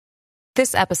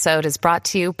This episode is brought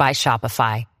to you by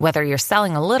Shopify. Whether you're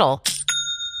selling a little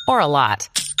or a lot,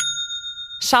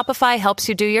 Shopify helps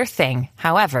you do your thing,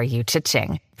 however you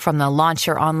cha-ching. From the launch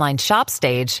your online shop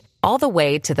stage, all the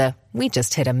way to the we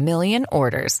just hit 1 million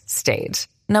orders stage.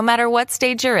 No matter what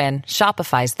stage you're in,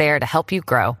 Shopify's there to help you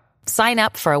grow. Sign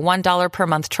up for a $1 per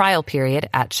month trial period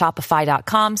at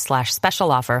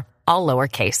shopify.com/special offer, all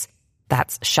lowercase.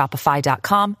 That's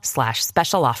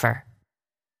shopify.com/special offer.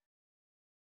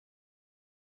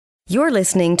 You're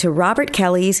listening to Robert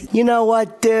Kelly's You Know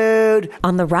What, Dude?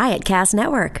 On the Riotcast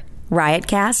Network,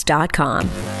 riotcast.com.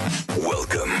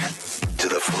 Welcome to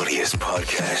the funniest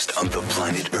podcast on the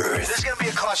planet Earth. This is going to be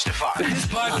a clusterfuck. This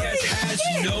podcast has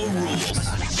no rules.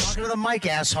 Talking to the mic,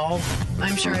 asshole.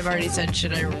 I'm sure I've already said,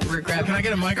 should I regret? Can I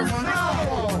get a microphone? No!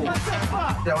 What the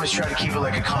fuck? I always try to keep it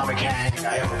like a comic hang.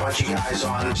 I have a bunch of guys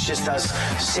on. It's just us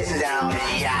sitting down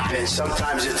and yapping.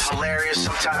 Sometimes it's hilarious.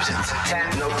 Sometimes it's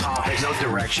intent. No topics, no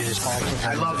direction. It's all.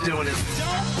 I love doing it.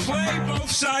 Don't play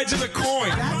both sides of the coin.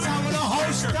 That's how the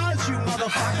host does, you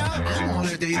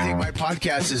motherfucker. Do you think my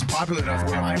podcast is popular enough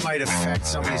where I might affect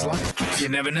somebody's life? You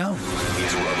never know.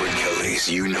 It's Robert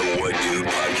Kelly's You Know What, Dude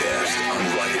podcast on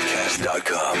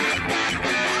riotcast.com.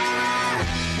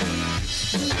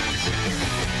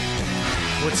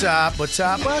 What's up? What's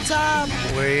up? What's up?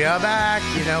 We are back.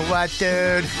 You know what,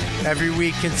 dude? Every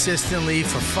week consistently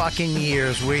for fucking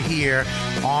years, we're here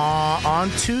on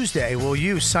Tuesday. We'll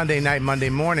use Sunday night, Monday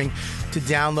morning to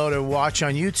download or watch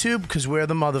on YouTube because we're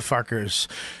the motherfuckers.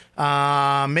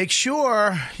 Make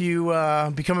sure you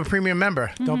become a premium member.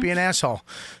 Mm-hmm. Don't be an asshole.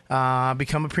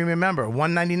 Become a premium member.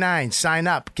 $1.99. Sign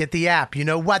up. Get the app. You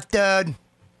know what, dude?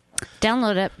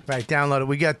 Download it. Right, download it.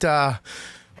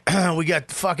 We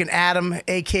got fucking Adam,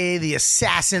 aka the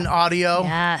Assassin Audio.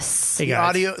 Yes. The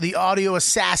audio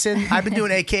assassin. I've been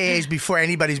doing AKAs before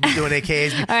anybody's been doing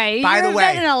AKAs. All right, by you're the way,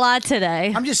 inventing a lot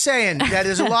today. I'm just saying that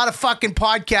there's a lot of fucking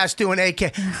podcasts doing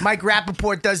AK. Mike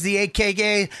Rappaport does the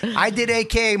AKA. I did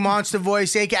AKA Monster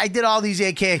Voice. AKA. I did all these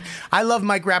AKA. I love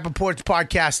Mike Rappaport's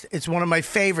podcast. It's one of my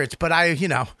favorites. But I've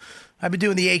been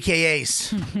doing the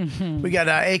AKAs. We got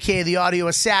AKA the Audio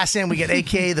Assassin. We got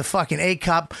AKA the fucking A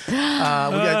Cup. We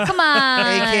got Come on.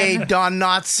 AKA Don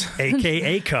Knotts.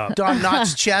 AKA Cup. Don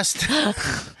Knotts' chest.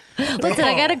 Listen,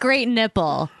 I got a great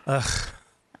nipple. Ugh.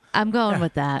 I'm going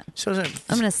with that. So isn't,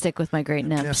 I'm going to stick with my great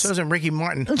nips. yeah, so isn't Ricky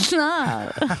Martin. No.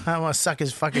 I want to suck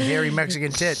his fucking hairy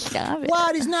Mexican tit. Stop it.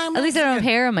 What? He's not At least I don't have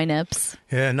hair on my nips.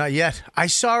 Yeah, not yet. I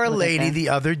saw a lady the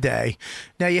other day.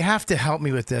 Now, you have to help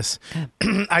me with this.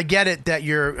 I get it that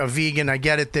you're a vegan. I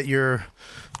get it that you're,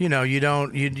 you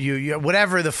don't, you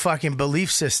whatever the fucking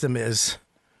belief system is.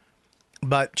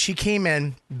 But she came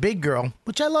in, big girl,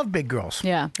 which I love big girls.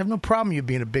 Yeah. I have no problem you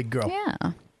being a big girl. Yeah.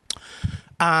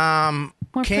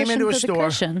 More Came into a cushion for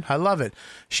the store. cushion. I love it.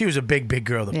 She was a big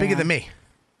girl, though. Yeah. Bigger than me.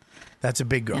 That's a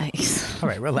big girl. Nice. All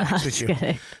right, relax with you.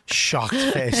 Kidding. Shocked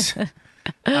face.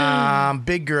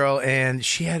 Big girl, and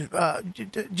she had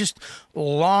just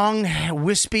long,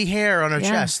 wispy hair on her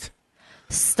chest.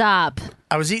 Stop.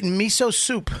 I was eating miso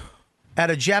soup at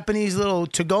a Japanese little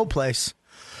to-go place.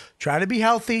 Trying to be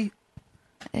healthy.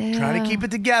 Trying to keep it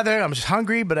together. I'm just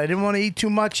hungry, but I didn't want to eat too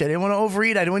much. I didn't want to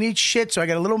overeat. I didn't want to eat shit, so I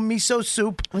got a little miso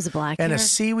soup. Was it black and hair? a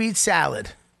seaweed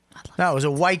salad. No, it was a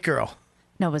white girl.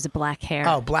 No, it was it black hair?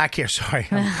 Oh, black hair. Sorry.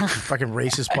 I'm fucking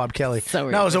racist, Bob Kelly.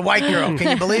 So no, it was a white girl. Can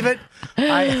you believe it?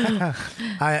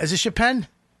 Is this your pen?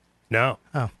 No.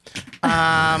 Oh.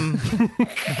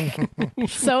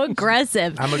 So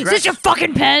aggressive. I'm Is this your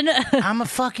fucking pen? I'm a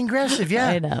fucking aggressive, yeah.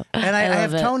 I know. And I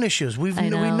have love it. tone issues. We I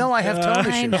know. know I have tone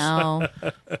issues. I know.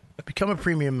 Become a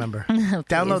premium member.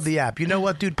 Download the app. You Know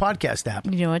What, Dude podcast app.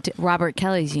 You know what? Robert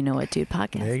Kelly's You Know What Dude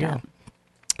podcast. There you app. go.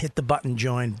 Hit the button,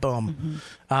 join, boom.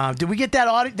 Did we get that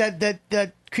audio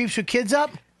that Creeps with Kids up?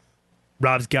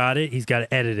 Rob's got it. He's got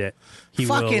to edit it. He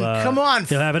Fucking will, come on.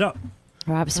 He'll have it up.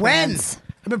 Rob's When? friends.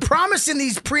 I've been promising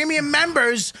these premium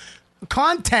members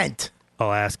content.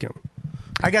 I'll ask him.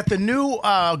 I got the new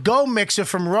Go mixer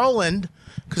from Roland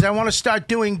because I want to start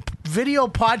doing video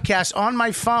podcasts on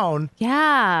my phone.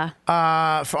 Yeah.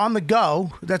 For on the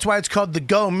go. That's why it's called the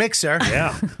Go mixer.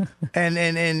 Yeah. And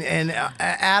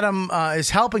Adam is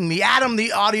helping me. Adam,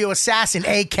 the audio assassin,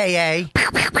 AKA.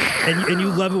 And you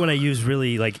love it when I use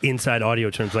really like inside audio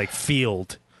terms like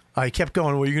field He kept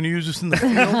going, well, you're going to use this in the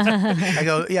field? I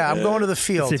go, yeah, I'm going to the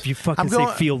field. If you fucking say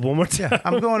field one more time. Yeah,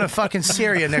 I'm going to fucking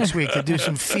Syria next week to do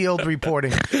some field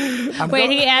reporting.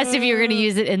 He asked if you were going to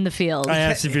use it in the field. I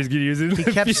asked if he was going to use it. He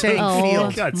kept saying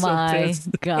field. Oh, my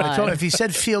God. I told him if he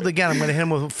said field again, I'm going to hit him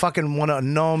with fucking one of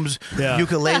Noam's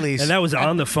ukuleles. And that was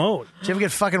on the phone. Did you ever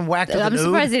get fucking whacked with I'm an oud?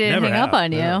 surprised he didn't hang up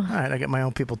on you. All right, I get my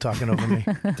own people talking over me.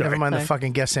 Never mind the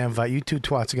fucking guest I invite. You two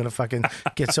twats are going to fucking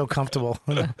get so comfortable.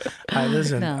 All right,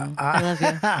 listen. No, I love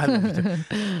you. I love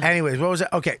you. Anyways, what was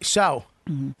that? Okay, so,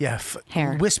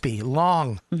 hair. Wispy,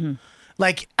 long.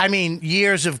 Like, I mean,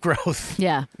 years of growth.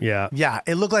 Yeah. Yeah. Yeah,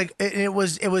 it looked like it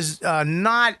was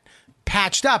not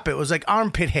patched up. It was like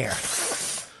armpit hair.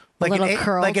 Like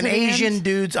like an Asian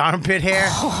dude's armpit hair.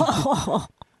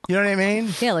 You know what I mean?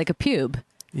 Yeah, like a pube.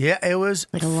 Yeah, it was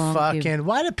like a long fucking. pube.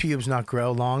 Why do pubes not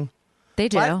grow long? They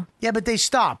do. What? Yeah, but they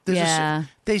stop. Yeah.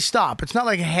 They stop. It's not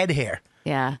like head hair.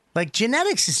 Yeah. Like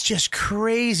genetics is just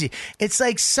crazy. It's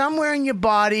like somewhere in your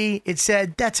body it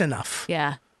said that's enough.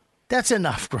 Yeah. That's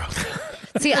enough growth.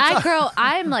 See,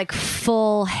 I'm like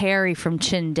full hairy from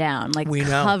chin down, like We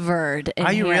know. covered in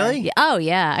Are you hair. really? Yeah. Oh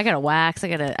yeah, I gotta wax. I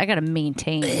gotta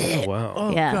maintain. Oh, wow.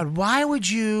 Oh Yeah. God, why would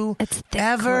you It's thick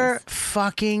ever growth.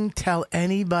 fucking tell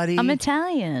anybody? I'm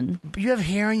Italian. You have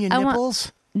hair on your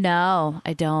nipples? No,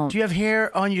 I don't. Do you have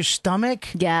hair on your stomach?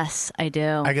 Yes, I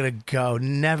do. I gotta go.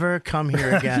 Never come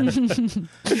here again.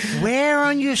 Where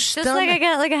on your stomach? Just like I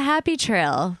got like a happy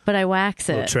trail, but I wax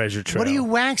Little it. treasure trail. What do you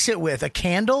wax it with? A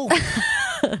candle?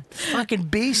 Fucking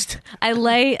beast. I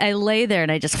lay there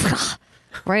and I just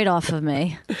right off of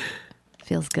me.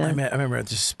 Feels good. I remember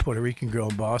this Puerto Rican girl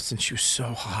in Boston. She was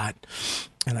so hot.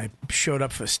 And I showed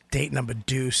up for date number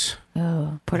deuce.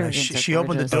 Oh, Puerto Ricans She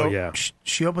opened the door. Oh, yeah.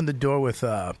 She opened the door with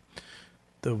the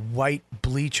white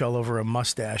bleach all over her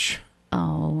mustache.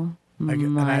 Oh my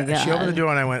God. She opened the door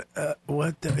and I went,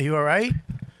 "What? Are you all right?"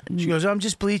 She goes, "I'm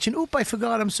just bleaching." Oop! I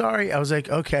forgot. I'm sorry. I was like,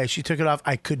 "Okay." She took it off.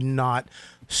 I could not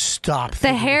stop.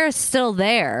 The hair's still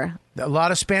there. A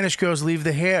lot of Spanish girls leave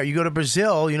the hair. You go to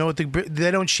Brazil, you know what?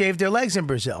 They don't shave their legs in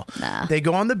Brazil. Nah. They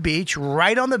go on the beach,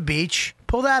 right on the beach.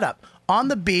 Pull that up. On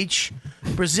the beach,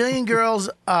 Brazilian girls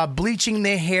bleaching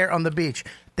their hair on the beach.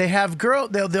 They have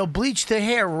they'll bleach their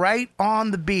hair right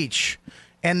on the beach,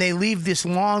 and they leave this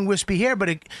long wispy hair,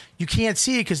 but you can't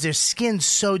see it because their skin's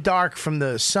so dark from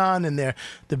the sun and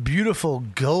the beautiful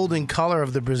golden color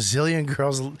of the Brazilian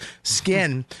girl's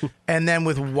skin, and then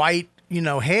with white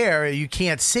hair, you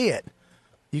can't see it.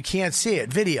 You can't see it.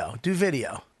 Do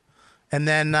video, and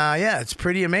then it's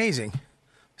pretty amazing.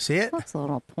 See it? Looks a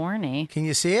little porny. Can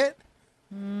you see it?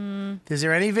 Is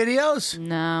there any videos?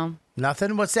 No.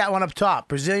 Nothing? What's that one up top?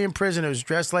 Brazilian prisoners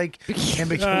dressed like in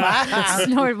bikini.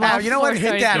 Snort Now, you know what?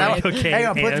 snort Hit that. cocaine Hang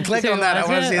on, click on that. I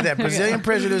want to see that. Okay. Brazilian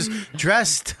prisoners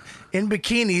dressed in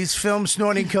bikinis film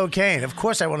snorting cocaine. Of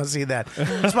course I want to see that.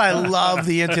 That's why I love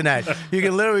the internet. You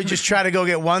can literally just try to go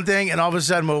get one thing, and all of a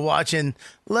sudden we're watching,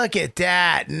 look at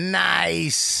that.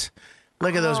 Nice.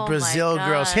 Look at those Oh, Brazil my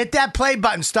girls. God. Hit that play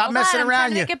button. Stop Hold messing on, I'm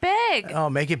around. trying to make it big. Oh,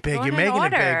 make it big. Going You're in making it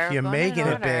order. big. You're Going making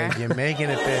in it big. order. You're making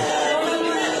it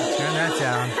big. Turn that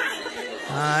down.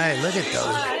 All right, look at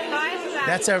those.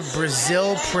 That's a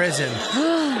Brazil prison.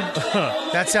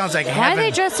 That sounds like Why heaven. are they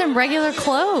dressed in regular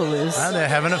clothes? Oh, they're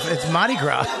having it's Mardi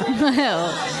Gras.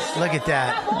 Look at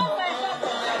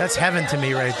that. That's heaven to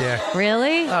me right there.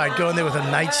 Really? Oh, I'd go in there with a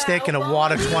nightstick and a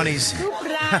wad of 20s.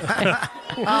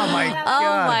 Oh, my God.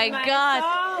 Oh my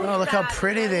God. Oh, look how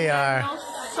pretty they are.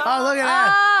 Oh, look at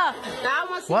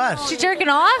that. What? She jerking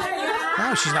off?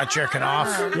 No, she's not jerking off.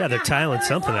 Yeah, they're tiling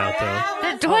something out, though.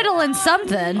 They're twiddling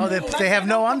something. Oh, they have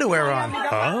no underwear on.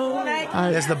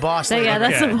 Oh. There's the boss So, lady. yeah,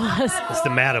 that's Okay. the boss. That's the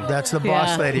madam. That's the boss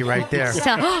Yeah. lady right there.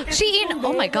 She eating.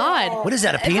 Oh my God. What is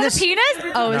that, a penis? Is that a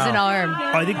penis? Oh, it's an arm.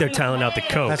 Oh, I think they're tiling out the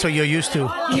coke. That's what you're used to.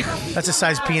 That's the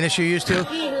size penis you're used to.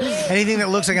 Anything that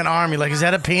looks like an arm, you're like, is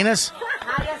that a penis?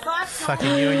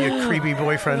 Fucking you and your creepy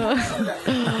boyfriend.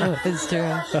 It's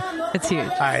true. It's huge.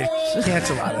 All right,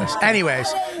 cancel out of this.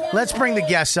 Anyways, let's bring the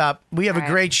guests up. We have a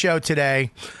great show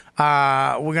today.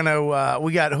 We're gonna.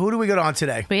 We got. Who do we got on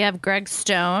today? We have Greg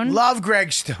Stone. Love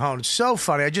Greg Stone. So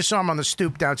funny. I just saw him on the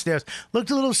stoop downstairs. Looked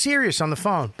a little serious on the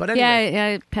phone, but anyway. Yeah,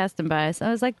 I passed him by. So I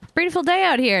was like, beautiful day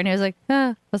out here. And he was like,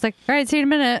 I was like, all right, see you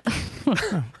in a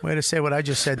minute. Way to say what I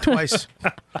just said twice.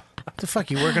 What the fuck?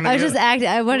 You working on I was your- just acting.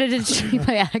 I wanted to show you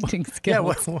my acting skills. Yeah,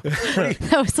 what are you-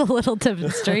 That was a little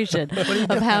demonstration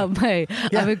of how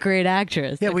I'm a great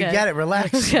actress. Yeah, we okay? get it.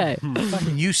 Relax. Okay.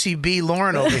 Fucking UCB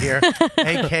Lauren over here,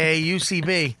 aka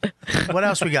UCB. What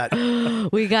else we got?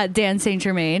 We got Dan St.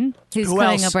 Germain, who's Who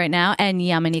coming else? up right now, and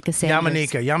Yamanika Sanders.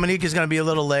 Yamanika is going to be a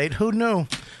little late. Who knew?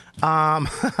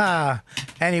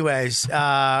 Anyways,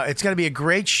 it's going to be a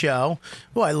great show.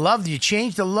 Oh, I love you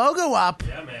changed the logo up.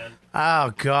 Yeah, man.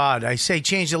 Oh, God. I say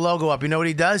change the logo up. You know what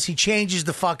he does? He changes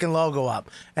the fucking logo up,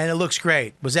 and it looks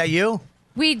great. Was that you?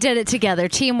 We did it together.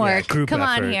 Teamwork. Yeah, group Come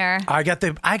effort. on here. I got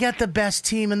the best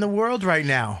team in the world right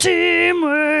now.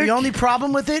 Teamwork. The only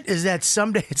problem with it is that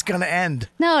someday it's going to end.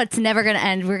 No, it's never going to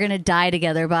end. We're going to die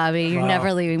together, Bobby. You're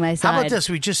never leaving my side. How about this?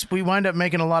 We wind up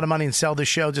making a lot of money and sell the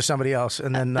show to somebody else,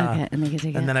 and then Okay,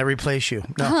 and then I replace you.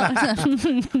 No.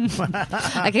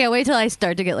 I can't wait till I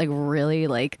start to get like really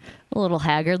like a little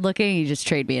haggard looking. You just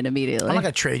trade me in immediately. I'm not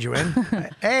gonna trade you in.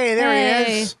 Hey, there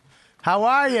he is. How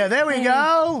are you? There we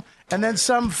go. And then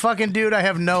some fucking dude, I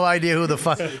have no idea who the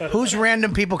fuck. Who's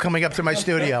random people coming up to my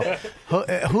studio?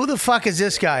 Who the fuck is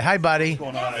this guy? Hi, buddy.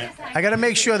 I got to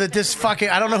make sure that this fucking.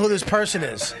 I don't know who this person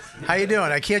is. How you doing?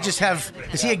 I can't just have.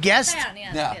 Is he a guest?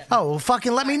 Yeah. Oh, well,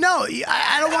 fucking let me know.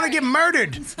 I don't want to get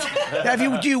murdered.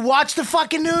 Do you watch the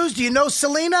fucking news? Do you know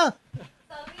Selena?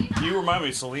 You remind me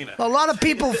of Selena. A lot of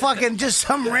people fucking just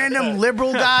some random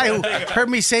liberal guy who heard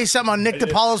me say something on Nick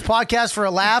DiPaolo's podcast for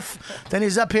a laugh. Then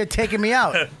he's up here taking me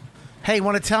out. Hey,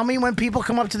 want to tell me when people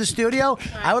come up to the studio?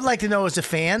 I would like to know as a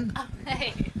fan.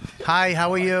 Hey. Hi,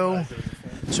 how are you?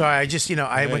 Sorry, I just,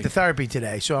 I went to therapy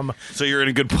today, so I'm... So you're in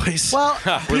a good place? Well,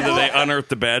 where they unearth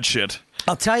the bad shit.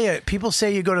 I'll tell you, people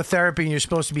say you go to therapy and you're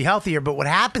supposed to be healthier, but what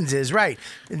happens is,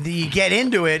 you get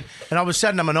into it, and all of a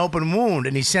sudden I'm an open wound,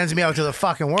 and he sends me out to the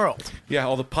fucking world. Yeah,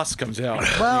 all the pus comes out. Well,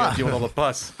 you gotta deal with all the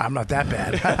pus. I'm not that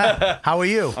bad. How are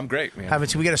you? I'm great, man.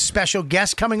 We got a special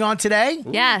guest coming on today.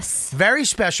 Yes. Very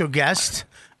special guest.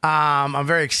 I'm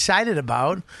very excited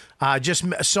about. Just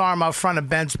saw him out front of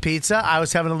Ben's Pizza. I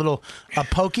was having a little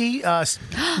pokey,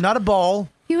 not a bowl.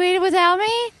 You ate it without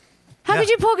me? How could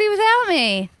you poke it without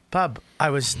me? Bub, I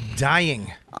was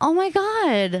dying. Oh my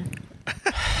God.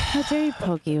 How dare you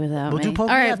pokey without We'll me? do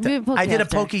pokey All right, after. we do pokey I did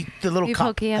after. a pokey, the little You cup.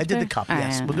 pokey I did the after? cup, All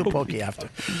yes. right. We'll do pokey after.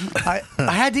 I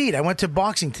had to eat. I went to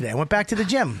boxing today. I went back to the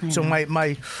gym. So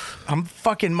I'm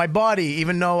fucking my body,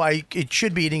 even though it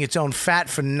should be eating its own fat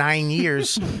for 9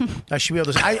 years, I should be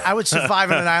able to. I would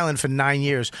survive on an island for 9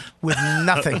 years with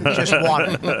nothing, just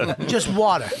water. Just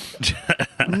water.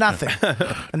 Nothing.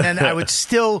 And then I would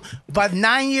still, by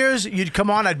 9 years, you'd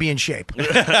come on, I'd be in shape. You're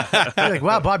like,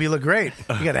 wow, Bob, you look great.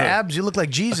 You got abs. You look like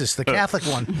Jesus, the Catholic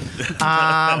one.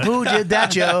 Who did that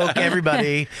joke?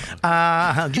 Everybody.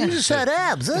 Jesus had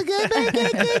abs. Okay.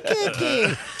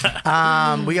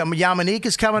 We got Yamanique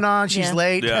is coming on. She's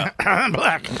late. Yeah.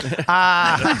 Black.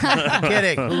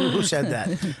 Kidding. Who said that?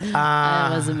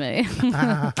 That wasn't me.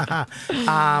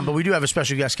 But we do have a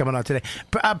special guest coming on today.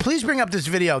 Please bring up this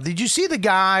video. Did you see the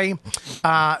guy?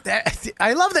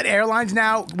 I love that airlines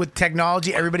now, with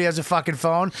technology, everybody has a fucking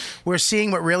phone. We're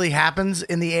seeing what really happens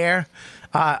in the air.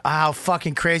 How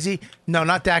fucking crazy. No,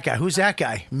 not that guy. Who's that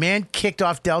guy? Man kicked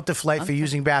off Delta flight for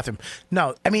using bathroom.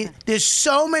 No, I mean, there's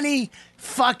so many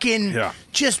fucking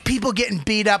just people getting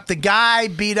beat up. The guy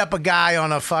beat up a guy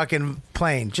on a fucking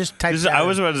plane. Just type that I in.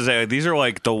 was about to say, these are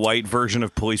like the white version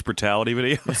of police brutality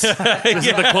videos.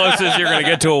 The closest you're going to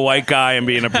get to a white guy and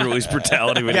be in a police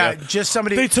brutality video. Yeah, just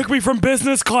somebody. They took me from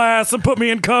business class and put me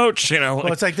in coach.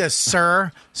 Well, it's like this,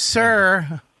 sir.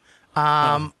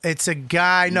 It's a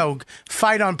guy. No,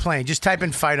 fight on plane. Just type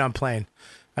in fight on plane.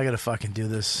 I gotta fucking do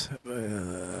this.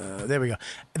 There we go.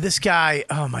 This guy.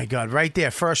 Oh my God! Right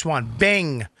there, first one.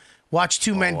 Bing. Watch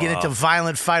two men get into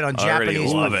violent fight on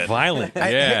Japanese. Love it. Violent.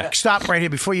 Stop right here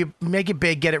before you make it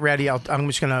big. Get it ready. I'm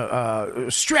just gonna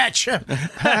stretch. That's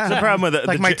the problem with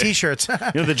like my T-shirts.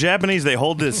 The Japanese, they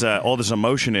hold this all this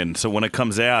emotion in, so when it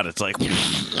comes out, it's like.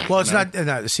 Well, it's not.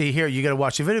 No, see here, you got to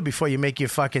watch the video before you make your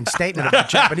fucking statement about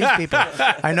Japanese people.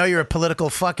 I know you're a political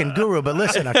fucking guru, but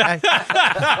listen, okay?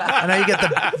 I know you get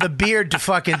the beard to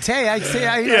fucking say. I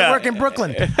work in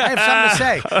Brooklyn. I have something to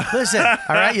say. Listen, all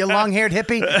right, you long-haired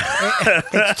hippie.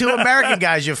 It's two American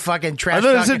guys. You fucking trash. I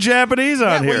thought there's a Japanese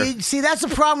on here. Well, see, that's the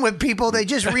problem with people. They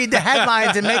just read the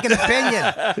headlines and make an opinion.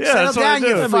 Settle down,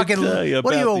 you fucking.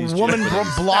 What are you, a woman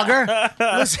blogger?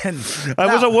 Listen,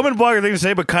 I was a woman blogger thing to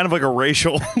say, but kind of like a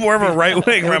racial, more of a right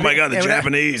wing. Oh my God, the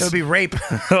Japanese. It would be rape.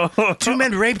 Two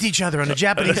men raped each other on a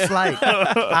Japanese flight.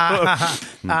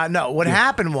 No, what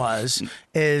happened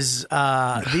is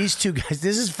these two guys.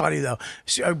 This is funny though.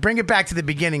 So, bring it back to the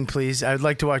beginning, please. I'd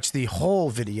like to watch the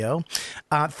whole video.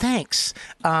 Thanks.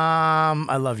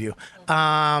 I love you.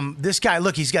 This guy,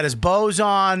 look, he's got his bows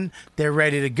on. They're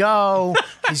ready to go.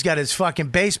 He's got his fucking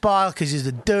baseball because he's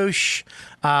a douche.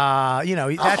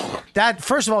 That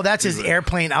first of all, that's his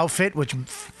airplane outfit, which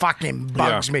fucking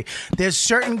bugs me. There's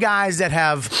certain guys that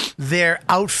have their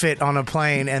outfit on a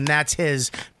plane, and that's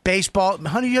his baseball.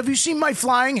 Honey, have you seen my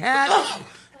flying hat?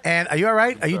 And are you all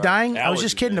right? Are you dying? I was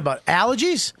just kidding about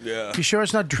allergies. Yeah. You sure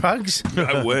it's not drugs?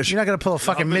 I wish. You're not going to pull a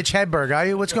fucking Mitch Hedberg, are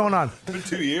you? What's going on? It's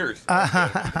been 2 years.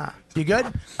 You good?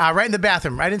 Right in the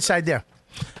bathroom, right inside there.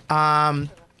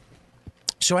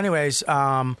 So anyways,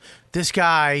 this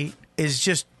guy is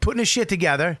just putting his shit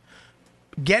together,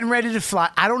 getting ready to fly.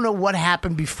 I don't know what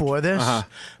happened before this.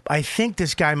 I think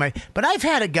this guy might. But I've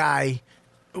had a guy.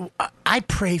 I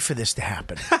pray for this to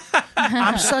happen.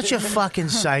 I'm such a fucking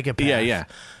psychopath. Yeah.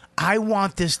 I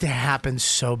want this to happen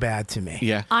so bad to me.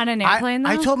 Yeah. On an airplane,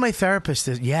 I though? told my therapist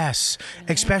that, yes,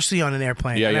 especially on an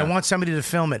airplane. Yeah, and I yeah. want somebody to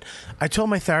film it. I told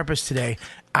my therapist today,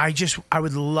 I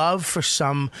would love for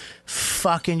some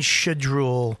fucking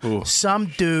shadrool, some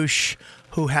douche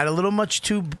who had a little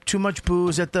too much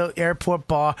booze at the airport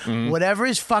bar, whatever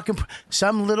his fucking,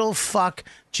 some little fuck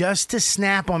just to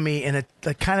snap on me and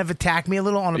kind of attack me a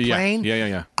little on a plane.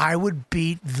 Yeah. I would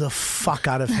beat the fuck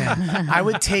out of him. I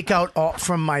would take out all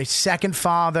from my second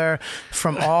father,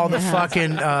 from all the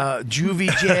fucking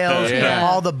juvie jails,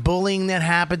 all the bullying that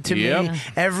happened to me,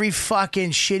 every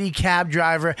fucking shitty cab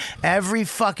driver, every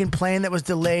fucking plane that was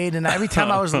delayed, and every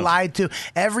time I was lied to,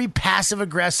 every passive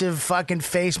aggressive fucking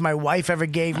face my wife ever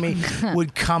gave me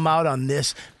would come out on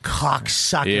this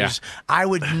cocksuckers. Yeah. I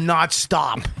would not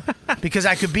stop because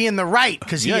I could be in the right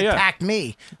because he attacked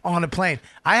me on a plane.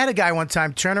 I had a guy one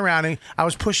time turn around and I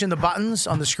was pushing the buttons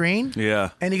on the screen. Yeah.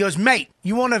 And he goes, mate,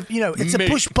 you want to, it's a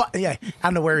push button. Yeah. I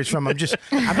don't know where he's from. I'm just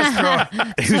throwing.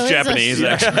 He was Japanese,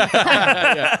 actually.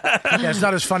 Yeah, it's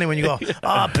not as funny when you go,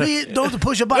 please don't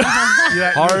push a button.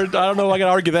 Hard. I don't know if I can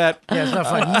argue that. Yeah, it's not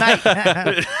funny.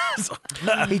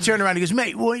 Mate. He turned around and he goes,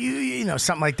 mate, well, you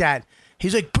something like that.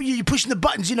 He's like, you're pushing the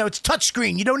buttons. It's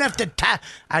touchscreen. You don't have to tap.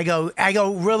 I go,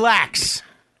 relax.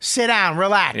 Sit down,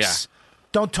 relax. Yeah.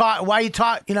 Don't talk. Why you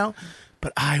talk,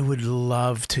 But I would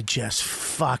love to just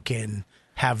fucking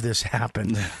have this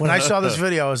happen. When I saw this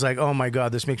video, I was like, oh my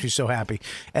God, this makes me so happy.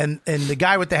 And the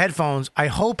guy with the headphones, I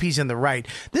hope he's in the right.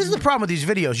 This is the problem with these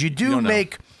videos. You do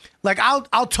make... Like,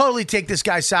 I'll totally take this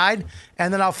guy's side,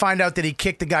 and then I'll find out that he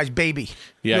kicked the guy's baby.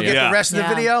 You'll get the rest of the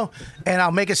video, and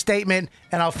I'll make a statement,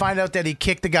 and I'll find out that he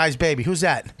kicked the guy's baby. Who's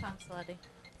that? Tom Saletti.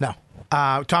 No.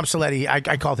 Tom Saletti.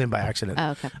 I called him by accident.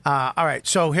 Oh, okay. All right,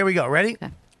 so here we go. Ready?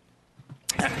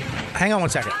 Okay. Hang on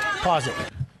one second. Pause it.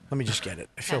 Let me just get it.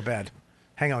 I feel bad.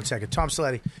 Hang on a second. Tom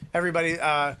Saletti. Everybody,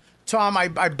 Tom, I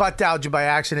butt dialed you by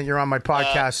accident. You're on my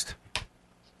podcast.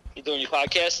 You doing your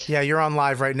podcast? Yeah, you're on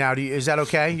live right now. Is that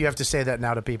okay? You have to say that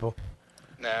now to people.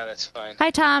 Nah, that's fine.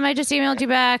 Hi, Tom. I just emailed you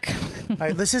back. All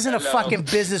right, this isn't a fucking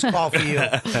business call for you.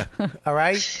 All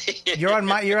right, you're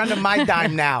under my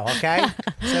dime now. Okay,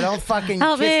 so don't fucking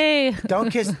help me. Don't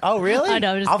kiss. Oh, really? I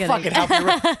know. I'm just I'll kidding. fucking help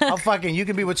you. I'll fucking. You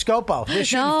can be with Scopo.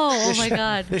 Oh my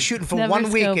God. They're shooting for Never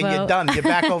 1 week and Scopo. you're done. Get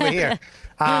back over here.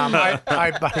 All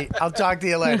right, buddy. I'll talk to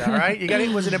you later. All right. You got it?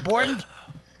 Was it important?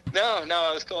 No,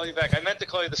 I was calling you back. I meant to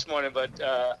call you this morning, but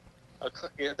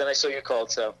then I saw you called,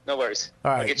 so no worries.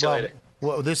 All right. I'll get you later.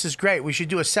 Well, this is great. We should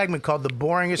do a segment called "The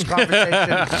Boringest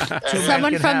Conversation."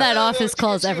 Someone from that office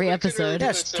calls every episode.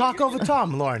 Yes, talk over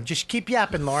Tom, Lauren. Just keep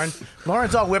yapping, Lauren.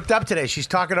 Lauren's all whipped up today. She's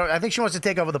talking. I think she wants to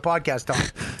take over the podcast, Tom.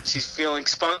 She's feeling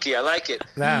spunky. I like it.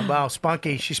 Yeah, well,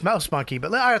 spunky. She smells spunky.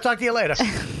 But all right, I'll talk to you later.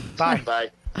 Bye. Bye.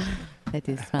 I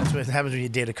do smell. That's what happens when you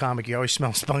date a comic. You always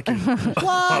smell spunky.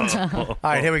 What? All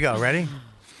right, here we go. Ready?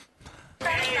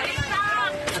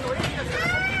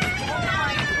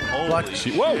 What?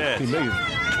 Whoa! He made it.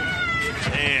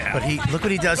 Damn. But look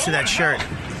what he does to that shirt.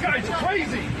 This guy's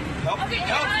crazy. Help me.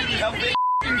 I'll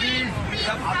kill you.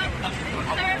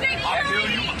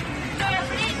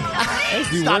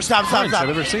 Stop. I've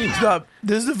ever seen. Stop.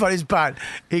 This is the funniest part.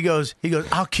 He goes,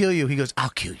 I'll kill you. He goes,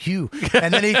 I'll kill you.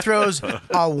 And then he throws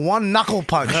a one knuckle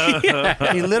punch.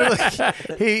 He literally,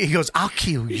 he goes, I'll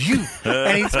kill you.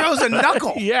 And he throws a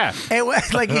knuckle. Yeah. And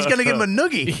like he's going to give him a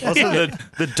noogie. Also,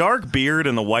 the dark beard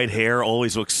and the white hair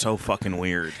always looks so fucking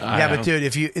weird. Yeah, but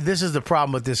dude, this is the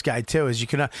problem with this guy too, is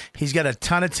he's got a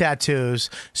ton of tattoos,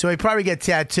 so he probably get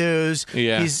tattoos.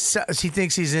 Yeah. He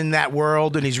thinks he's in that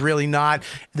world, and he's really not.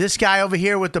 This guy over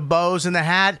here with the bows and the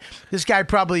hat, this guy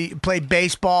probably played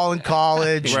baseball in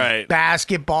college, Right.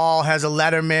 basketball, has a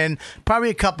Letterman, probably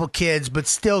a couple kids, but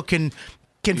still can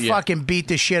fucking beat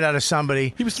the shit out of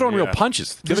somebody. He was throwing real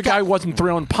punches. The other guy wasn't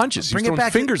throwing punches. He was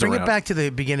throwing fingers bring around. it back to the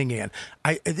beginning again.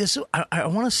 I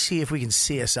want to see if we can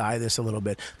CSI this a little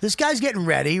bit. This guy's getting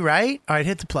ready, right? All right,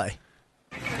 hit the play.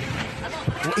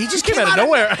 He just came out of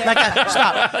nowhere.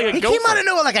 Stop. Like a He came gopher. out of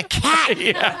nowhere like a cat.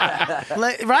 Yeah.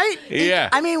 Right? Yeah.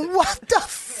 I mean, what the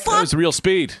fuck? That was real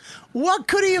speed. What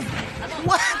could he have?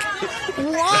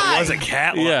 Why? That was a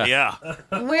cat line. Yeah.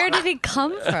 Where did he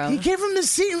come from? He came from the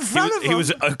seat in front of him. He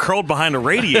was curled behind a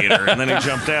radiator, and then he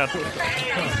jumped out.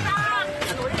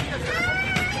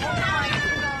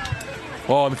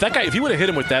 Oh, if that guy, if you would have hit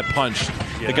him with that punch,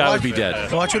 the guy would be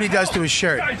dead. Watch what he does to his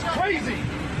shirt. It's crazy.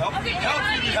 Help me,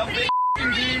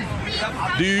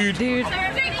 Dude.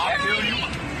 I'll kill you.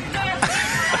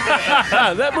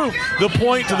 That move, the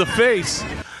point to the face,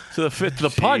 to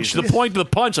the punch, the point to the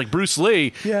punch, like Bruce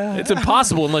Lee. Yeah. It's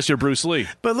impossible unless you're Bruce Lee.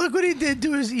 But look what he did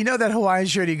to his. You know that Hawaiian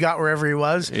shirt he got wherever he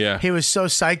was. Yeah. He was so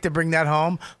psyched to bring that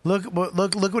home. Look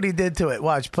what he did to it.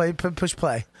 Watch, play, push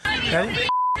play. Ready?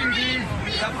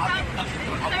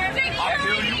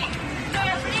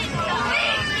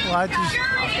 Watch.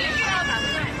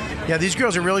 Yeah, these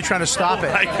girls are really trying to stop it.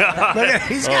 Oh my God. Look at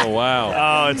he's got. Oh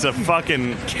wow. Oh, it's a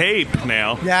fucking cape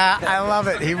now. Yeah, I love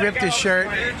it. He ripped his shirt.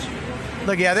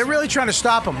 Look, yeah, they're really trying to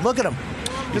stop him. Look at him.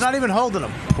 They're not even holding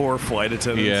him. Poor flight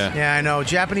attendants. Yeah. Yeah, I know.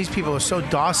 Japanese people are so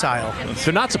docile.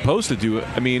 They're not supposed to do it.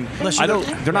 I mean, Unless you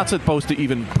they're not supposed to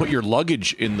even put your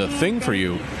luggage in the thing for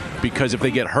you, because if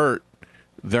they get hurt,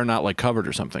 they're not like covered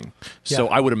or something. So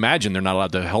Yeah. I would imagine they're not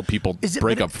allowed to help people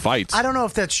break up fights. I don't know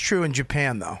if that's true in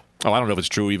Japan, though. Oh, I don't know if it's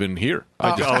true even here.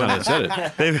 I just kind of said it.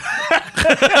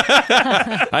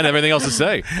 I have anything else to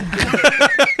say.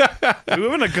 We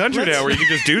live in a country now where you can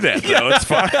just do that, though. It's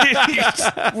fine. You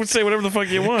just say whatever the fuck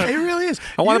you want. It really is.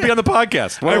 I want to be on the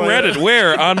podcast. I read it.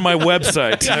 Where? On my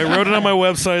website. I wrote it on my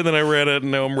website, then I read it,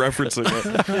 and now I'm referencing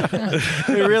it.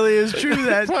 It really is true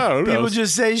that people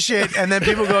just say shit, and then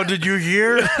people go, "Did you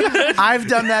hear?" I've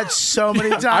done that so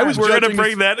many times. We're going to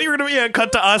bring that. You're going to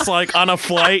cut to us like on a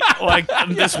flight like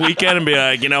this weekend and be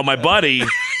like, my buddy,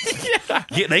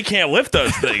 they can't lift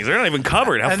those things. They're not even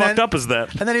covered. How fucked up is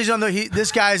that? And then he's on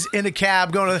this guy's in the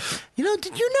cab going,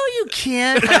 did you know you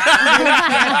can't?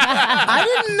 I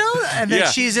didn't know that. And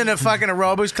then she's in a fucking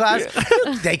aerobics class.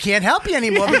 They can't help you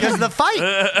anymore because of the fight.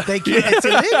 They can't, it's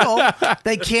illegal.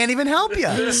 They can't even help you.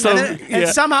 And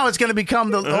somehow it's going to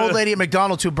become the old lady at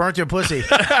McDonald's who burnt her pussy.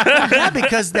 Yeah,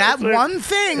 because that one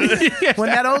thing, when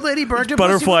that old lady burnt her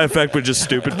Butterfly effect with just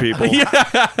stupid people. Go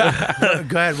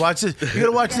ahead, watch this. You got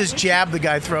to watch this jab the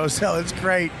guy throws. Oh, it's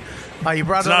great. You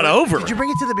brought It's not over. Did you bring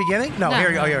it to the beginning? No. Here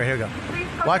we go. Here we go.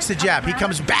 Watch the jab. He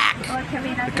comes back.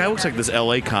 The guy looks like this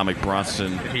L.A. comic,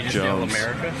 Bronson Jones.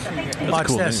 Watch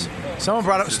cool this. Someone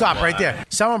brought up. Stop right there.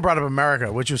 Someone brought up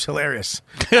America, which was hilarious.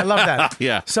 I love that.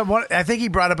 Yeah. Someone. I think he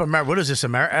brought up America. What is this,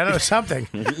 America? I don't know, something,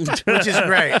 which is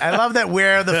great. I love that.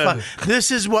 Where the fuck?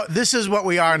 This is what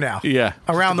we are now. Yeah.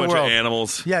 Around Just a the bunch world. of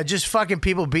animals. Yeah, just fucking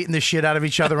people beating the shit out of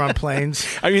each other on planes.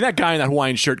 I mean, that guy in that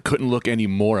Hawaiian shirt couldn't look any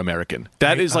more American.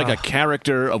 That is like a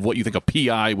character of what you think a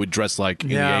PI would dress like in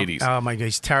the 80s. Oh, my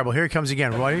God. He's terrible. Here he comes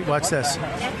again. Watch this.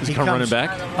 Is he come running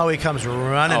back? Oh, he comes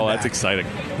running Oh, back. that's exciting.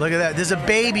 Look at that. There's a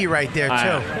baby right there,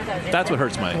 too. That's what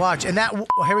hurts my... Watch. And that...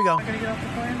 Oh, here we go.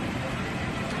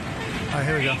 Oh,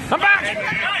 here we go. I'm back!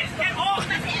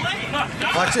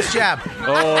 Watch this jab.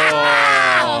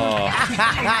 Oh.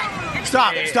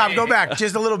 Stop. Go back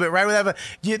just a little bit. Right with that.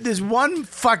 There's one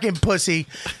fucking pussy.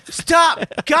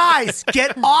 Stop. Guys,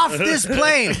 get off this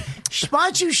plane. Why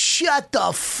don't you shut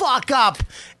the fuck up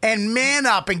and man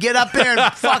up and get up there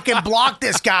and fucking block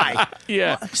this guy?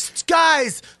 Yeah.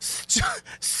 Guys,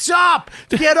 stop.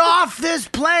 Get off this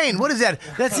plane. What is that?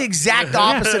 That's the exact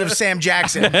opposite of Sam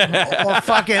Jackson. Or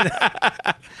fucking...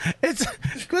 It's...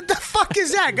 What the fuck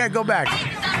is that? Gotta go back.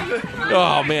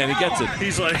 Oh, man, he gets it.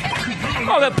 He's like...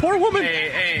 Oh, that poor woman.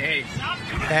 Hey.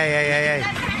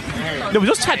 No, but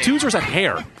those tattoos or is that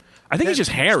hair? I think he's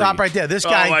just hairy. Stop right there. This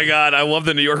guy... Oh, my God. I love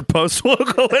the New York Post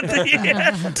logo at the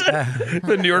end.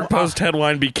 The New York Post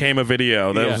headline became a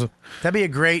video. That'd be a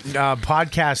great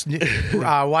podcast,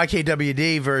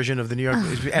 YKWd version of the New York.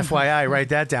 FYI, write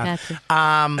that down.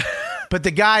 But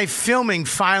the guy filming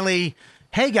finally,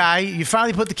 hey, guy, you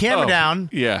finally put the camera down.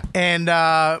 Yeah. And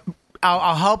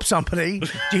I'll help somebody. Do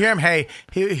you hear him?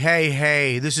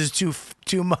 Hey, this is too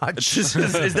much. Is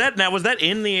that now? Was that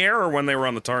in the air or when they were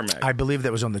on the tarmac? I believe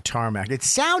that was on the tarmac. It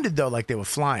sounded though like they were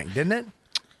flying, didn't it?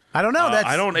 I don't know.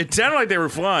 It sounded like they were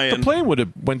flying. The plane would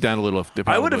have went down a little.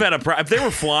 I would have had if they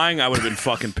were flying, I would have been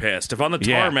fucking pissed. If on the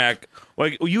tarmac,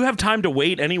 like you have time to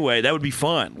wait anyway, that would be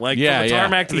fun. Like from the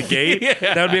tarmac to the gate,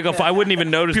 that would be like I wouldn't even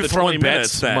notice the 20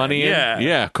 minutes. Bets, money in.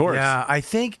 Yeah, of course. Yeah, I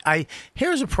think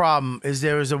here's a problem: is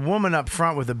there was a woman up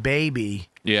front with a baby.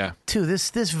 Yeah. Too this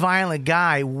violent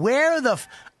guy.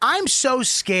 I'm so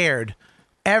scared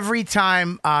every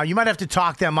time. You might have to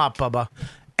talk them up, Bubba.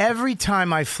 Every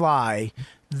time I fly,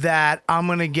 that I'm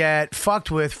gonna get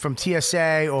fucked with from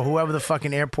TSA or whoever the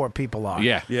fucking airport people are.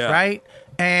 Yeah. Right.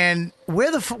 And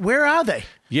where are they?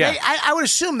 Yeah. I would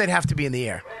assume they'd have to be in the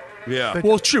air. Yeah.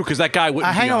 Well, true, because that guy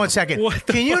wouldn't. Hang on one second.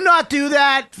 Can you not do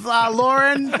that,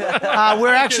 Lauren?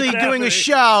 We're actually doing a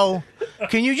show.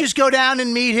 Can you just go down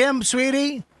and meet him,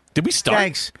 sweetie? Did we start?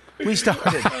 Thanks. We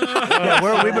started.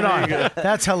 We've been on.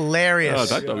 That's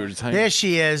hilarious. Oh, I thought we were just hanging. There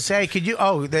she is. Hey, could you?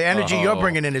 Oh, the energy you're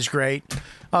bringing in is great.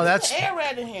 Oh, that's air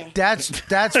right in here. That's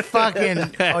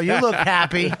fucking. Oh, you look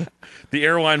happy. The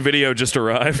airline video just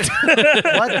arrived.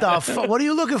 What the? What are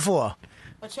you looking for?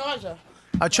 A charger.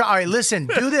 All right, listen.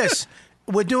 Do this.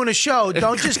 We're doing a show.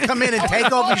 Don't just come in and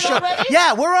take over the show.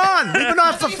 Yeah, we're on. We've been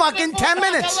on for fucking 10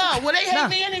 minutes. Hello. Well, they hate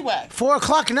me anyway. 4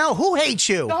 o'clock. No, who hates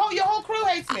you? Your whole crew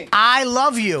hates me. I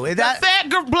love you. The fat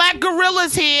black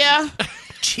gorilla's here.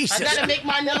 Jesus. I gotta make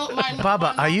my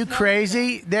Bubba, are you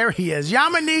crazy? There he is.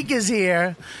 Yamanika is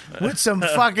here with some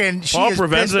fucking. She Paul is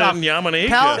Provenza pissed off. and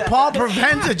Yamanika. Paul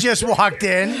Provenza just walked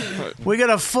in. We got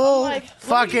a full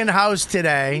fucking house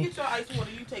today.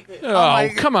 Oh,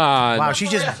 come on. Wow, she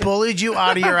just bullied you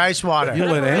out of your ice water. You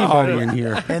let anybody in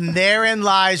here. And therein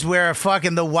lies where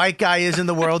fucking the white guy is in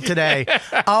the world today.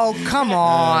 Oh, come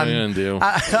on.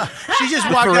 She just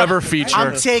walked Forever up. feature.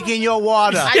 I'm taking your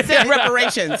water. I said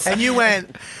reparations. And you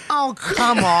went, oh,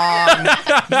 come on,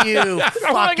 you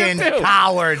fucking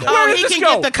coward. Oh, he can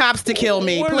get the cops to kill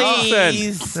me, please.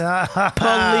 Please.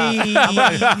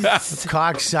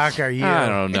 Cocksucker, you. I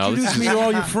don't know. Introduce me to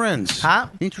all your friends. Huh?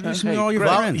 Introduce me to all your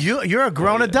Well, friends. you're a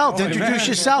grown adult. Introduce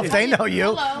yourself. They know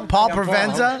you. Hello. Paul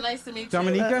Provenza. Nice to meet you.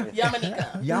 Dominica?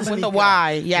 Yamanika. With a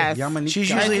Y, yes. She's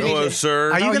usually. Hello,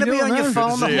 sir. Are you going to be on your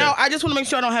phone? No, I just want to make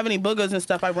sure I don't have any boogers and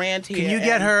stuff. I ran to Can you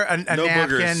get her a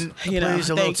napkin, please,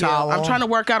 a little towel? I'm trying to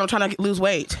work out. I'm trying to lose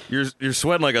weight. You're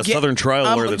sweating like a Southern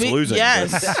trialer that's losing.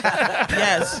 Yes.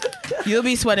 Yes. You'll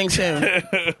be sweating soon.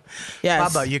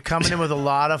 Yes. Bubba, you're coming in with a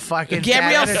lot of fucking.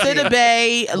 Gabrielle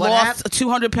Sidibe What lost happened?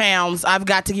 200 pounds. I've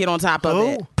got to get on top of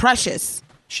it. Precious.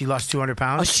 She lost 200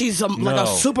 pounds? She's like a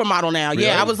supermodel now. Really?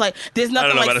 Yeah, I was like, there's I nothing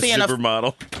don't know like about seeing a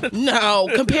supermodel. No,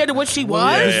 compared to what she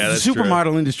was. The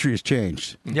supermodel industry has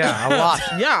changed. Yeah, a lot.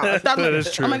 Yeah, That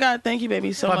is true. Oh my God, thank you,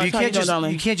 baby, so Bubba, much. you How can't doing,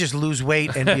 darling? you can't just lose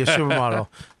weight and be a supermodel.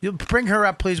 You bring her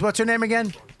up, please. What's her name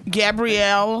again?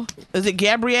 Gabrielle. Is it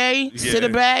Gabrielle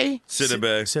Sidibe?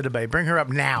 Sidibe. Bring her up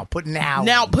now. Put now.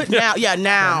 Now, put now. Yeah,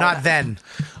 now. Not then.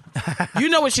 You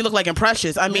know what she looked like in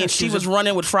Precious. I mean, she was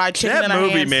running with fried chicken That in her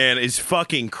movie, hands. man, is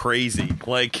fucking crazy.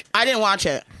 Like, I didn't watch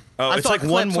it. oh, I it's saw like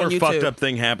one clips more on fucked YouTube. up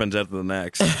thing happens after the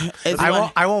next.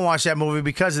 I won't watch that movie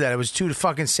because of that. It was too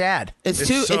fucking sad. It's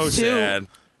so sad.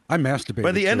 I masturbated.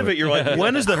 By the end to of it, you're like,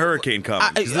 when is the hurricane coming?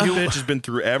 'Cause this bitch has been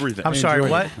through everything. I'm sorry,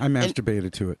 what? I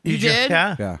masturbated to it. You did?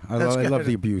 Yeah? Yeah, I That's love good.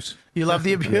 the abuse. You love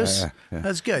the abuse? Yeah.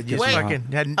 That's good. You Wait. fucking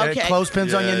had Okay.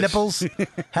 clothespins on your Yes. nipples,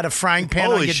 had a frying pan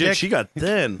on Holy your shit, dick. she got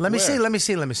thin. Let me Where? see. Let me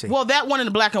see. Let me see. Well, that one in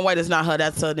the black and white is not her.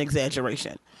 That's an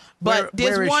exaggeration. But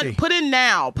there's where is one. she? Put in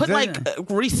now. Put that- like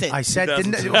recent. I said,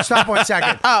 stop 1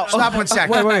 second. Oh. Stop 1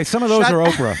 second. Wait, some of those are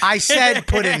Oprah. I said,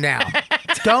 put in now.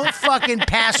 Don't fucking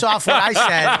pass off what I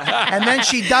said, and then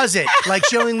she does it like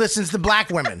she only listens to black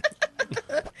women.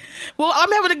 Well,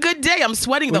 I'm having a good day. I'm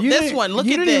sweating Well, though. you This didn't- one. Look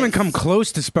you at didn't this. even come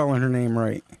close to spelling her name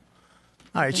right.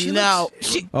 All right, she No, looks,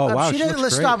 she- Oh, wow, she she doesn't.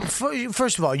 looks Let's stop.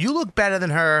 First of all, you look better than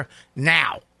her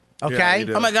now. Okay. you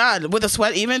do. Oh my God, with the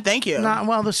sweat even. Thank you. Nah,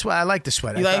 well, the sweat. I like the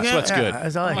sweat. You I like thought. it? Sweat's good. I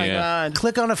like Oh my it. God.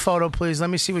 Click on a photo, please. Let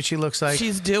me see what she looks like.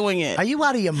 She's doing it. Are you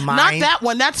out of your Not mind? that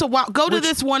one. That's a wild. Go to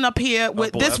this one up here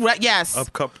with this. left? Yes.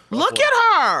 Up cup. Look up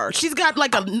at her. She's got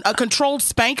like a controlled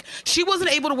spank. She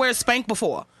wasn't able to wear a spank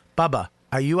before. Bubba,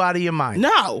 are you out of your mind?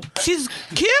 No, she's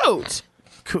cute.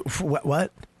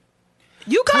 What?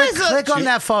 You guys Click on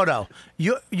that photo.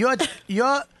 You're.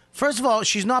 First of all,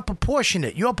 she's not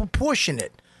proportionate. You're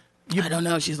proportionate. I don't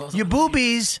know. She's also Your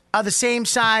boobies are the same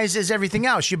size as everything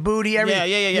else. Your booty, everything.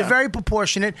 Yeah. You're very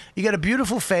proportionate. You got a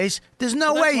beautiful face. There's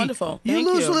no That's way wonderful. you Thank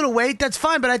lose you. a little weight. That's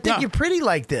fine, but I think No. you're pretty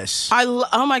like this.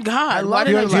 oh my God. Why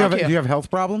Do did I you, like do you you? have health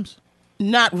problems?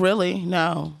 Not really.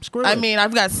 No. Screw I it. mean,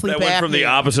 I've got sleep That went apnea. from the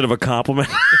opposite of a compliment.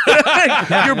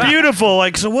 You're beautiful.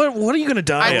 Like, so what are you going to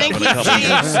die I of think in a couple he-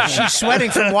 years? She's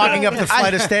sweating from walking up the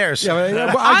flight of stairs. Yeah,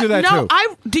 well, I do that no, too.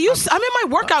 I'm in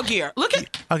my workout gear. Look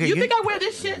at. Okay, you think I wear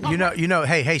this shit? You know.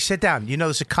 Hey, sit down. You know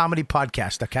this is a comedy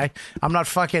podcast, okay? I'm not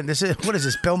fucking. What is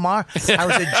this, Bill Maher? I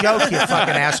was a joke, you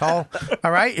fucking asshole.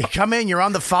 All right, you come in, you're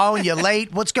on the phone, you're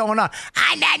late. What's going on?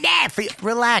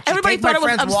 Relax. Everybody you take my thought I was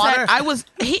friend's upset. water.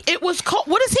 It was cold.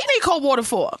 What does he need cold water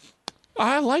for?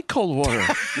 I like cold water.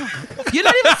 You're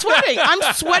not even sweating.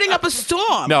 I'm sweating up a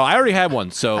storm. No, I already had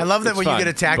one. So I love that it's when fine, you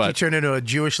get attacked, you but- turn into a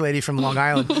Jewish lady from Long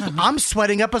Island. I'm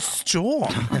sweating up a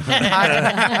storm.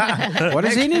 What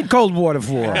does he need cold water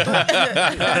for?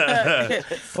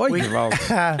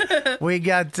 we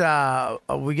got.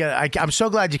 I'm so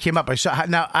glad you came up.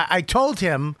 I told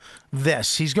him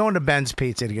this. He's going to Ben's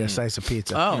Pizza to get a slice of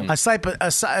pizza. Oh. A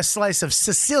slice of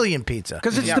Sicilian pizza.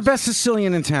 Because it's the best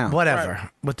Sicilian in town. Whatever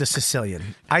with the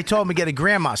Sicilian. I told him to get a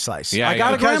grandma slice. Yeah, I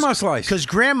got a grandma slice. Because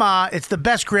grandma, it's the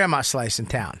best grandma slice in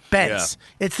town. Ben's.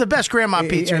 It's the best grandma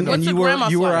pizza. And you were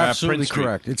absolutely Prince Street.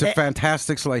 correct. It's a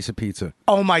fantastic slice of pizza.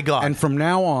 Oh my God! And from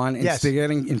now on, Yes.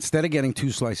 instead of getting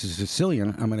 2 slices of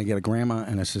Sicilian, I'm going to get a grandma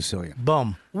and a Sicilian.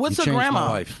 Boom. What's You a changed my grandma?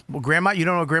 life. Well, grandma, you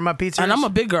don't know what grandma pizza And is? I'm a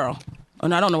big girl,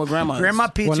 and I don't know what grandma is. Grandma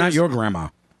pizza. Well, not is- your grandma.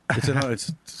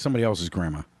 It's somebody else's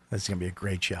grandma. That's going to be a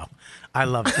great show. I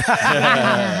love it.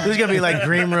 This is going to be like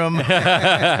Green Room. This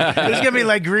is going to be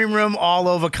like Green Room all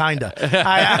over, kinda.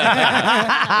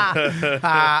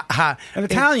 An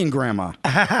Italian grandma.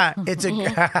 It's a...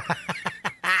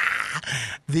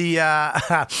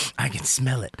 I can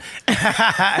smell it.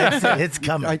 it's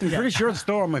coming. I'm pretty sure it's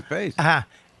still on my face.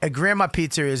 A grandma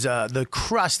pizza is the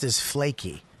crust is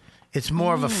flaky. It's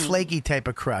more of a flaky type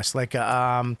of crust, like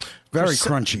a Very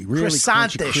crunchy, really crunchy,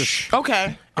 croissant-ish. crisp.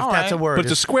 Okay, if that's a word. But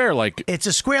it's a square like. It's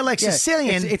a square like Yeah,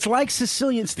 Sicilian. It's like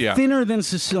Sicilian. It's Yeah. thinner than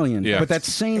Sicilian. Yeah. But that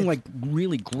same like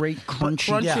really great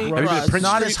crunchy. Yeah. crust. It's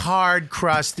not as hard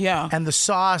crust. Yeah. And the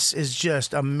sauce is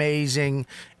just amazing.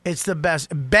 It's the best.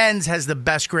 Ben's has the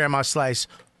best grandma slice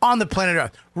on the planet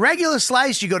Earth. Regular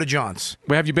slice, you go to John's.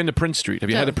 Where have you been to Prince Street? Have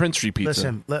you had a Prince Street pizza?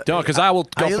 Listen, because I will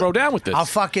go throw down with this. I'll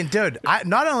fucking dude.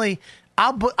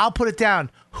 I'll put it down.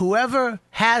 Whoever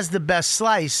has the best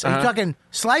slice. Are you Uh-huh. talking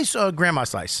slice or grandma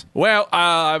slice? Well,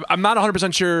 I'm not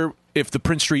 100% sure if the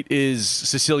Prince Street is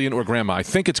Sicilian or grandma. I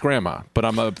think it's grandma, but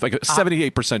I'm like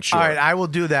 78% sure. All right, I will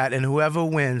do that, and whoever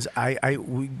wins,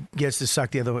 gets to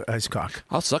suck the other guy's cock.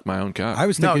 I'll suck my own cock. I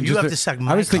was No, thinking you just have to suck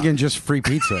my I was cock. thinking just free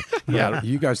pizza. Yeah.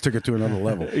 You guys took it to another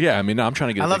level. Yeah, I mean, no, I'm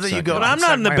trying to get. I a love big that you suck go. out But of I'm it.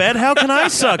 not in the bed. How can I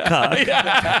suck cock?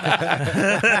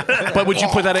 But would you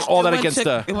put that all that against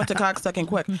the? It went to cock sucking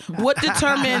quick. What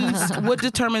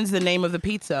determines the name of the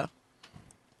pizza?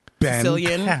 Ben.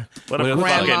 Sicilian. What if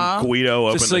Grandma. fucking Guido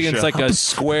opened the Sicilian's show? like a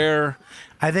square.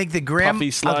 I think the Puffy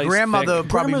slice, grandmother thick.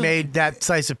 probably Grandma's- made that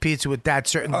slice of pizza with that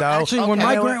certain dough. Actually, when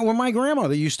Okay. when my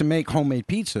grandmother used to make homemade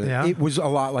pizza, Yeah. it was a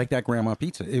lot like that grandma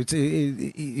pizza.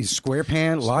 It's square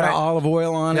pan, a lot of olive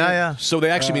oil on it. Yeah. So they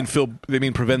actually mean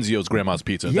Provenzio's grandma's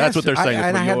pizza. Yes, That's what they're saying.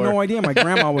 and I had no idea my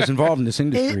grandma was involved in this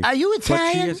industry. Are you But she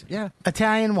Italian? is- yeah.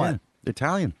 Italian what? Yeah,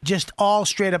 Italian. Just all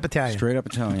straight up Italian. Straight up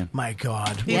Italian. My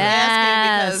God. He's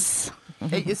asking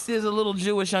because there's a little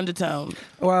Jewish undertone.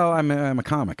 Well, I'm a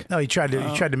comic. No, he tried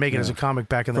to make it as a comic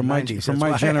back in the From my 90s. from that's my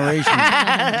why. generation.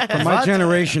 From my What?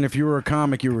 generation, if you were a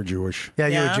comic, you were Jewish. Yeah,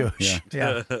 you Yeah? were Jewish.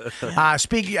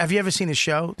 Yeah. Have you ever seen his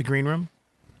show, The Green Room?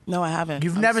 No, I haven't.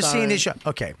 You've I'm never sorry. seen his show?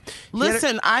 Okay.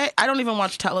 Listen, I don't even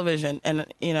watch television, and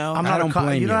I'm not don't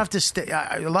blame you you. don't have to stay.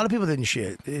 A lot of people didn't see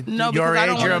it. No, your because I age,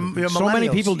 don't you're So many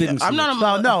millennials. people didn't see I'm not it. a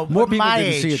Well, no, More but people my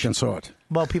didn't age. see it than saw it.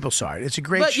 Well, people saw it. It's a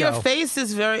great But show. your face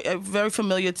is very, very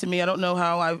familiar to me. I don't know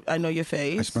how I know your I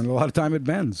face. spend a lot of time at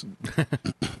Ben's.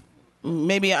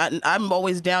 Maybe I'm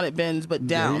always down at Ben's, but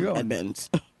There you down go. at Ben's.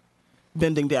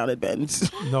 Bending down at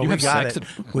Ben's. No, You we have got sex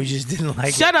it. We just didn't like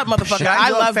it. Shut up, motherfucker. Shut I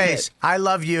your loved face. it. I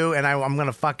love you, and I'm going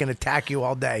to fucking attack you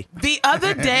all day. The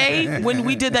other day when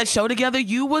we did that show together,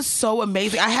 you was so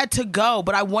amazing. I had to go,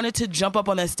 but I wanted to jump up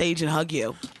on that stage and hug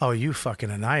you. Oh, you fucking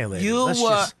annihilated. You Let's were-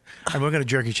 just, and we're going to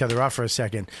jerk each other off for a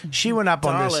second. She went up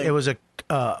on this. Darling. It was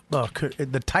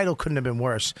the title couldn't have been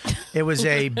worse. It was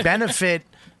a benefit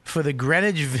for the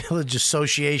Greenwich Village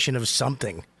Association of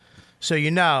something. So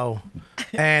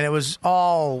and it was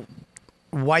all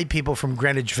white people from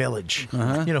Greenwich Village,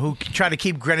 who try to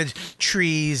keep Greenwich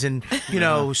trees and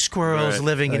squirrels Right.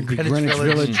 living in The Greenwich,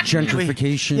 Village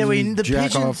gentrification. the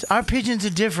jack pigeons. off. Our pigeons are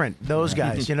different. Those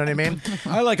guys, you know what I mean?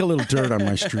 I like a little dirt on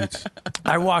my streets.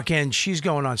 I walk in. She's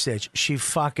going on stage. She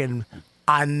fucking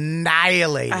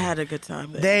annihilated. I had a good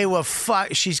time there. They were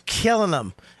she's killing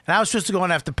them. And I was supposed to go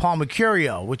on after Paul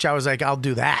Mercurio, which I was like, I'll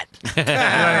do that. You know what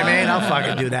I mean? I'll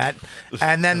fucking do that.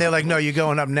 And then they're like, no, you're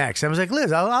going up next. I was like,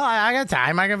 Liz, I got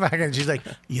time. I can fucking. She's like,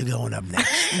 you're going up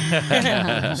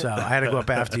next. So I had to go up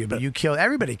after you, but you killed.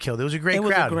 Everybody killed. It was a great It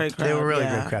was a crowd. great They were crowd, really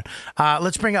yeah. great crowd.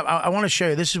 Let's bring up. I want to show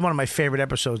you. This is one of my favorite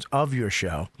episodes of your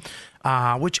show.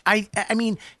 Which I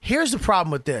mean, here's the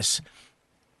problem with this.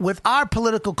 With our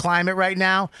political climate right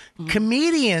now,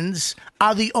 comedians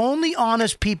are the only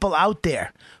honest people out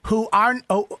there who aren't.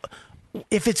 Oh,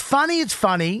 if it's funny, it's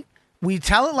funny. We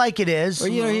tell it like it is.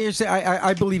 Well,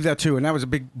 I believe that too, and that was a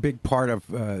big part of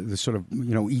the sort of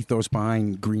ethos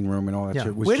behind Green Room and all that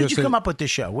shit. Where did you come up with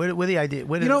this show? Where the idea?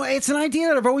 It's an idea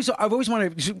that I've always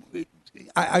wanted.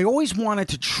 I always wanted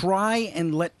to try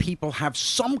and let people have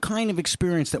some kind of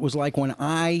experience that was like when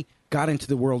I got into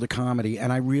the world of comedy,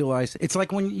 and I realized it's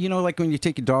like when you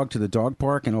take a dog to the dog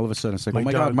park, and all of a sudden it's like, oh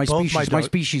my God, my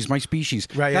species.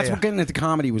 Right, that's what getting into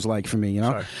comedy was like for me,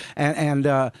 Sorry.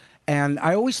 And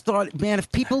I always thought, man, if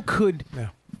people could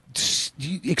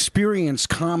experience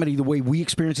comedy the way we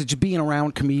experience it, just being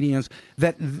around comedians,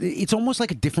 that it's almost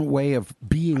like a different way of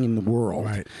being in the world,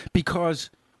 right? Because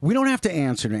we don't have to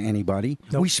answer to anybody.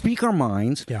 Nope. We speak our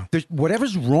minds. Yeah.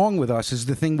 Whatever's wrong with us is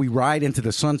the thing we ride into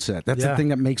the sunset. That's the thing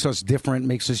that makes us different,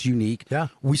 makes us unique. Yeah.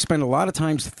 We spend a lot of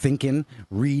times thinking,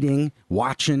 reading,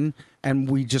 watching, and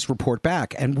we just report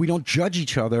back. And we don't judge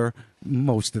each other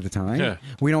most of the time. Yeah.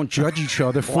 We don't judge each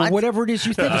other for whatever it is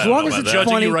you think. As long as it's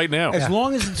funny, right now. As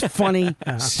long as it's funny,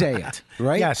 say it.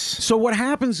 Right? Yes. So what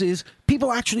happens is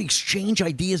people actually exchange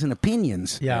ideas and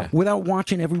opinions without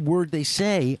watching every word they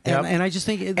say. And I just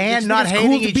think and not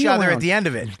hating each other at the end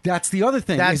of it. That's the other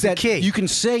thing. That's the key. You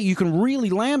can really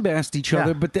lambast each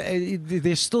other, but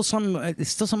there's still some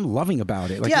loving about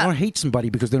it. Like you don't hate somebody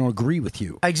because they don't agree with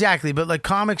you. Exactly. But like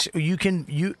comics,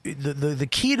 the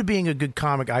key to being a good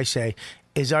comic, I say,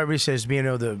 is everybody says being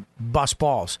able to bust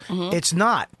balls. Mm-hmm. It's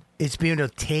not. It's being able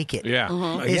to take it. Yeah.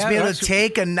 Mm-hmm. It's being able to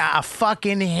take a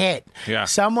fucking hit. Yeah.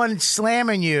 Someone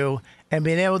slamming you and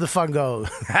being able to fucking go,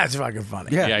 that's fucking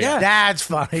funny. Yeah. That's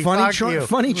funny.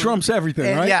 Funny trumps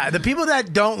everything, right? Yeah. The people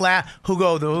that don't laugh, who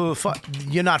go,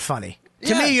 you're not funny.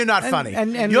 To me, you're not funny.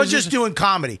 And you're just doing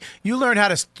comedy. You learn how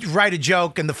to write a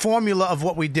joke and the formula of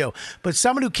what we do. But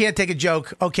someone who can't take a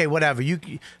joke, okay, whatever.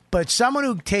 But someone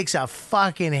who takes a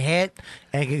fucking hit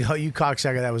and can go, you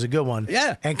cocksucker, that was a good one.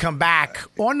 Yeah. And come back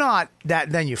or not,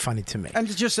 then you're funny to me. And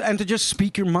to just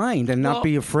speak your mind and not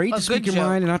be afraid to speak your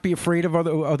mind and not be afraid of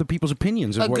other people's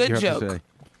opinions of what you have to say.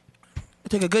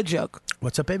 Take a good joke.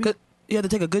 What's up, baby? You have to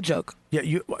take a good joke.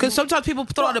 Yeah, because sometimes people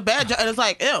throw out a bad joke and it's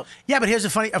like, ew. Yeah, but here's the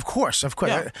funny. Of course.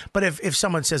 Yeah. But if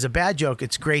someone says a bad joke,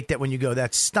 it's great that when you go,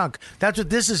 that stunk. That's what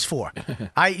this is for.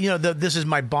 This is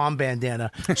my bomb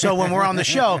bandana. So when we're on the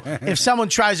show, if someone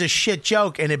tries a shit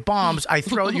joke and it bombs, I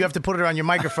throw it. You have to put it on your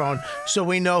microphone so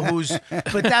we know who's.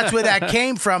 But that's where that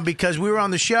came from because we were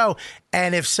on the show.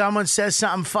 And if someone says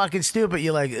something fucking stupid,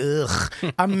 you're like, ugh.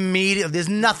 Immediately, there's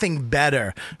nothing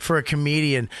better for a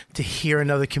comedian to hear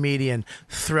another comedian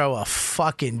throw a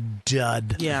fucking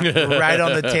dud right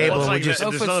on the table. Well, there's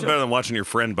nothing better than watching your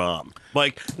friend bomb.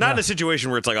 Like, not in a situation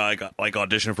where it's like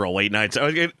audition for a late night.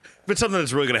 If it's something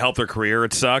that's really going to help their career,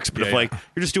 it sucks. But if like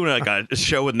you're just doing like a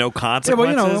show with no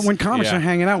consequences. Yeah, well, when comics are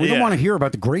hanging out, we don't want to hear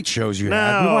about the great shows you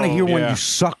had. We want to hear when you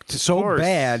sucked so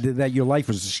bad that your life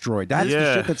was destroyed. That's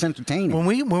the shit that's entertaining.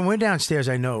 When we're downstairs,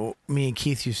 I know me and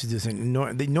Keith used to do this thing.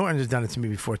 Norton has done it to me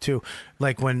before too.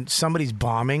 Like when somebody's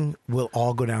bombing, we'll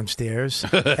all go downstairs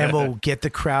and we'll get the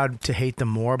crowd to hate them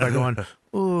more by going,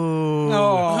 ooh.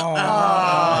 Oh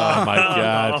my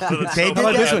God.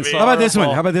 How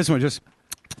about this one? Just.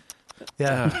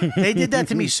 Yeah, they did that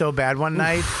to me so bad one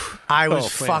night. I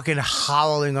was fucking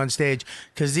howling on stage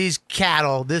because this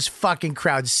fucking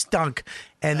crowd stunk.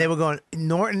 And they were going,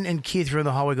 Norton and Keith were in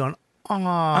the hallway going,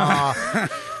 aw.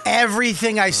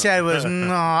 Everything I said was,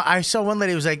 no. I saw one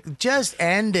lady who was like, just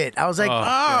end it. I was like,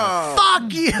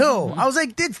 fuck you. I was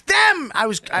like, it's them. I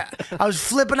was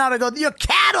flipping out. I go, you're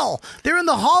cattle. They're in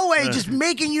the hallway just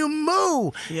making you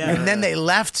moo. Yeah. And then they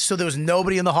left, so there was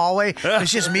nobody in the hallway.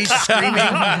 It's just me screaming.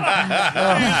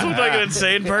 You look like an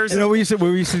insane person. You know, what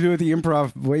we used to do at the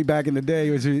Improv way back in the day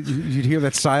was you'd hear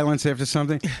that silence after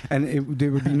something, and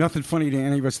there would be nothing funny to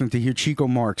any of us than to hear Chico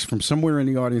Marx from somewhere in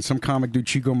the audience, some comic dude,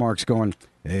 Chico Marx, going,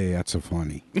 hey, that's a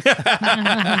funny.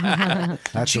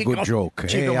 That's Chico, a good joke.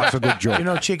 Chico, that's a good joke. You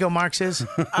know what Chico Marx is?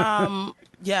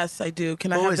 Yes, I do.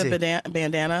 Can I have the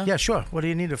bandana? Yeah, sure. What do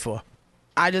you need it for?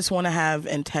 I just want to have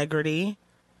integrity.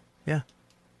 Yeah.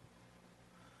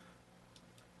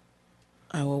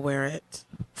 I will wear it.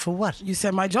 For what? You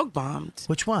said my joke bombed.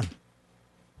 Which one?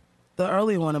 The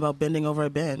early one about bending over a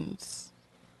bins.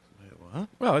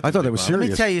 Well, I thought that was serious. Let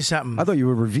me tell you something. I thought you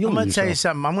were revealing. I'm going to tell you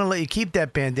something. I'm going to let you keep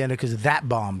that bandana because that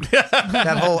bombed.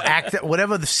 That whole act,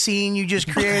 whatever the scene you just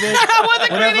created. I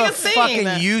wasn't creating a scene. Fucking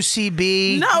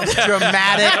UCB,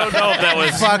 dramatic. I don't know if that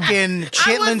was fucking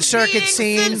Chitlin Circuit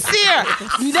scene. Sincere.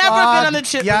 Never been on the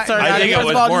Chitlin Circuit. I think it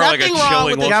was more like a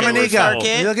chilling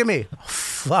Yamanika, you look at me.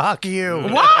 Fuck you.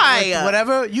 Why?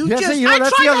 Whatever. You Yeah, just. so, you know, I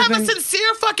that's try the to other have a thing.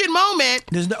 sincere fucking moment,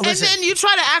 Listen. and then you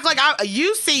try to act like a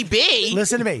UCB.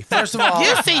 Listen to me. First of all.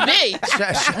 UCB.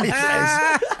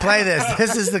 Play this.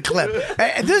 This is the clip.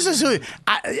 This is who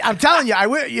I'm telling you.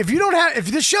 If you don't have, if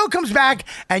this show comes back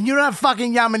and you don't have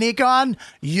fucking Yamanika on,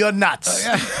 you're nuts.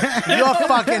 You're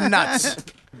fucking nuts.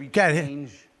 Get it.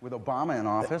 With Obama in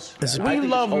office. We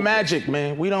love magic,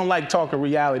 man. We don't like talking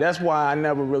reality. That's why I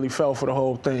never really fell for the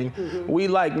whole thing. We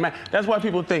like that's why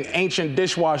people think ancient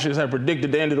dishwashers have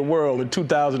predicted the end of the world in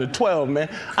 2012, man.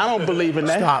 I don't believe in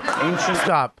that.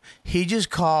 Stop. He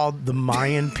just called the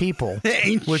Mayan people,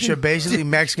 which are basically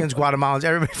Mexicans, Guatemalans,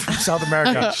 everybody from South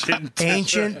America,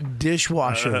 ancient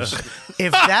dishwashers.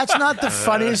 If that's not the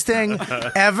funniest thing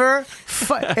ever,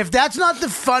 if that's not the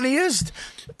funniest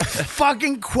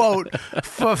fucking quote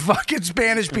for fucking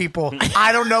Spanish people,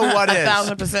 I don't know what is.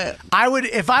 1,000%. I would,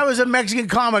 if I was a Mexican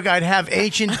comic, I'd have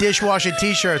ancient dishwasher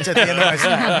T-shirts at the end of my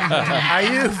set. Are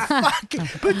you fucking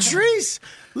Patrice?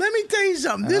 Let me tell you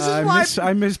something. This is why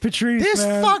I miss Patrice. this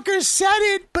man. fucker said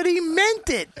it, but he meant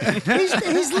it.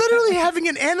 He's literally having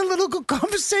an analytical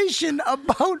conversation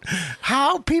about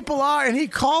how people are, and he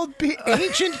called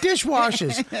ancient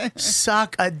dishwashers.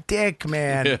 Suck a dick,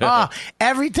 man.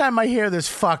 Every time I hear this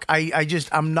fuck,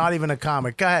 I'm not even a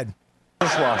comic. Go ahead.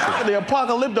 Dishwasher. The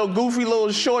apocalypto, goofy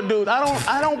little short dude.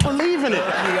 I don't believe in it.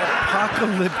 The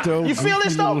apocalypto. You feel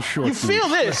this though? You feel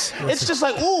dude. this? It's just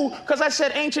like ooh, because I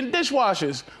said ancient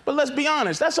dishwashers. But let's be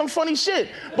honest, that's some funny shit.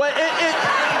 But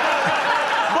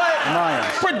but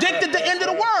predicted the end of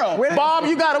the world. Bob,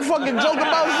 you got a fucking joke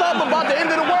about something about the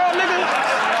end of the world, nigga?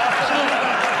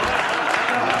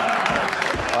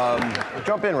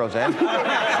 Jump in, Roseanne.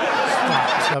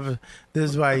 Stop.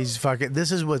 This is why he's fucking.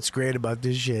 This is what's great about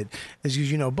this shit is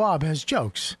because Bob has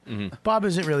jokes. Bob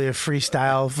isn't really a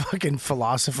freestyle fucking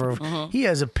philosopher. He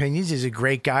has opinions. He's a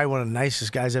great guy, one of the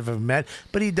nicest guys I've ever met.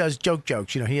 But he does jokes.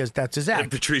 That's his act.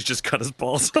 And Patrice just cut his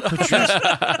balls. Patrice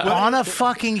on a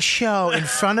fucking show in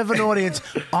front of an audience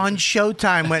on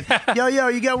Showtime went, yo,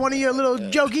 you got one of your little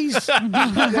jokies?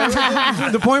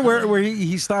 The point where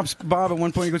he stops Bob at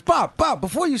one point. He goes, Bob,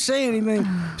 before you say anything,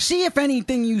 see if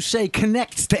anything you say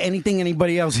connects to anything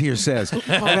anybody else here says.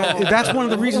 And that's one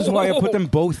of the reasons why I put them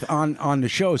both on the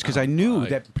shows, because I knew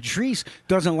that Patrice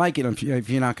doesn't like it if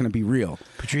you're not going to be real.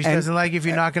 Patrice doesn't like if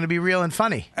you're not going to be real and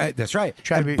funny. That's right.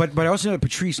 But I also know that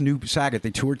Patrice knew Saget. They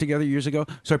toured together years ago,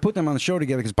 so I put them on the show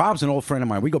together because Bob's an old friend of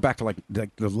mine. We go back to like the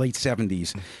late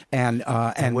 70s,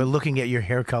 and we're looking at your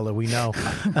hair color. We know,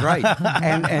 right?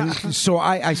 And so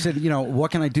I said,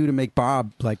 what can I do to make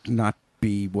Bob like not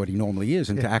be what he normally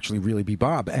is and to actually really be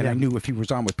Bob? And I knew if he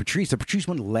was on with Patrice, that Patrice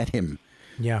wouldn't let him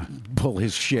pull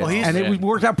his shit. And it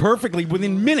worked out perfectly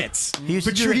within minutes.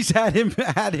 Patrice had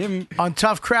him on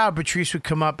Tough Crowd. Patrice would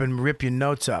come up and rip your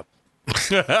notes up.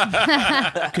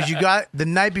 Because you got the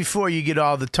night before, you get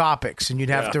all the topics and you'd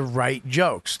have to write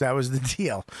jokes. That was the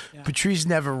deal. Patrice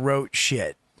never wrote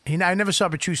shit. I never saw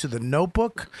Patrice with a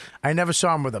notebook. I never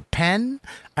saw him with a pen.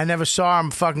 I never saw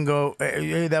him fucking go,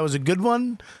 hey, that was a good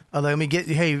one. Let me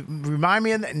remind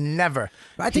me of that. Never.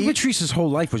 I think Patrice's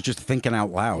whole life was just thinking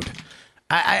out loud.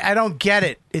 I don't get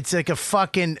it. It's like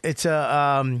he's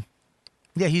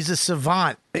a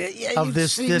savant of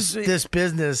this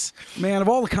business. Man, of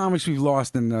all the comics we've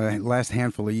lost in the last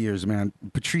handful of years, man,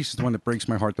 Patrice is the one that breaks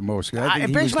my heart the most. I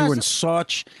think he was doing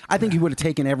such. I think he would have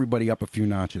taken everybody up a few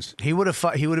notches. He would have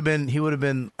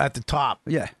been at the top.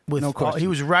 Yeah, no question. He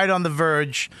was right on the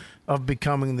verge of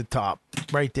becoming the top,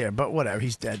 right there. But whatever,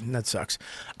 he's dead, and that sucks.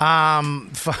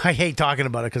 I hate talking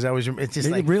about it because it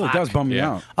really does bum me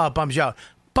out. Oh, it bums you out.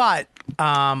 But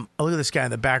look at this guy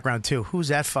in the background too. Who's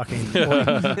that fucking?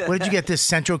 Where did you get this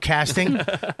central casting?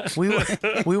 We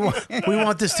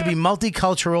want this to be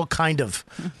multicultural, kind of.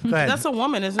 Go ahead. That's a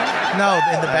woman, isn't it? No,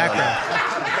 in the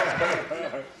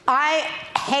background. I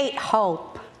hate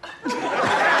hope.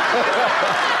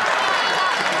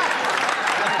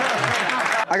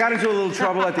 I got into a little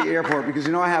trouble at the airport because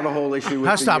I have a whole issue with.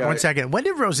 Now stop 1 second. When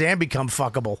did Roseanne become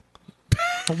fuckable?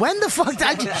 When the fuck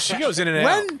did she goes in and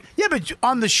out? Yeah, but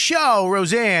on the show,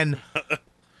 Roseanne,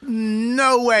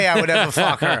 no way I would ever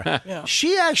fuck her. Yeah.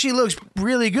 She actually looks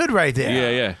really good right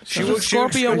there. Yeah. She's a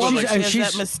Scorpio woman. She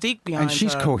has that mystique behind and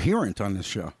she's her. coherent on this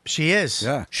show. She is.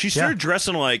 Yeah. She started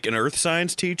dressing like an earth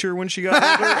science teacher when she got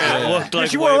older. And it looked like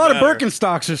she wore a lot better. of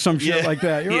Birkenstocks or some shit like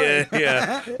that. You're right.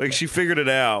 Yeah. Like she figured it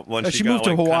out once she got moved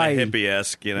to like Hawaii. kind of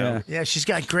hippie-esque, Yeah, she's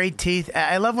got great teeth.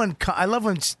 I love when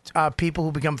people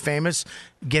who become famous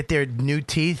get their new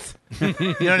teeth. You know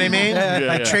what I mean?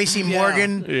 Like Tracy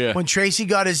Morgan. Yeah. When Tracy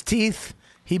got his teeth,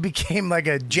 he became like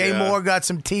a Jay Moore got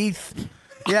some teeth.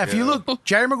 Yeah, if you look,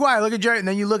 Jerry Maguire, look at Jerry, and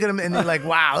then you look at him, and you're like,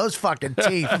 wow, those fucking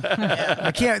teeth.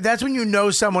 I can't. That's when you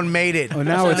know someone made it. Oh,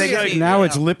 now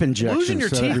it's lip injection. Losing your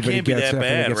teeth can't be that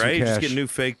bad, right? You just get new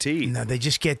fake teeth. No, they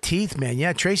just get teeth, man.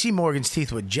 Yeah, Tracy Morgan's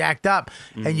teeth were jacked up,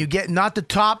 and you get not the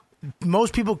top.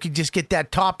 Most people could just get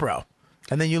that top row.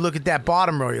 And then you look at that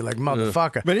bottom row, you're like,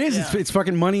 motherfucker. But it is. It's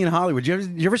fucking money in Hollywood.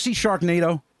 You ever see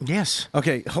Sharknado? Yes.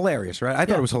 Okay, hilarious, right? I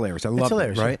thought it was hilarious. I loved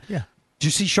it, right? Yeah. Did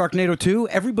you see Sharknado 2?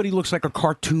 Everybody looks like a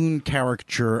cartoon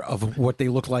caricature of what they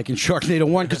look like in Sharknado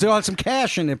 1 because they all had some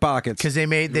cash in their pockets. Because they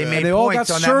made they all got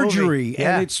points on surgery, that movie.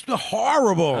 and it's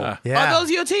horrible. Are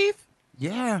those your teeth?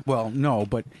 Yeah. Well, no,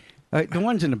 but the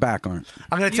ones in the back aren't.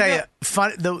 I'm going to tell you,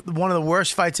 one of the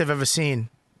worst fights I've ever seen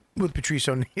with Patrice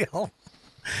O'Neal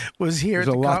was here.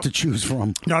 There's a lot to choose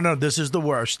from. No, this is the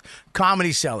worst.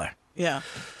 Comedy Cellar. Yeah.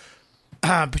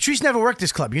 Patrice never worked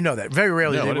this club. You know that. Very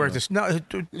rarely they work this. No,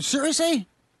 seriously?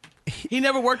 He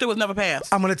never worked it, was never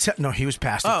passed. I'm going to tell. No, he was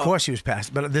passed. Of course he was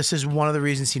passed. But this is one of the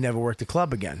reasons he never worked the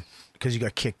club again, because he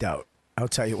got kicked out. I'll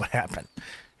tell you what happened.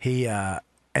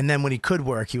 And then when he could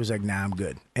work, he was like, nah, I'm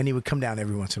good. And he would come down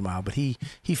every once in a while. But he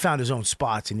found his own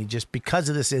spots, and he just, because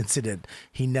of this incident,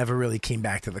 he never really came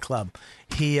back to the club.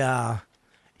 He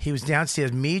was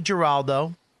downstairs. Me,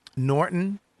 Geraldo,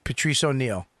 Norton, Patrice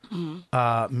O'Neal,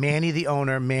 Manny, the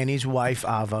owner, Manny's wife,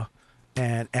 Ava,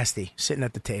 and Esty sitting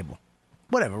at the table.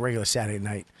 Whatever, regular Saturday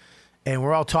night. And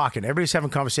we're all talking. Everybody's having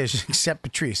conversations except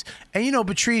Patrice. And,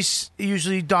 Patrice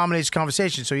usually dominates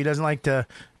conversation, so he doesn't like to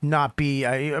not be,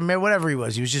 whatever he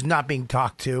was just not being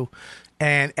talked to.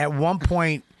 And at one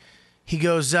point, he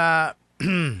goes,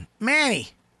 Manny,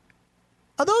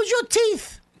 are those your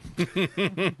teeth?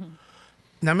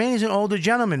 Now, Manny's an older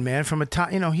gentleman, man, from a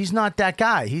time, he's not that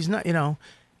guy. He's not,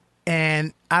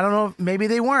 and I don't know, maybe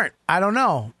they weren't. I don't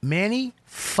know. Manny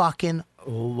fucking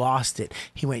lost it.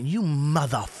 He went, you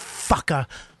motherfucker,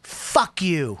 fuck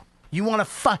you. You want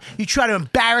to you try to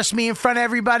embarrass me in front of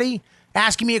everybody?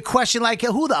 Asking me a question like,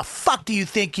 who the fuck do you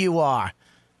think you are?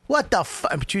 What the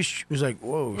fuck? And Patrice was like,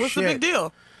 whoa, What's shit. the big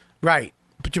deal? Right.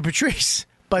 But to Patrice,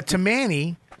 but to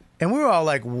Manny, and we were all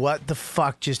like, what the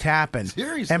fuck just happened?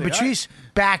 Seriously. And Patrice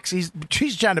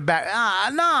Patrice trying to back.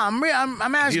 No, I'm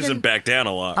asking. He doesn't back down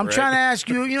a lot. I'm right? trying to ask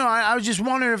you. I was just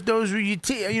wondering if those were your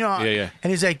teeth. Yeah.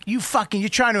 And he's like, you're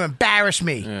trying to embarrass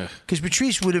me. Because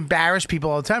Patrice would embarrass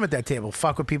people all the time at that table.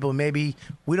 Fuck with people. Maybe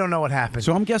we don't know what happened.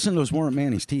 So I'm guessing those weren't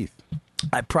Manny's teeth.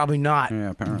 Probably not.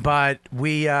 Yeah, apparently. But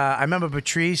I remember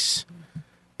Patrice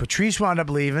wound up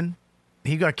leaving.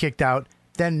 He got kicked out.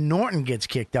 Then Norton gets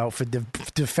kicked out for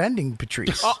defending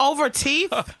Patrice. Over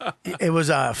teeth? It was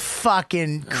a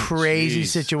fucking crazy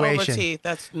situation. Over teeth,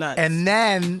 that's nuts. And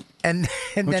then me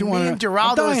and Geraldo.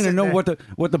 I'm dying to know there.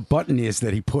 what the button is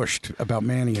that he pushed about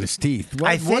Manny and his teeth.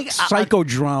 What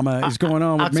psychodrama is going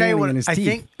on with Manny and his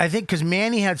teeth? I think because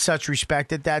Manny had such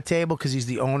respect at that table because he's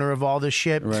the owner of all this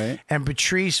shit. Right. And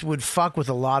Patrice would fuck with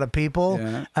a lot of people.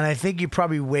 Yeah. And I think you're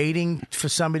probably waiting for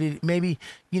somebody, maybe,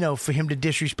 for him to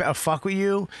disrespect or fuck with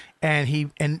you.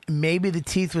 And maybe the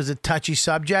teeth was a touchy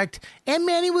subject. And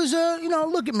Manny was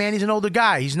look at Manny's an older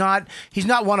guy. He's not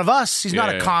one of us. He's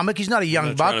not a comic. He's not a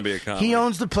young buck. He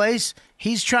owns the place.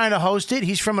 He's trying to host it.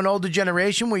 He's from an older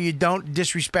generation where you don't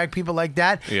disrespect people like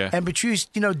that. Yeah. And Patrice,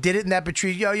 did it in that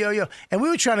Patrice, yo. And we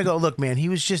were trying to go, look, man, he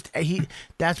was just,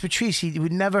 that's Patrice. He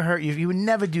would never hurt you. He would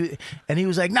never do it. And he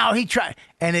was like, no, he tried.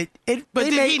 And But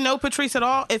did he know Patrice at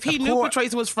all? If he knew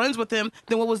Patrice was friends with him,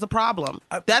 then what was the problem?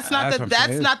 That's not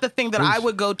the thing that I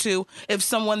would go to if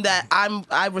someone that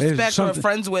I respect or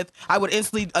friends with, I would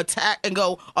instantly attack and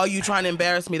go, are you trying to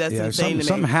embarrass me? That's insane to me.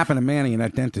 Something happened to Manny in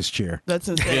that dentist chair. That's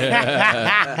insane.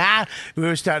 we were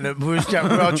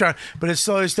all trying, but it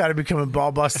slowly started becoming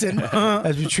ball busting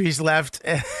as Patrice left,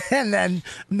 and then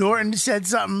Norton said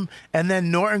something, and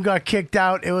then Norton got kicked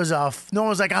out. Norton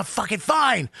was like, "I'm fucking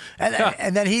fine,"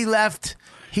 and then he left.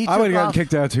 I would have gotten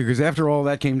kicked out too because after all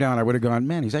that came down, I would have gone,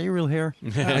 "Man, is that your real hair?"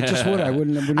 I just would. I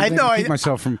wouldn't keep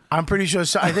myself from. I'm pretty sure.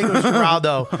 I think it was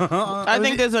Geraldo. I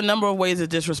think there's a number of ways to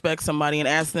disrespect somebody and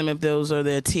ask them if those are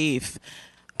their teeth.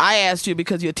 I asked you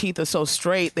because your teeth are so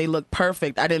straight, they look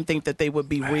perfect. I didn't think that they would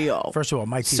be real. First of all,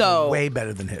 my teeth are way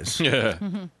better than his. Yeah.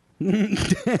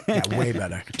 Yeah, way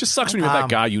better. It just sucks when you're with that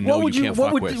guy you can't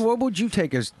fuck with. What would you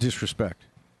take as disrespect?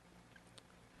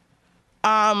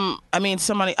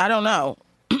 Somebody, I don't know.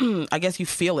 I guess you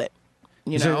feel it.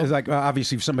 It's like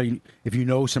obviously if you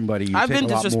know somebody, I've been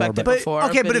disrespected before.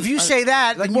 Okay, but if you say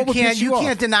that, you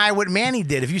can't deny what Manny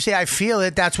did. If you say I feel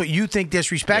it, that's what you think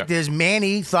disrespect is.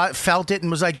 Manny felt it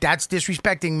and was like, that's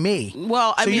disrespecting me.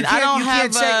 Well, I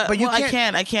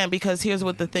can't because here's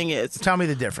what the thing is. Tell me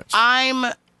the difference.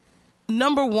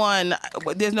 Number one,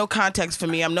 there's no context for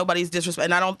me. I'm nobody's disrespect,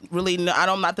 and I don't really know.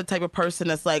 I'm not the type of person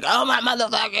that's like, oh my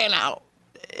motherfucking out.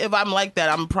 If I'm like that,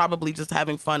 I'm probably just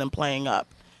having fun and playing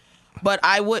up. But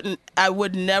I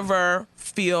would never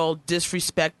feel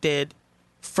disrespected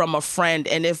from a friend.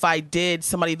 And if I did,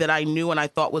 somebody that I knew and I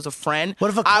thought was a friend,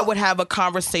 I would have a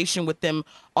conversation with them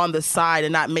on the side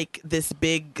and not make this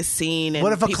big scene. And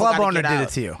what if a club owner did it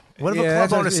to you? What if a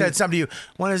club owner said something to you?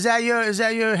 Well, is that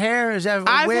your hair? Is that a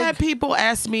I've wig? had people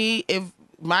ask me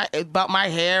about my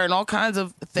hair and all kinds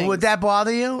of things. Would that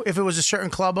bother you if it was a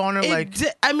certain club owner?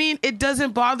 It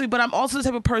doesn't bother me, but I'm also the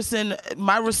type of person,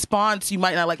 my response, you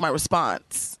might not like my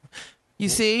response. You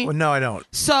see? Well, no, I don't.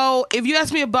 So if you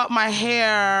ask me about my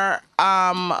hair,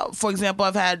 for example,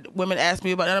 I've had women ask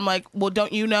me about it, and I'm like, well,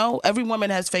 don't you know? Every woman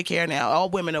has fake hair now.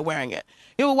 All women are wearing it.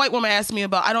 You know, a white woman asked me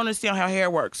about, I don't understand how hair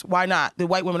works. Why not? The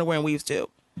white women are wearing weaves too.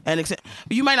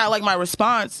 You might not like my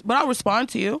response, but I'll respond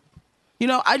to you. You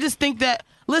know, I just think that,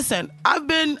 listen, I've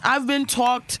been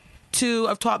talked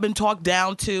to, been talked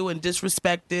down to and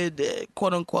disrespected,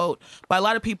 quote unquote, by a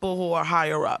lot of people who are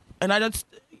higher up. And I just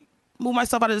move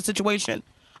myself out of the situation.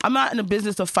 I'm not in the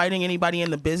business of fighting anybody in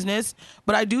the business,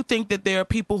 but I do think that there are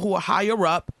people who are higher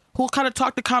up who kind of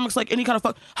talk to comics like any kind of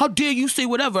fuck. How dare you say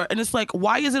whatever? And it's like,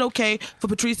 why is it okay for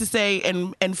Patrice to say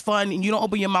and fun and you don't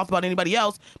open your mouth about anybody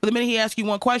else, but the minute he asks you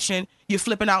one question, you're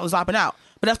flipping out and zopping out?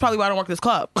 But that's probably why I don't work this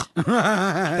club.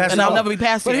 And I'll never be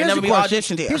past here. I'll never be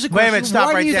auditioned here. Wait a minute,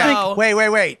 stop right there. Wait.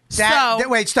 Wait,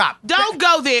 stop. Don't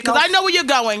go there, because I know where you're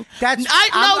going.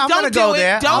 I'm gonna go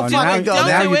there. Don't do it. Don't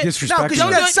do it. No, because you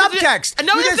got subtext.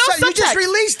 No, there's no subtext. You just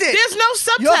released it. There's no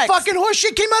subtext. Your fucking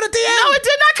horseshit came out at the end. No, it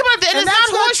did not come out at the end. And It's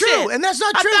that's not horseshit. true. And that's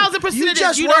not true. 1,000% You it is.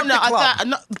 just You worked don't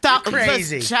know. the club. You're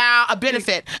crazy. Child, a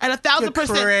benefit. And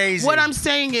 1,000%. Crazy. What I'm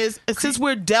saying is, since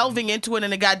we're delving into it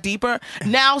and it got deeper,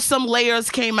 now some layers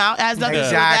came out. It has nothing to do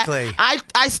with that.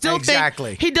 I still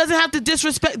think he doesn't have to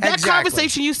disrespect. That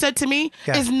conversation you said to me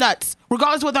is nuts.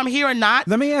 Regardless of whether I'm here or not.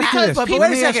 Let me ask you this. Wait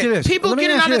a second. People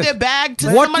getting out of their bag to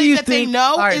somebody that they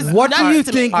know is nuts. What do you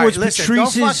think was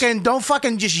Patrice's... Don't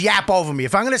fucking just yap over me.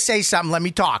 If I'm going to say something, let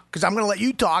me talk. Because I'm going to let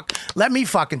you talk. Let me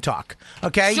fucking talk.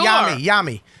 Okay? Sure.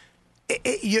 Yami.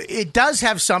 It does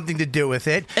have something to do with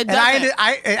it. It doesn't. It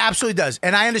absolutely does.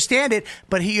 And I understand it.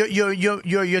 But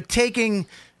you're taking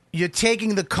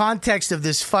the context of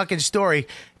this fucking story.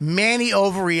 Manny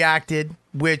overreacted,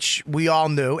 which we all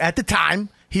knew at the time.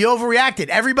 He overreacted.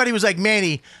 Everybody was like,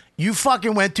 Manny, you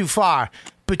fucking went too far.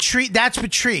 That's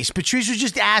Patrice. Patrice was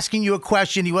just asking you a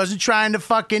question. He wasn't trying to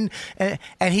fucking...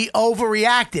 And he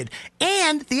overreacted.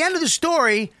 And at the end of the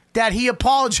story, that he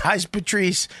apologized,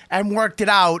 Patrice, and worked it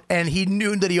out, and he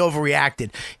knew that he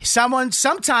overreacted.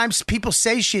 Sometimes people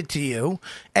say shit to you,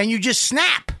 and you just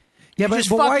snap. Yeah, but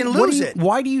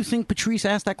why do you think Patrice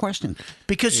asked that question?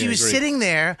 Because he was sitting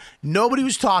there, nobody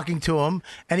was talking to him,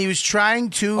 and he was trying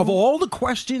to... Of all the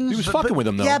questions... He was fucking with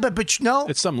him, though. Yeah, but no.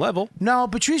 At some level. No,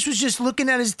 Patrice was just looking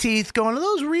at his teeth, going, are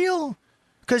those real?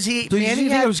 Because you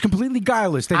think it was completely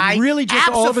guileless? That he really just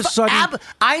all of a sudden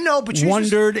I know Patrice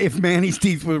wondered if Manny's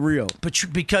teeth were real.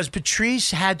 Because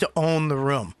Patrice had to own the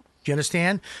room. Do you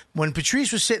understand? When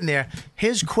Patrice was sitting there,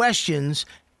 his questions,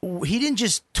 he didn't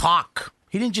just talk.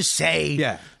 He didn't just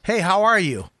say, hey, how are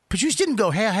you? Patrice didn't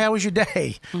go, hey, how was your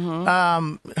day?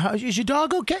 Is your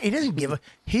dog okay? He doesn't give a...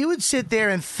 He would sit there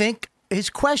and think his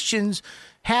questions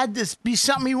had to be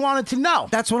something he wanted to know.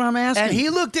 That's what I'm asking. And he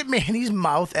looked at Manny's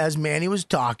mouth as Manny was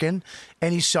talking,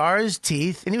 and he saw his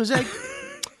teeth, and he was like,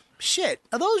 shit,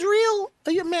 are those real?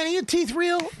 Manny, your teeth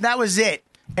real? That was it.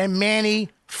 And Manny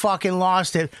fucking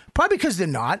lost it. Probably because they're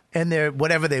not, and they're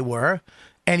whatever they were.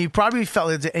 And he probably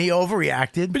felt it, and he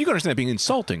overreacted. But you can understand that being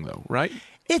insulting, though, right?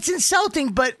 It's insulting,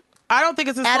 but I don't think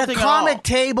it's insulting at a comic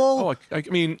table. Oh,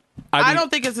 I don't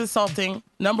think it's insulting.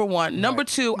 Number one. Number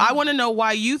two, I want to know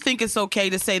why you think it's okay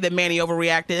to say that Manny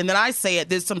overreacted, and then I say it.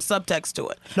 There's some subtext to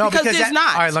it. No, because there's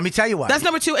not. All right, let me tell you why. That's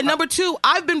number two. And number two,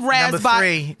 I've been razzed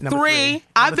by three.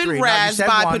 I've been razzed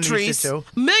by Patrice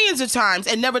millions of times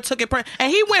and never took it.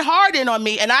 And he went hard in on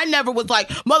me, and I never was like,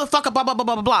 motherfucker, blah, blah, blah,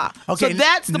 blah, blah. Okay, so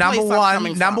that's the place I'm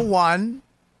coming from.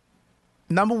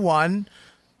 Number one.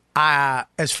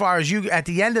 As far as you, at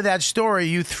the end of that story,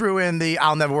 you threw in the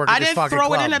I'll never work at this fucking club. I didn't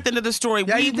throw it in at the end of the story.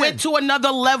 Yeah, we went to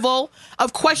another level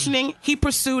of questioning. He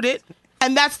pursued it.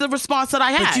 And that's the response that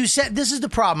I had. But you said, this is the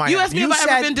problem I have. You asked me if I've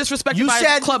ever been disrespected by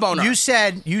a club owner. You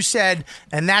said,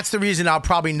 and that's the reason I'll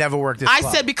probably never work this club.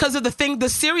 I said because of the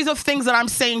series of things that I'm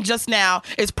saying just now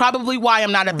is probably why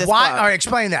I'm not at this club. All right,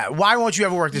 explain that. Why won't you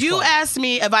ever work this club? You asked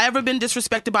me, have I ever been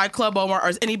disrespected by a club owner or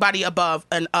is anybody above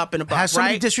and up and above, Has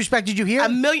somebody disrespected you here? A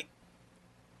million.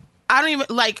 I don't even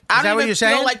like. I don't even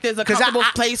feel like there's a comfortable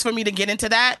place for me to get into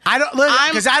that. I don't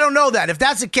because I don't know that. If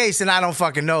that's the case, then I don't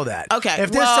fucking know that. Okay.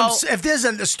 If there's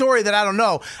a story that I don't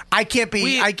know, I can't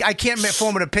I can't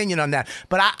form an opinion on that.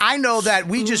 But I know that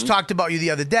we just talked about you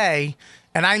the other day.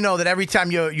 And I know that every time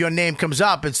your name comes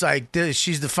up, it's like,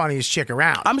 she's the funniest chick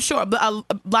around. I'm sure, but a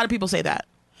lot of people say that.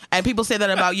 And people say that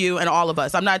about you and all of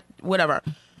us. I'm not, whatever.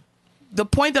 The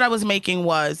point that I was making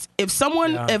was, if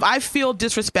I feel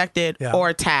disrespected or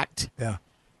attacked,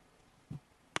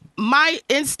 my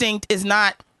instinct is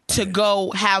not to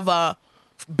go have a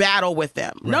battle with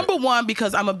them. Right. Number one,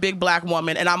 because I'm a big black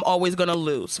woman and I'm always going to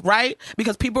lose, right?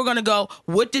 Because people are going to go,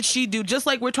 what did she do? Just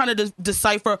like we're trying to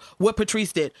decipher what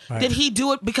Patrice did. Right. Did he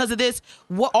do it because of this?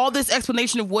 All this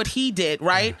explanation of what he did,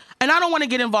 right? Yeah. And I don't want to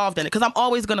get involved in it because I'm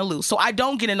always going to lose. So I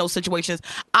don't get in those situations.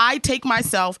 I take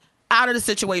myself out of the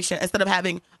situation instead of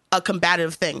having a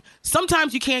combative thing.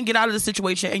 Sometimes you can't get out of the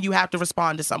situation and you have to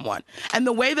respond to someone. And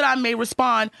the way that I may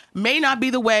respond may not be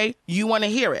the way you want to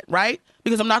hear it, right?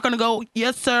 Because I'm not going to go,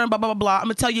 yes, sir, blah, blah, blah, blah. I'm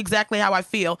going to tell you exactly how I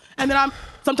feel. And then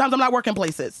sometimes I'm not working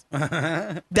places.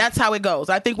 That's how it goes.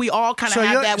 I think we all kind of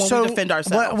have that when we defend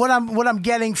ourselves. What I'm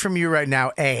getting from you right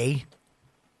now, A,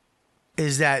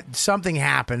 is that something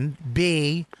happened.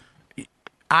 B,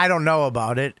 I don't know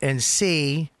about it. And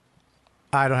C,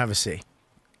 I don't have a C.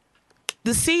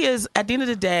 The C is, at the end of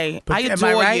the day, I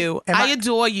adore you. I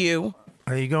adore you.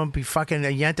 Are you going to be fucking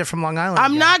a Yenta from Long Island?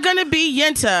 I'm not going to be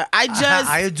Yenta.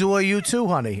 I adore you too,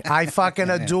 honey. I fucking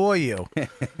adore you.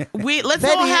 Let's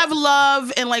all have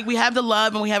love, and like we have the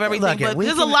love and we have everything. But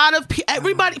there's a lot of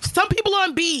everybody. Some people are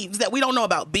on beeves that we don't know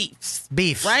about. Beefs,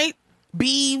 right?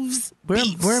 Beeves. We're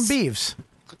in beeves.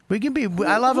 We can be.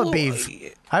 I love a beef.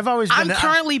 I've always been. I'm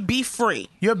currently beef free.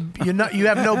 You're not. You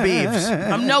have no beeves.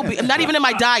 I'm not even in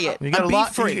my diet. I'm beef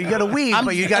free. You got a weave,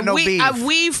 but you got no beef. I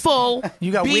weave full.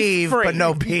 You got weave, free. but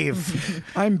no beef.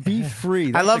 I'm beef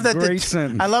free. That's I love a great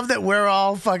sentence. I love that we're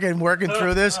all fucking working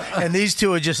through this, and these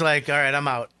two are just like, all right, I'm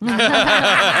out. The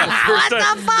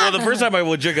first time I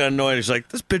legit got annoyed, he's like,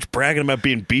 this bitch bragging about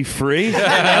being beef free.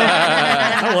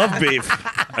 I love beef.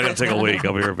 I gotta take a week.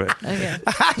 I'll be right back. Okay.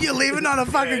 You're leaving on a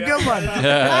fucking good one.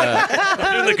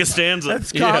 Doing the Costanza.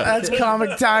 That's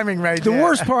comic timing right there. The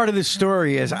worst part of this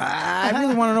story is I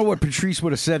really want to know what Patrice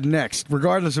would have said next,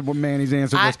 regardless of what Manny's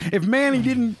answer was. If Manny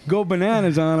didn't go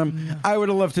bananas on him, I would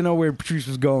have loved to know where Patrice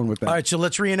was going with that. All right, so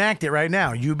let's reenact it right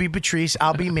now. You be Patrice,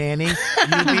 I'll be Manny, you be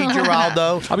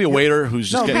Geraldo. I'll be a waiter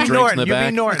who's just getting drinks in the back.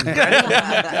 You be Norton.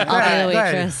 I'll be the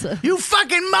waitress. You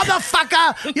fucking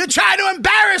motherfucker! You're trying to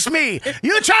embarrass me!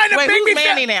 You're trying to bring me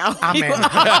Manny now? I'm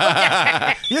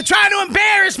Manny. You're trying to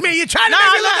embarrass me! You're trying to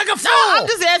make me look like a fool! No, I'm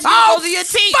just asking you, those are your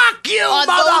teeth. Fuck you,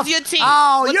 mother! Those are your teeth.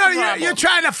 Oh, you're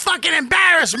trying to fucking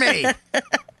embarrass me!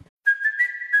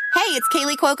 Hey, it's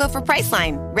Kaylee Cuoco for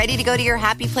Priceline. Ready to go to your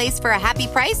happy place for a happy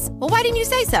price? Well, why didn't you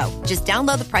say so? Just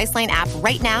download the Priceline app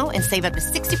right now and save up to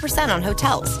 60% on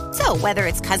hotels. So whether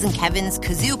it's Cousin Kevin's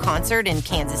Kazoo Concert in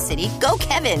Kansas City, go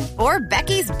Kevin, or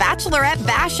Becky's Bachelorette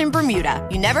Bash in Bermuda,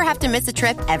 you never have to miss a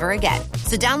trip ever again.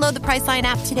 So download the Priceline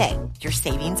app today. Your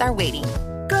savings are waiting.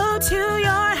 Go to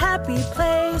your happy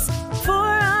place for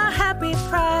a happy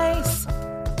price.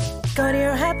 Go to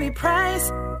your happy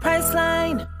price,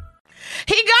 Priceline.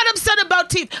 He got upset about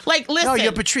teeth. Like, listen. No,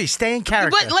 you're Patrice. Stay in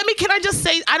character. But can I just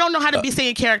say, I don't know how to be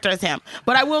staying character as him,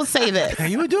 but I will say this.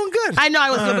 You were doing good. I know I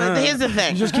was good, but here's the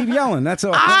thing. You just keep yelling. That's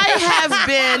all.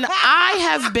 I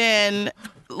have been,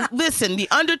 listen, the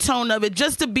undertone of it,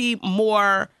 just to be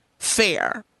more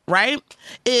fair, right,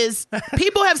 is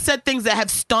people have said things that have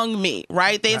stung me,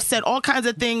 right? They have said all kinds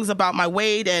of things about my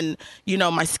weight and,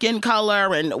 my skin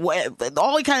color and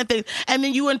all the kind of things. And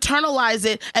then you internalize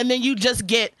it and then you just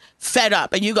get fed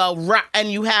up and you go,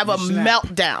 and you have a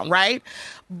meltdown, right?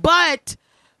 But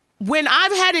when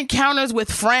I've had encounters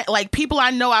with friends, like people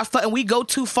I know, and we go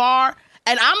too far,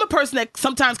 and I'm a person that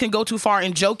sometimes can go too far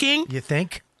in joking. You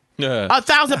think?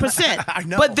 1,000%. I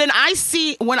know. But then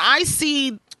when I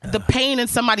see the pain in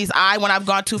somebody's eye when I've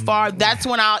gone too far, that's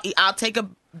when I'll take a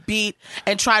beat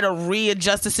and try to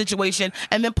readjust the situation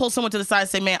and then pull someone to the side and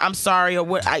say, man, I'm sorry, or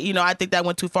what, I think that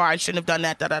went too far. I shouldn't have done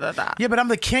that. Da, da, da, da. Yeah, but I'm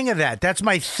the king of that. That's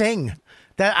my thing.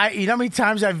 You know how many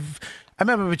times I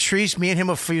remember Patrice, me and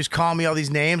him, he was calling me all these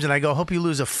names, and I go, hope you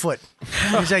lose a foot.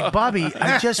 He's like, Bobby,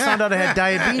 I just found out I had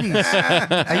diabetes.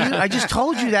 I just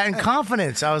told you that in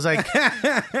confidence. I was like,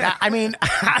 I mean,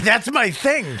 that's my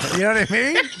thing. You know what I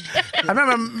mean? I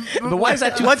remember, but why is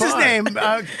that too what's far? his name?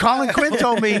 Colin Quinn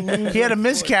told me he had a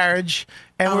miscarriage,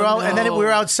 and and then we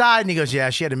were outside, and he goes, yeah,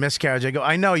 she had a miscarriage. I go,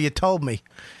 I know, you told me.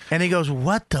 And he goes,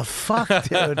 "What the fuck,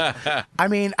 dude?" I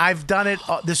mean, I've done it.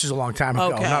 This is a long time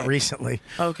ago, not recently.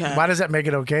 Okay. Why does that make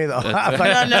it okay though?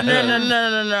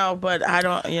 No. But I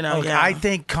don't. I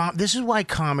think this is why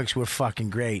comics were fucking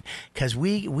great, because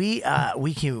we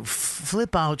can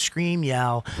flip out, scream,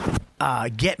 yell,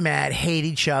 get mad, hate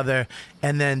each other,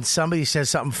 and then somebody says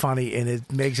something funny and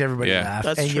it makes everybody laugh,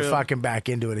 That's and true. you're fucking back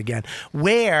into it again.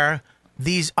 Where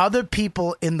these other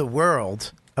people in the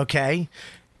world, okay,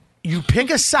 you pick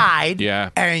a side,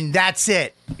 and that's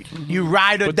it. You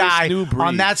ride or die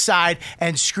on that side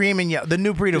and scream and yell. The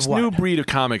new breed of what? New breed of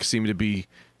comics seem to be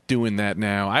doing that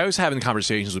now. I was having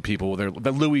conversations with people with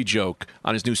the Louis joke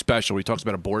on his new special where he talks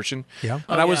about abortion. Yeah.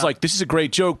 And I was like, this is a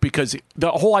great joke because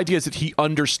the whole idea is that he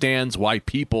understands why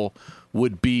people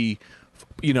would be,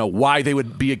 why they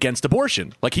would be against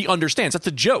abortion. Like, he understands. That's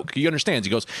a joke. He understands.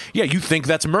 He goes, yeah, you think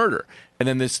that's murder. And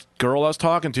then this girl I was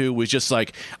talking to was just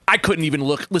like, I couldn't even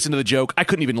listen to the joke. I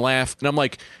couldn't even laugh. And I'm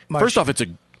like, first off, it's a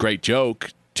great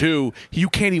joke. Two, you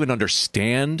can't even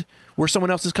understand where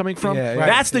someone else is coming from.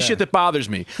 That's the shit that bothers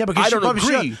me. Yeah, because I don't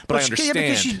agree, but I understand. Yeah,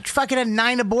 because she fucking had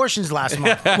 9 abortions last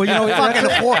month. Well, fucking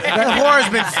whore's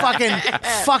been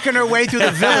fucking her way through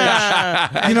the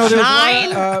village. There's 9?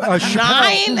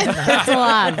 9? That's a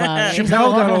lot, Bob.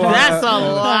 Chappelle got a lot. That's a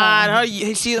lot. Her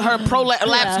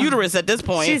prolapsed uterus at this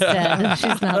point. She's dead.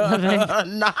 She's not living.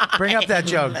 Bring up that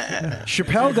joke.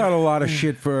 Chappelle got a lot of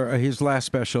shit for his last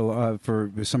special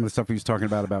for some of the stuff he was talking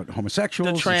about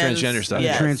homosexuals, the transgender stuff.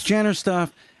 Yes. Transgender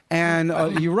stuff. And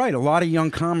you're right. A lot of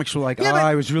young comics were like,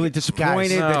 I was really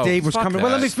disappointed that Dave was coming.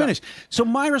 Well, let me finish. So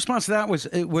my response to that was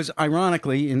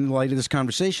ironically, in light of this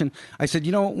conversation, I said,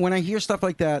 when I hear stuff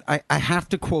like that, I have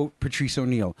to quote Patrice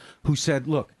O'Neill, who said,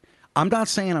 look, I'm not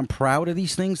saying I'm proud of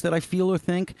these things that I feel or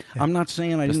think. Yeah. I'm not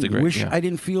saying I didn't wish I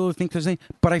didn't feel or think those things,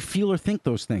 but I feel or think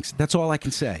those things. That's all I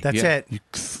can say. That's it.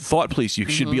 Thought, please. You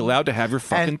should be allowed to have your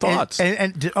fucking thoughts.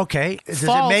 And okay, does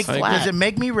it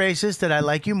make me racist that I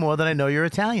like you more than I know you're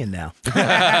Italian now? But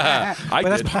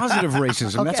that's positive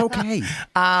racism. That's okay.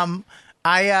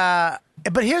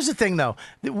 But here's the thing, though.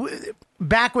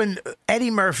 Back when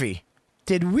Eddie Murphy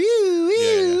did woo,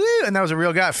 and that was a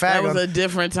real guy. That was a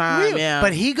different time,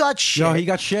 But he got shit. No, he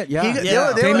got shit,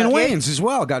 Damon Wayans as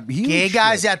well got huge gay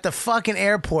guys shit. at the fucking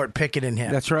airport picketing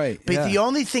him. That's right. But the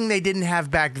only thing they didn't have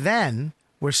back then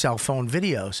were cell phone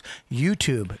videos,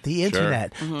 YouTube, the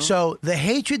internet. Mm-hmm. So the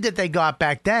hatred that they got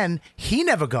back then, he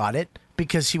never got it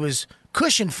because he was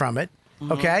cushioned from it.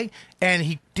 Okay, and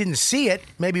he didn't see it.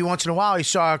 Maybe once in a while he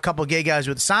saw a couple gay guys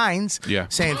with signs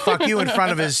saying "fuck you" in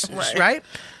front of his right.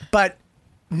 But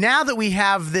now that we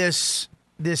have this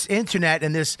internet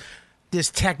and this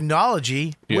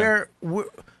technology, where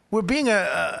we're being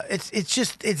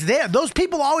it's there. Those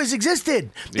people always existed.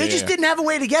 They just didn't have a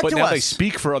way to get to us. But now they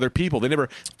speak for other people. They never.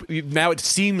 Now it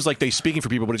seems like they're speaking for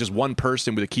people, but it's just one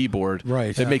person with a keyboard.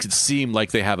 Right. That makes it seem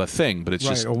like they have a thing, but it's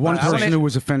just or one person who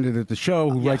was offended at the show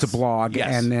who writes a blog,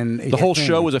 and then the whole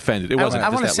show was offended. It wasn't. I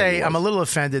want to say I'm a little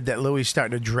offended that Louis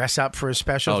starting to dress up for his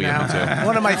specials now. Me too.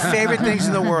 One of my favorite things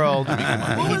in the world.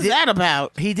 What was that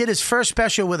about? He did his first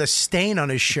special with a stain on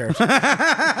his shirt, and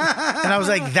I was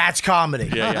like, "That's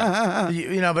comedy."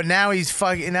 But now he's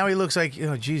fucking. Now he looks like,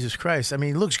 Jesus Christ. I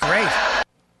mean, he looks great.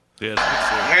 Yeah,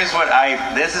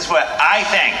 This is what I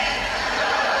think.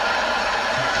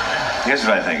 Here's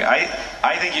what I think.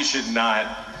 I think you should not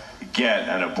get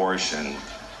an abortion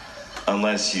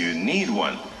unless you need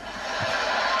one.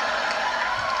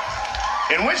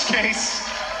 In which case,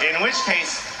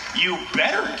 you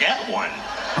better get one.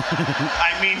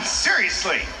 I mean,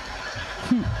 seriously.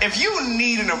 If you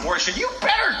need an abortion, you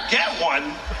better get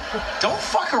one. Don't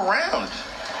fuck around.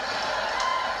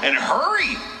 And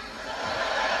hurry.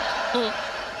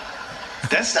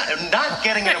 That's not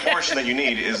getting an abortion that you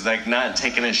need is like not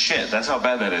taking a shit. That's how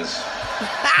bad that is.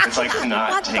 It's like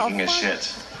not taking a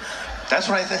shit. That's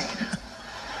what I think.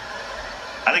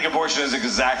 I think abortion is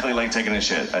exactly like taking a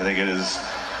shit. I think it is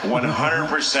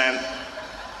 100%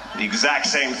 the exact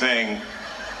same thing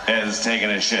as taking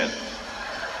a shit.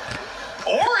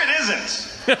 Or it isn't.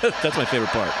 That's my favorite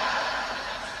part.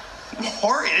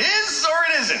 Or it is or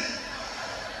it isn't.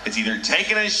 It's either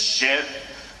taking a shit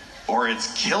or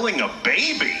it's killing a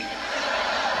baby.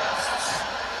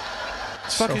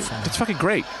 It's fucking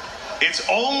great. It's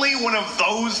only one of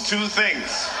those two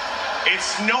things.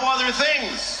 It's no other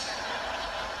things.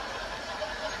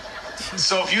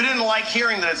 So if you didn't like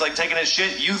hearing that it's like taking a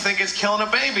shit, you think it's killing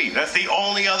a baby. That's the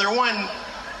only other one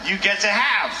you get to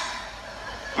have.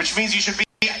 Which means you should be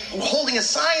holding a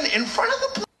sign in front of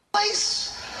the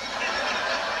place.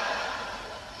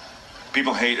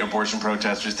 People hate abortion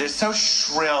protesters. They're so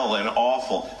shrill and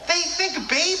awful. They think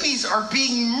babies are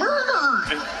being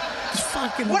murdered.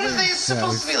 What are they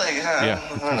supposed to be like? I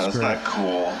don't know. It's not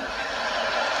cool.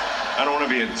 I don't want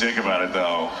to be a dick about it,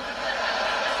 though.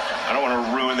 I don't want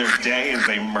to ruin their day as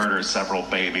they murder several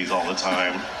babies all the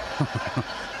time.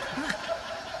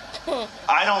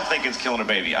 I don't think it's killing a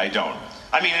baby. I don't.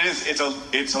 I mean, it is. It's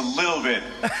a little bit.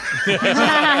 It's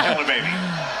not killing a baby.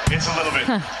 It's a little bit.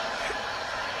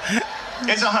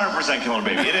 It's 100% killing a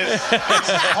baby. It is.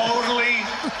 It's totally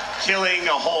killing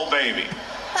a whole baby.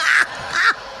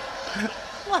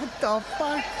 What the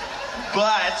fuck?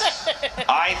 But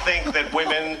I think that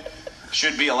women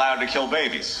should be allowed to kill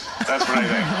babies. That's what I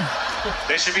think.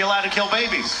 They should be allowed to kill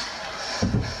babies.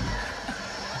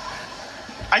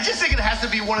 I just think it has to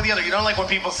be one or the other. You know, like when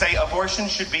people say abortion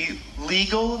should be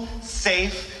legal,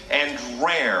 safe, and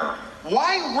rare.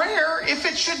 Why rare if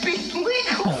it should be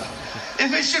legal?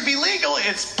 If it should be legal,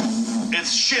 it's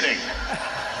shitting.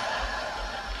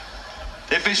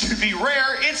 If it should be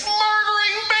rare, it's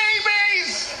murdering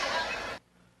babies.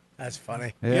 That's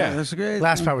funny. Yeah, that's great.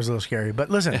 Last part was a little scary, but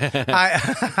listen,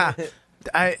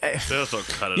 They also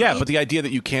cut it Yeah, up. but the idea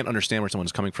that you can't understand where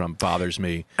someone's coming from bothers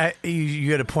me.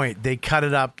 You had a point. They cut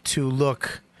it up to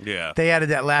look. Yeah. They added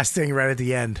that last thing right at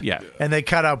the end. Yeah. And they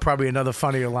cut out probably another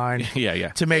funnier line. Yeah.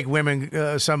 To make women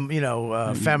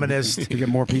feminist. To get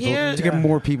more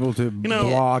people to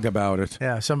blog about it.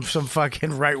 Yeah, some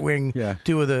fucking right wing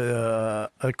dude with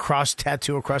a cross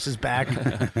tattoo across his back.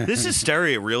 This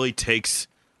hysteria really takes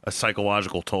a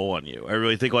psychological toll on you. I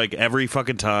really think like every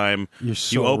fucking time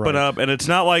you open up, and it's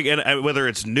not like, and whether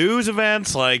it's news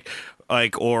events like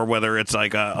or whether it's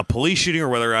like a police shooting or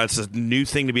whether it's a new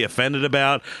thing to be offended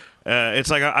about.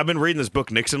 It's like I've been reading this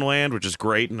book Nixon Land, which is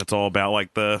great, and it's all about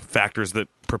like the factors that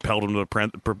propelled him to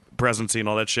the presidency and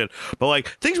all that shit. But like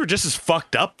things were just as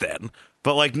fucked up then.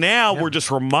 But like now we're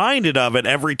just reminded of it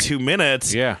every 2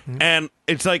 minutes. Yeah. And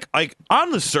it's like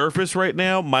on the surface right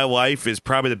now, my life is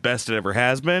probably the best it ever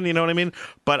has been. You know what I mean?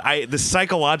 But the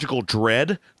psychological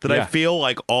dread that I feel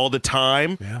like all the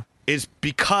time is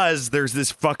because there's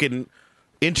this fucking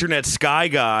internet sky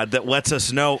god that lets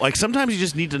us know. Like sometimes you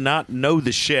just need to not know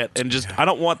the shit and just I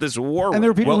don't want this war. And there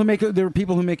are people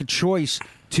who make a choice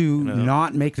to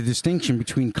not make the distinction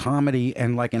between comedy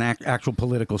and like an actual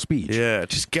political speech. Yeah,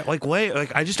 just get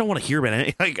I just don't want to hear about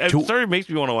anything. Like it sort of makes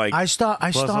me want to like. I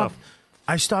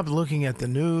stopped looking at the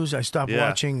news. I stopped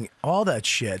watching all that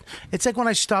shit. It's like when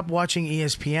I stopped watching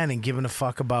ESPN and giving a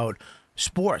fuck about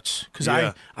sports because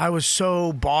I was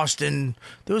so Boston.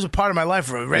 There was a part of my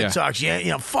life where Red Sox,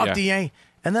 fuck the Yankees.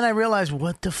 And then I realized,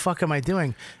 what the fuck am I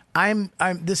doing?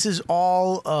 This is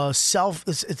all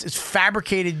it's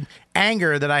fabricated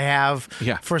anger that I have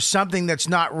for something that's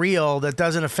not real, that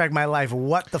doesn't affect my life.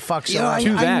 What the fuck's I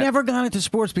never got into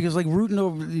sports because like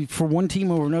rooting for one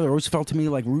team over another always felt to me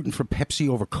like rooting for Pepsi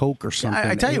over Coke or something.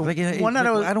 I tell you, one night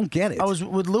I don't get it. I was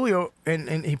with Louis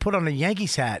and he put on a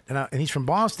Yankees hat and he's from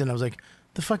Boston. I was like,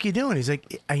 the fuck you doing? He's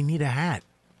like, I need a hat.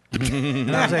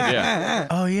 And I was like,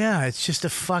 oh yeah, it's just a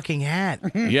fucking hat.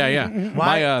 Yeah.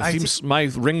 My my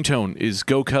ringtone is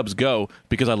 "Go Cubs Go"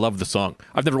 because I love the song.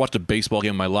 I've never watched a baseball game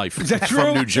in my life. Is that true?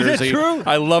 From New Jersey. Is that true?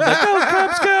 I love that. Go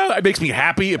Cubs Go! It makes me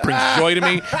happy. It brings joy to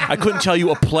me. I couldn't tell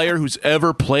you a player who's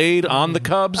ever played on the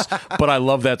Cubs, but I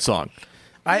love that song.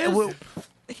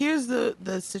 Here's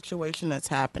the situation that's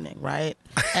happening, right?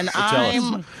 And I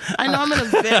know I'm in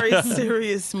a very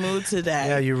serious mood today.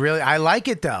 Yeah, you really. I like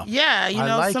it though.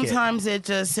 Yeah, sometimes it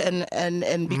just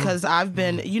and because I've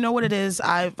been, you know what it is.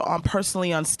 I've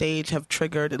personally on stage have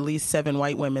triggered at least 7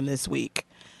 white women this week,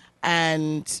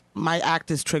 and my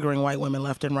act is triggering white women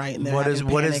left and right. And what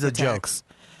is the jokes?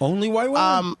 Only white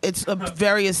women? It's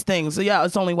various things. So yeah,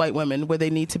 it's only white women where they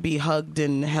need to be hugged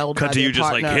and held. Cut by to their you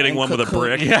just like hitting one with a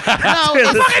brick. No, I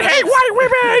fucking hate white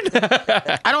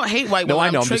women. I don't hate white women. No,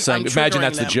 I know. I'm just saying. Imagine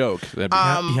that's the joke.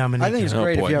 I think it's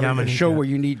great if you have a show where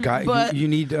you need you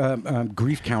need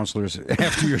grief counselors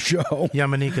after your show.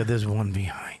 Yamanika, there's one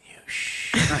behind you.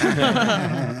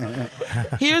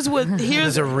 Here's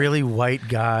a really white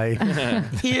guy.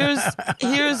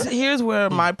 Here's where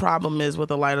my problem is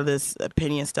with a lot of this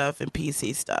opinion stuff and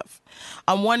PC stuff.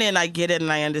 On one end, I get it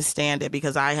and I understand it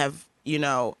because I have,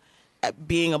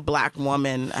 being a black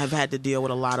woman, I've had to deal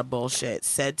with a lot of bullshit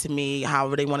said to me,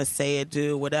 however they want to say it,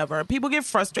 do whatever. People get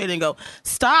frustrated and go,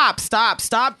 stop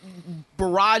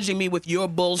barraging me with your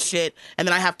bullshit, and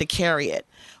then I have to carry it.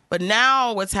 But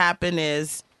now what's happened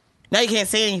is now you can't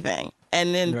say anything.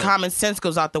 And then common sense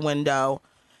goes out the window.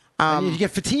 You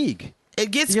get fatigue.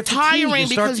 It gets tiring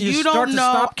because you don't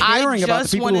know. I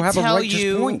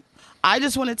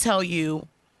just want to tell you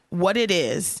what it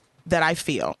is, that I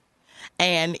feel.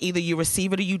 And either you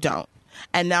receive it or you don't.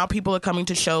 And now people are coming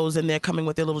to shows and they're coming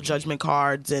with their little judgment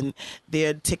cards and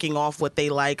they're ticking off what they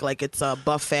like it's a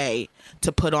buffet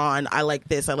to put on. I like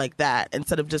this, I like that,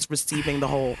 instead of just receiving the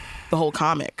whole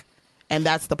comic. And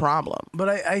that's the problem. But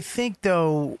I think,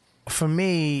 though, for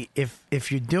me,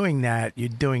 if you're doing that, you're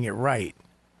doing it right.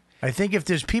 I think if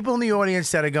there's people in the audience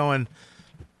that are going,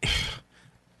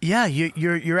 yeah,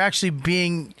 you're actually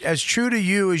being as true to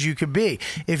you as you could be.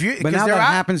 But now that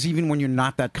happens even when you're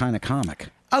not that kind of comic.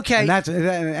 Okay, and that's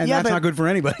not good for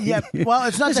anybody. Yeah, well,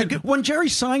 it's not Listen, that good. When Jerry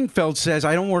Seinfeld says,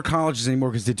 "I don't wear colleges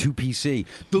anymore because they're too PC,"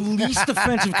 the least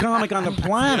offensive comic on the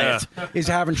planet is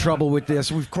having trouble with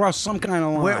this. We've crossed some kind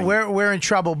of line. We're in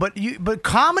trouble. But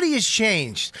comedy has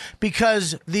changed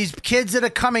because these kids that are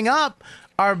coming up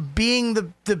are being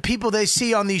the people they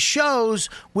see on these shows,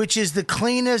 which is the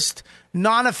cleanest,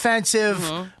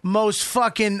 non-offensive, most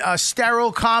fucking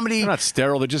sterile comedy. They're not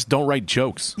sterile. They just don't write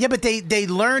jokes. Yeah, but they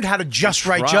learned how to just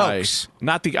write jokes.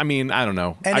 Not the. I mean, I don't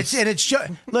know. And it's just,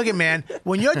 look at, man,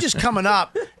 when you're just coming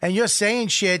up and you're saying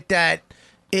shit that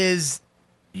is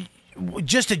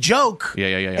just a joke. Yeah.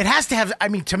 It has to have. I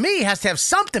mean, to me, it has to have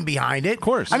something behind it. Of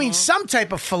course. I mean, some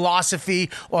type of philosophy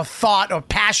or thought or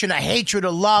passion or hatred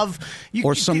or love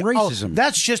or some racism.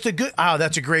 That's just a good. Oh,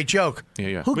 that's a great joke.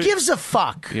 Yeah. Who gives a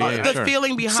fuck? The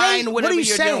feeling behind whatever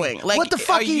you're doing. Like, what the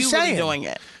fuck are you saying? Really doing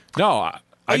it? No.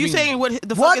 Are you saying what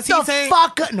the fuck is he saying?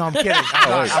 No, I'm kidding.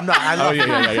 I'm not. I love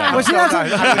yeah. What's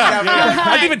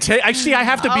I didn't even take. Actually, I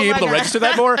have to be able to register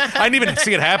that more. I didn't even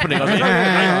see it happening. I was like,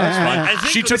 that's fine.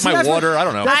 She took my water. I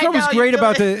don't know. That's what was great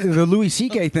about the Louis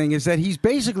C.K. thing is that he's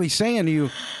basically saying to you,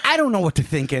 "I don't know what to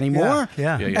think anymore."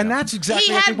 Yeah. And that's exactly.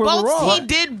 He had both. He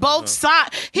did both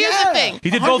sides. Here's the thing. He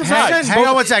did both sides. Hang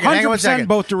on one second.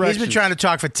 Both directions. He's been trying to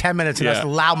talk for 10 minutes, and us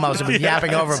loudmouths have been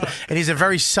yapping over him. And he's a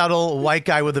very subtle white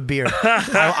guy with a beard.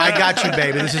 I got you,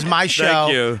 baby. This is my show.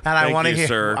 Thank you. And I want to hear.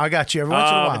 Sir. I got you every once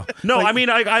in a while. No, I mean,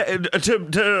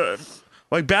 to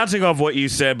like bouncing off what you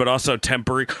said, but also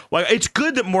tempering. Like, it's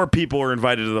good that more people are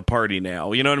invited to the party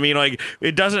now. You know what I mean? Like,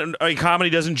 it doesn't. Like,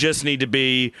 comedy doesn't just need to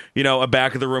be, a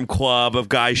back of the room club of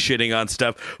guys shitting on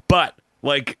stuff, but.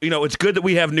 Like, it's good that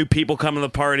we have new people coming to the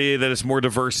party, that it's more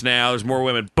diverse now, there's more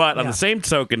women. But on the same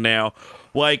token now,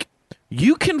 like,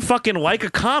 you can fucking like a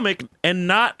comic and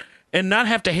not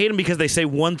have to hate them because they say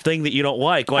one thing that you don't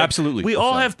like. Absolutely. We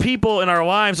all have people in our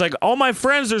lives, like, all my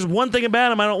friends, there's one thing about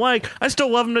them I don't like. I still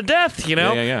love them to death,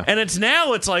 Yeah. And it's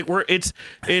like,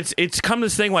 it's come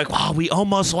this thing like, wow, we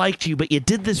almost liked you, but you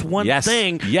did this one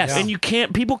thing. Yes.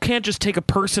 And people can't just take a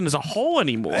person as a whole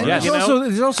anymore. Yes.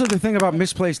 There's also the thing about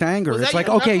misplaced anger. It's like,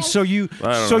 okay, Knuckles?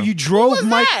 so you drove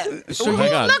Mike. Whose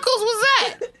Knuckles was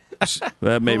that?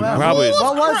 That maybe probably.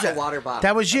 What was it? Water bottle.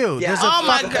 That was you. Yeah. Oh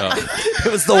my God!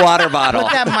 It was the water bottle.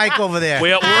 Put that mic over there.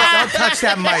 Don't touch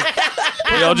that mic.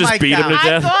 We all just beat him to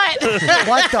death.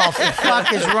 What the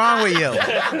fuck is wrong with you?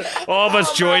 All of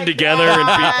us joined together and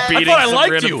beating. I thought I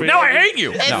liked you. Now I hate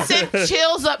you. It sent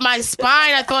chills up my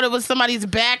spine. I thought it was somebody's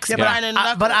back spine and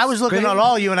knuckles. But I was looking at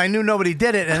all you, and I knew nobody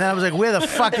did it, and then I was like, "Where the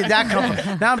fuck did that come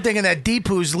from?" Now I'm thinking that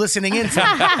Deepu's listening in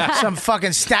to some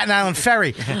fucking Staten Island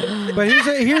ferry. But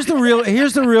here's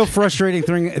the real frustrating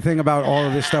thing about all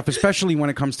of this stuff, especially when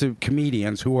it comes to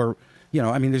comedians who are.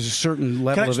 I mean, there's a certain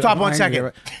level. Can I stop 1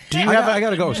 second? Do you have? I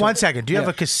gotta go. 1 second. Do you have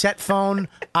a cassette phone,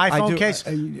 iPhone case?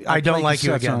 I don't like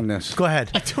you again. On this. Go ahead.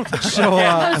 So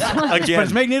but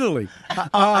it's made in Italy.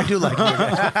 I do like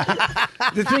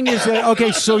you. The thing is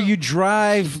that so you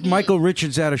drive Michael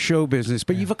Richards out of show business,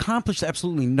 but you've accomplished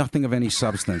absolutely nothing of any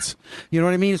substance. You know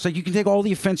what I mean? It's like you can take all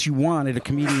the offense you want at a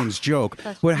comedian's joke,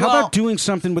 but how about doing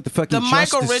something with the fucking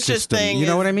justice Michael Richards system? thing? You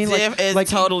know what I mean? Like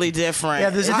totally different. Yeah,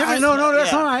 there's a difference. No,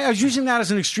 that's not. I was using that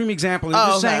as an extreme example. I'm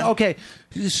just saying, okay,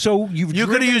 so you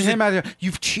could have used him out of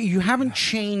you haven't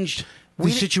changed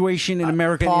the situation in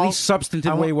America in any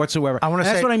substantive way whatsoever.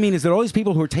 That's what I mean is that all these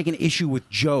people who are taking issue with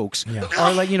jokes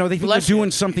are like, they think they're doing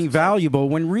something valuable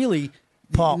when really,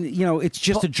 Paul, it's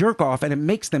just a jerk off, and it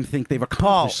makes them think they've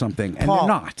accomplished something, and they're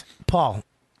not. Paul,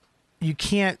 you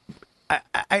can't.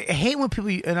 I hate when people,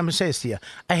 and I'm going to say this to you,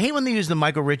 I hate when they use the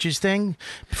Michael Richards thing.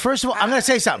 First of all, I'm going to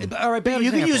say something. All right,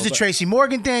 you can use the Tracy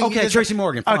Morgan thing. Okay, Tracy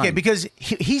Morgan. Fine. Okay, because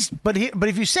but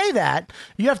if you say that,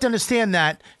 you have to understand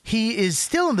that he is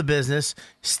still in the business,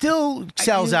 still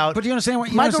sells out. But do you understand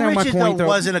what Michael Richards my point, though?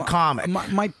 wasn't a comic.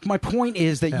 My point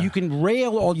is that you can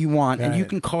rail all you want, and you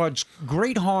can cause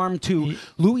great harm to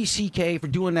Louis C.K. for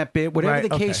doing that bit, whatever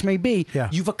the case may be. Yeah.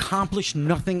 You've accomplished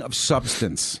nothing of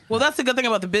substance. Well, that's the good thing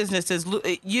about the business is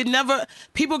is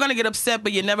people are going to get upset,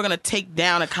 but you're never going to take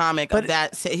down a comic of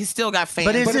that. He's still got fans.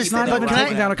 But it's not even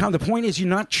taking down a comic. The point is, you're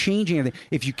not changing anything.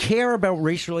 If you care about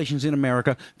race relations in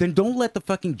America, then don't let the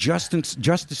fucking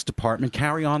Justice Department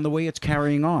carry on the way it's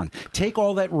carrying on. Take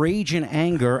all that rage and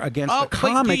anger against the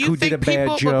comic who did a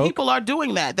bad joke. But people are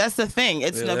doing that. That's the thing.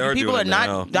 It's people are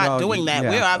not doing that.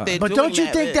 We're out there. But doing don't you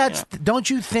that. think don't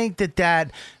you think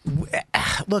that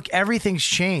look, everything's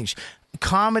changed.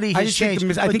 Comedy has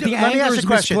changed. I think the anger is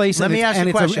misplaced. Let me ask you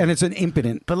a question. And it's an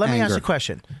impotent. But let me ask anger. you a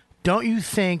question. Don't you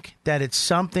think that it's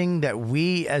something that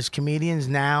we as comedians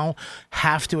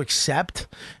have to accept,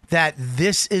 that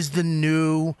this is the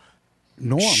new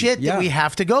norm shit that we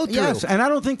have to go through? Yes, and I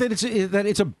don't think that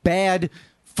it's a bad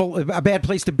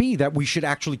place to be, that we should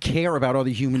actually care about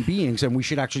other human beings, and we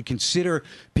should actually consider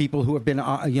people who have been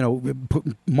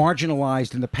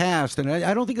marginalized in the past. And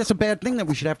I don't think that's a bad thing, that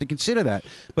we should have to consider that.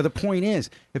 But the point is,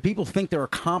 if people think they're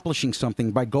accomplishing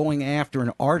something by going after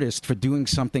an artist for doing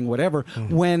something whatever,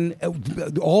 when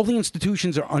all the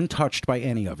institutions are untouched by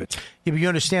any of it. Yeah, but you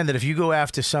understand that if you go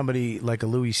after somebody like a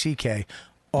Louis C.K.,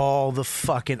 all the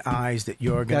fucking eyes that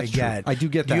you're going to get. I do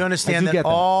get that. Do you understand I do that? get that.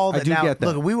 All that. I do Now, get that.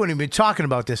 look, we wouldn't even be talking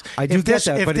about this. I do get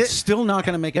that, but it's still not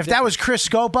going to make. If that was Chris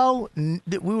Scopo,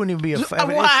 we wouldn't even be Oh, come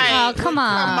on. Come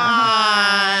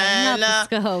on. Not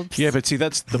the Scopes. Yeah, but see,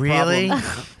 that's the really.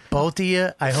 problem. Both of you,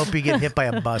 I hope you get hit by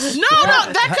a bus. No,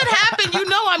 that could happen. You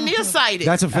know I'm nearsighted.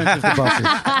 That's offensive to buses.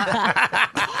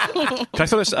 Can I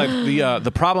throw this?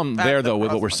 The problem there, though,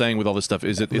 with what we're saying with all this stuff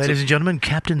is that Ladies and gentlemen,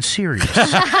 Captain Serious.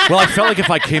 Well, I felt like if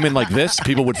I came in like this,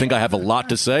 people would think I have a lot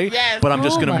to say, but I'm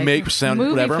just going to make sound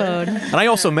movie whatever. phone. And I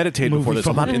also meditated before this.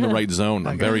 I'm not in the right zone.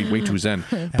 I'm way too zen.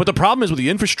 But the problem is with the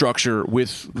infrastructure,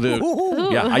 with the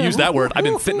I used that word. I've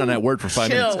been sitting on that word for 5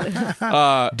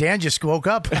 minutes. Dan just woke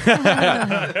up.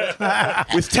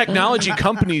 With technology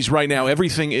companies right now,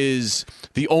 everything is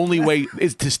the only way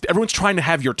is to, everyone's trying to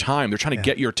have your time. They're trying to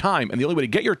get your time, and the only way to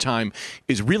get your time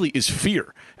is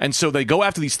fear. And so they go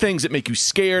after these things that make you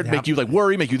scared, make you like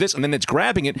worry, make you this, and then it's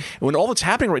grabbing it. And when all that's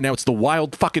happening right now, it's the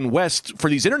wild fucking west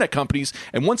for these internet companies.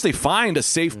 And once they find a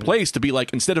safe place to be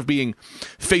like, instead of being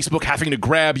Facebook having to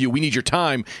grab you, we need your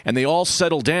time, and they all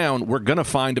settle down, we're gonna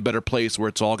find a better place where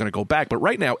it's all gonna go back. But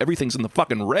right now, everything's in the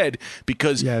fucking red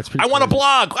because I want to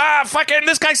blog. Fucking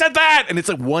this guy said that, and it's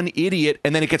like one idiot,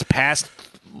 and then it gets past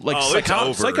like it's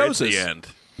over. psychosis. It's the end.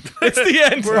 It's the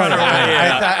end. We're on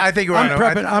I think we're on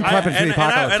I'm prepping for the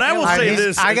apocalypse. And I will say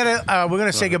this. We're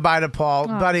gonna say goodbye to Paul,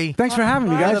 buddy. Thanks for having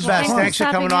me, You're guys. the best. Thanks for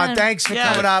coming on. in. Thanks for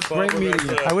coming up. Great meeting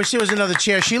you. I wish there was another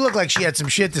chair. She looked like she had some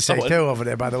shit to say too over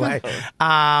there. By the way,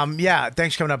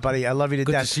 thanks for coming up, buddy. I love you to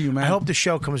Good death. to see you, man. I hope the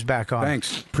show comes back on.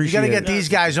 Thanks. You Appreciate got to it. get these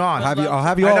guys on. I'll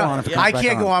have you all on if it comes I back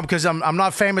can't on. go on because I'm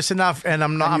not famous enough, and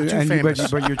I'm too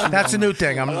famous. But you're too That's a new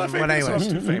thing. But anyways,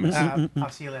 I'll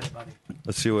see you later, buddy.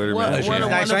 Let's see you later,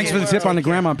 man. Thanks for the tip on the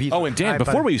grandma pizza. Oh, and Dan,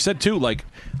 before what you said too, like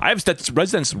I have that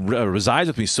residence resides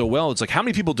with me so well. It's like, how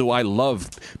many people do I love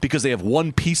because they have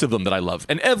one piece of them that I love,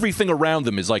 and everything around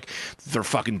them is like they're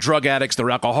fucking drug addicts, they're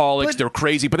alcoholics, they're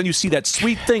crazy. But then you see that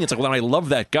sweet thing. It's like, well, I love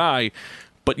that guy,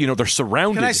 but they're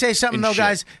surrounded. Can I say something in though, shit.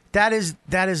 guys?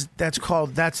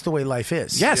 That's the way life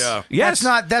is. Yes. Yeah. Yes.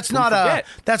 That's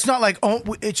not like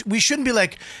we shouldn't be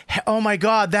like, oh my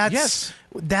God, that's.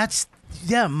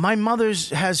 Yeah, my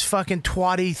mother's has fucking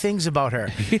twatty things about her.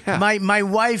 Yeah. My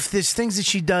wife, there's things that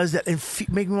she does that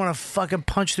make me want to fucking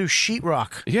punch through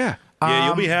sheetrock. Yeah. Yeah,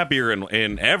 you'll be happier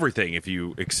in everything if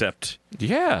you accept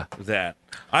that.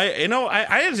 I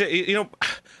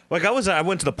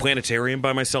went to the planetarium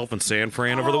by myself in San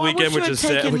Fran over the weekend, which is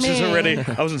already.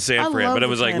 I was in San Fran, but it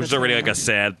was like which is already like a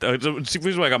sad. It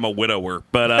feels like I'm a widower,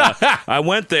 but I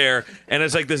went there and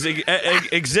it's like this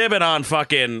exhibit on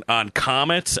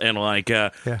comets and like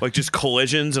just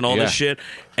collisions and all this shit,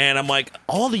 and I'm like,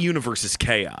 all the universe is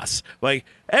chaos. Like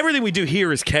everything we do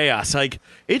here is chaos. Like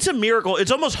it's a miracle. It's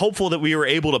almost hopeful that we were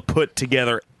able to put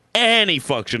together any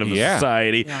function of the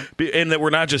society, and that we're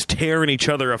not just tearing each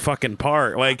other a fucking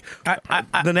apart. Like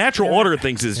the natural order of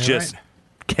things is just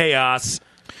chaos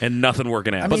and nothing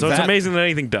working out. So it's amazing that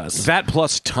anything does. That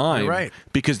plus time, right?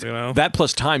 Because that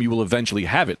plus time, you will eventually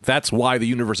have it. That's why the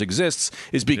universe exists,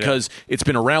 is because it's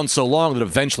been around so long that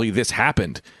eventually this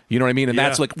happened. You know what I mean? And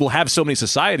that's like, we'll have so many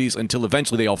societies until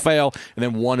eventually they all fail, and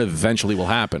then one eventually will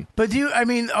happen. But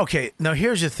okay, now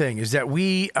here's the thing, is that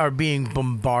we are being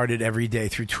bombarded every day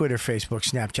through Twitter, Facebook,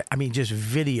 Snapchat. I mean, just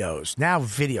videos. Now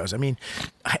videos. I mean,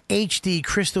 HD,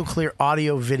 crystal clear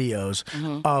audio videos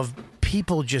of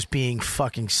people just being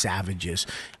fucking savages.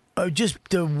 just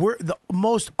the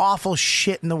most awful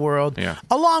shit in the world, Yeah.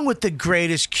 along with the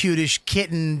greatest, cutest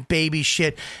kitten baby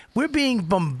shit. We're being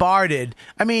bombarded.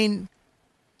 I mean,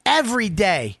 every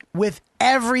day with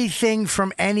everything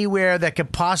from anywhere that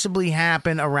could possibly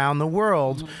happen around the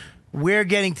world. We're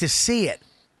getting to see it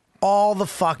all the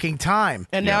fucking time.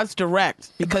 And now it's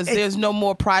direct because there's no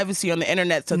more privacy on the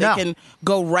internet, so they can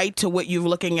go right to what you're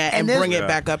looking at and bring it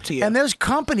back up to you. And there's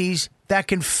companies that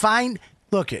can find.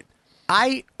 Look,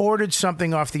 I ordered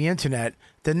something off the internet.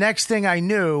 The next thing I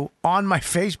knew, on my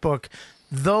Facebook,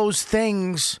 those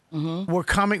things were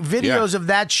coming. Videos of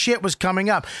that shit was coming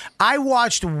up. I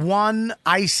watched one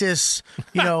ISIS,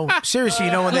 seriously,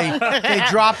 when they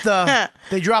drop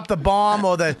the bomb,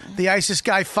 or the ISIS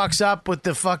guy fucks up with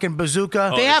the fucking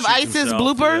bazooka. They have ISIS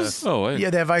bloopers? Yeah,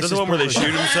 they have ISIS. Is that the one where they bloopers.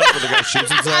 shoot himself, or the guy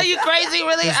shoots himself? Are you crazy?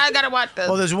 Really? I gotta watch this.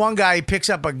 Well, there's one guy, he picks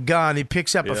up a gun, he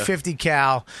picks up a 50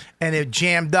 cal, and it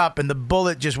jammed up, and the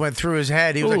bullet just went through his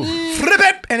head. He was like,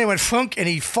 "Flip," and it went funk, and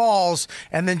he falls,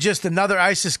 and then just another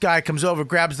ISIS guy comes over,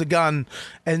 grabs the gun,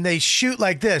 and they shoot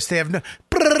like this. They have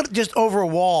just over a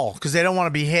wall because they don't want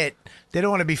to be hit. They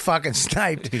don't want to be fucking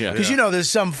sniped. Because there's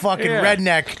some fucking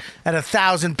redneck at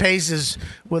 1,000 paces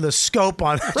with a scope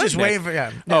on, just waiting for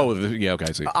okay,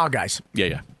 I see. Our guys.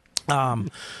 Yeah.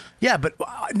 Yeah, but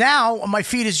now my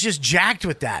feed is just jacked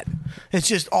with that. It's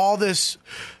just all this.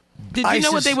 Did you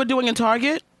know what they were doing in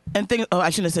Target? And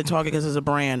I shouldn't have said Target because it's a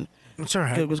brand. It's all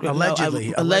right.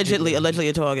 Allegedly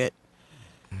at Target.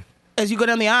 As you go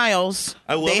down the aisles,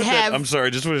 I love they it have. that, I'm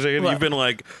sorry, just for a second. What? You've been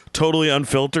like totally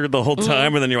unfiltered the whole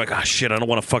time, and then you're like, "Ah, shit, I don't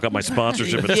want to fuck up my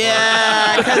sponsorship."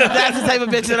 Yeah, because that's the type of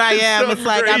bitch that I am. So it's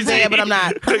like I'm crazy. there, but I'm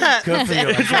not. Good for you.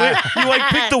 You like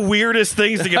pick the weirdest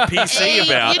things to get PC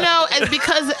about. And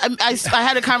because I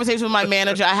had a conversation with my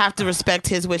manager, I have to respect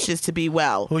his wishes to be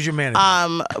well. Who's your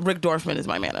manager? Rick Dorfman is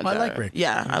my manager. I like Rick.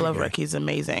 Yeah, I love Rick. He's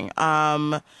amazing.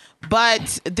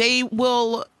 But they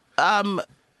will.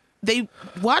 They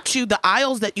watch you, the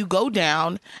aisles that you go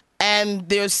down, and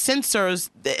there's sensors.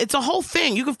 It's a whole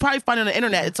thing. You can probably find it on the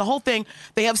internet. It's a whole thing.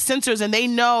 They have sensors, and they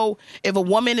know if a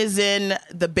woman is in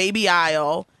the baby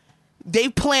aisle,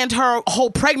 they've planned her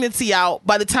whole pregnancy out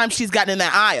by the time she's gotten in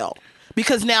that aisle.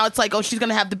 Because now it's like, she's going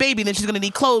to have the baby, then she's going to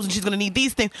need clothes, and she's going to need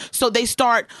these things. So they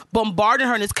start bombarding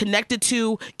her, and it's connected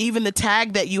to even the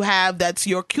tag that you have that's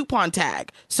your coupon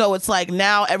tag. So it's like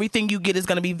now everything you get is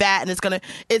going to be that, and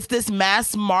it's this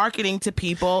mass marketing to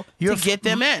people to get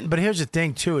them in. But here's the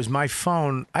thing, too, is my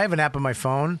phone, I have an app on my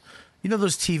phone. You know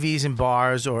those TVs in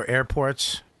bars or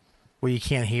airports where you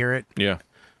can't hear it? Yeah.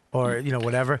 Or,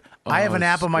 whatever. I have an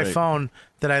app on my phone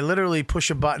that I literally push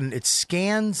a button. It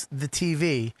scans the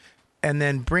TV and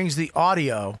then brings the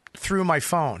audio through my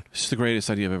phone. This is the greatest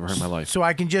idea I've ever heard in my life. So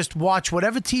I can just watch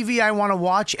whatever TV I want to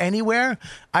watch anywhere.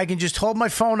 I can just hold my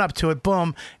phone up to it,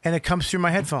 boom, and it comes through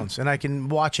my headphones, and I can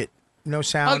watch it. No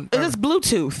sound. It is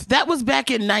Bluetooth. That was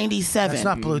back in '97. That's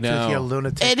not Bluetooth, No. you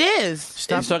lunatic. It is.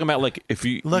 Stop. He's talking about like if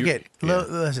you Look you- it. yeah.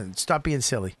 Listen, stop being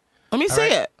silly. Let me All see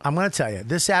right? it. I'm going to tell you.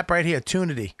 This app right here,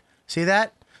 Tunity. See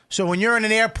that? So when you're in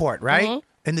an airport, right?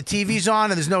 And the TV's on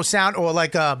and there's no sound, or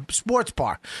like a sports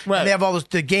bar. Right. And they have all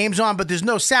the games on, but there's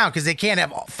no sound because they can't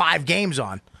have 5 games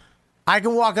on. I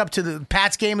can walk up to the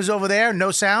Pats game is over there,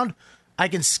 no sound. I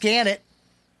can scan it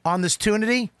on this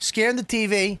Tunity, scan the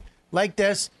TV like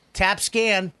this, tap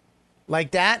scan like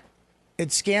that.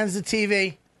 It scans the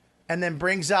TV and then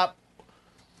brings up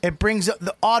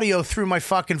the audio through my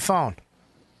fucking phone.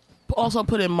 Also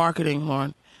put in marketing,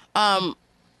 Lauren.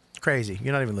 Crazy.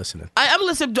 You're not even listening. I'm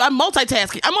listening. I'm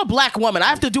multitasking. I'm a black woman. I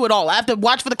have to do it all. I have to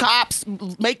watch for the cops,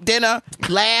 make dinner,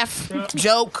 laugh,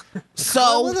 joke,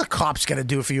 sew. What are the cops gonna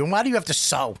do for you? And why do you have to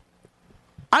sew?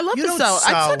 I love You to don't sew.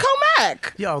 I took home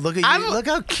ec. Yo, look at you. Look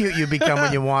how cute you become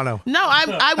when you want to. No,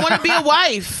 I want to be a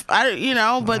wife.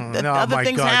 But other my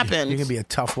things God. happen. You're gonna be a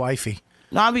tough wifey.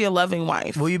 No, I'll be a loving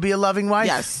wife. Will you be a loving wife?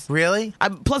 Yes. Really?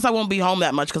 Plus, I won't be home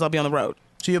that much because I'll be on the road.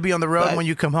 So you'll be on the road, But- and when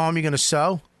you come home, you're gonna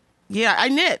sew? Yeah, I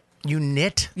knit. You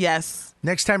knit? Yes.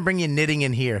 Next time, bring your knitting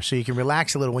in here so you can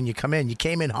relax a little when you come in. You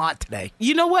came in hot today.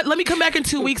 You know what? Let me come back in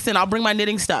 2 weeks and I'll bring my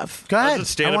knitting stuff. Go I ahead. was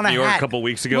at stand up New York a couple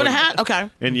weeks ago. Want a hat? Okay.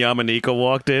 And Yamanika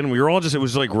walked in. We were all just, it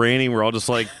was like raining. We were all just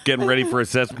like getting ready for a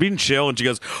set, being chill. And she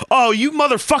goes, "Oh, you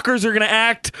motherfuckers are going to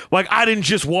act like I didn't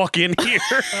just walk in here."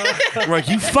 We're like,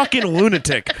 "You fucking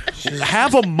lunatic.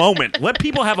 Have a moment. Let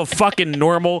people have a fucking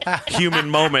normal human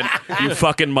moment, you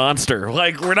fucking monster."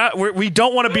 Like, we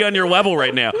don't want to be on your level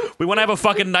right now. We want to have a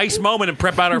fucking nice moment and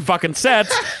prep out our fucking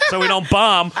sets so we don't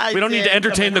bomb. We don't need to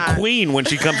entertain the queen when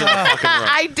she comes in the fucking room.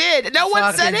 I did. No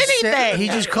one said anything. He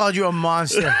just called you a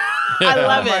monster. I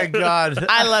love Oh, it. my God.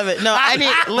 I love it. No, I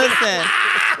need, listen.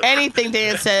 Anything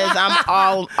Dan says, I'm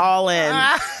all in.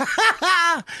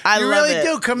 I you love really it.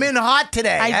 do come in hot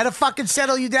today. I had to fucking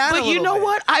settle you down. But a you little know bit.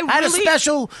 what? I had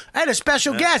a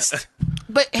special guest.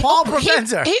 But Paul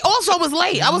Provenza. He also was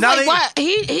late. I was like, what?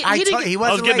 He didn't.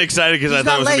 I was getting excited because I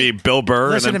thought it was going to be Bill Burr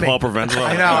Listen and then to me. Paul Provenza.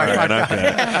 I know. All right,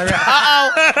 okay.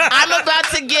 I'm about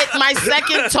to get my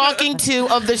second talking to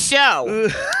of the show.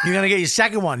 You're going to get your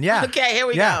second one, yeah. Okay, here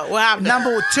we go. What happened?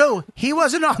 Number 2, he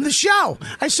wasn't on the show.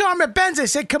 I saw him at Ben's. I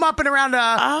said, come up and around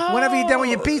whenever you're done with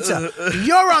your pizza.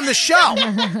 You're on the show.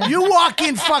 You walk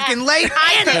in fucking late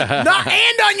and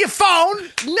on your phone.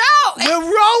 No.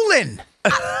 We're rolling.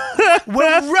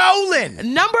 We're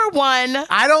rolling. Number 1.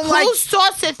 I don't like. Who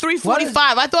starts at 3:45?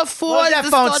 I thought 4. What does that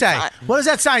phone say? Time. What does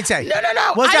that sign say? No.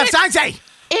 What does that sign say?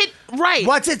 Right.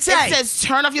 What's it say? It says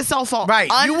turn off your cell phone. Right.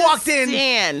 You walked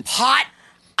in hot.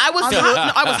 I was hot.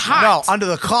 No, I was hot. No, under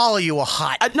the collar you were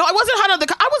hot. No, I wasn't hot under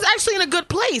the. I was actually in a good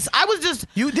place. I was just.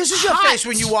 This is your face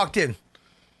when you walked in.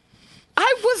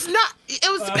 I was not.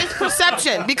 It's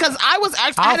perception because I was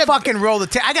actually. I'll fucking roll the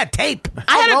tape. I got tape.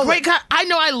 I had a great. I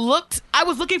know. I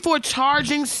was looking for a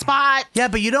charging spot. Yeah,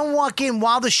 but you don't walk in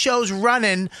while the show's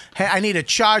running. Hey, I need a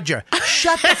charger.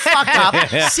 Shut the fuck up.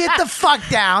 Sit the fuck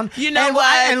down. You know what?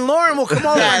 And Lauren will come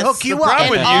over and hook you The up. problem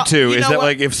with you two is that, what?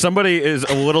 like, if somebody is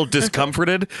a little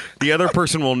discomforted, the other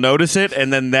person will notice it,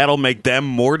 and then that'll make them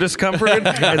more discomforted,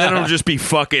 and then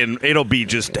it'll be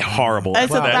just horrible.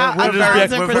 It's about We'll just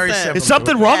be like, 1,000%. Is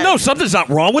something wrong? No, something's not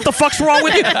wrong. What the fuck's wrong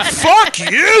with you? Fuck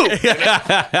you!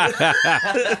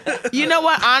 You know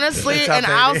what? Honestly, and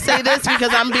I'll say this because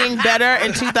I'm being better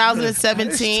in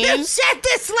 2017. You said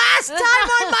this last time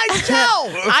on my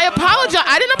show. I apologize.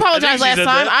 I didn't apologize last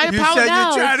time. I You apologize. said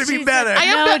you're trying to be better. I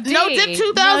am no dick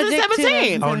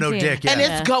 2017. Oh, no dick. Yeah. And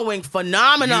it's going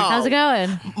phenomenal. How's it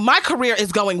going? My career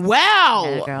is going well.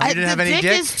 Yeah, girl. You didn't have the any dick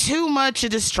dick? is too much a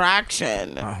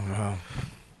distraction. Oh, no.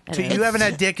 So you haven't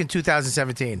had dick in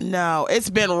 2017? No, it's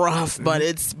been rough, but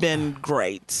it's been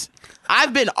great.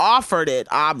 I've been offered it,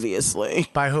 obviously.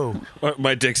 By who?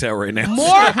 My dick's out right now.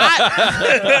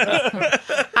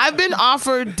 I've been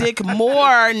offered dick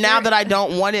more now that I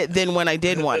don't want it than when I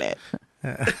did want it.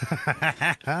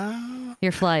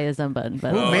 Your fly is unbuttoned.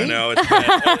 But Oh, no, it's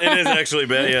bad. It is actually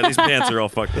bad. Yeah, these pants are all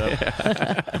fucked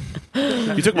up.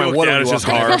 You took my water. It's just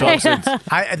hard.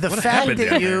 The fact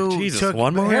that you Jesus, took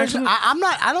one more accident? I'm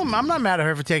not mad at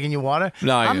her for taking your water.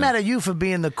 No, I'm mad at you for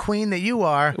being the queen that you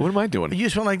are. What am I doing? You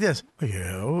just went like this.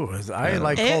 I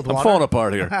like cold water. I'm falling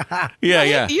apart here.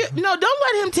 Yeah. No, don't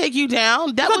let him take you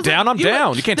down. That I'm not down. I'm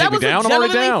down. You can't take me down. I'm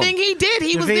already down. That was a gentlemanly thing he did.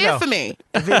 He was there for me.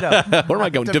 DeVito. Where am I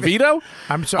going? DeVito?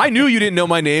 I'm sorry. I knew you didn't know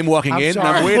my name walking in. sorry.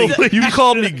 And I'm waiting. You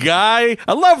called me Guy.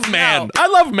 I love man. I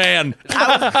love man.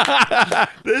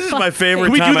 This is my favorite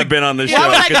Can we time do I've been on this Yeah, show I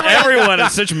was because like- everyone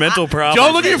has such mental problems.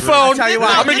 Don't look at your phone. Tell you what,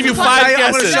 I'm going to give you 5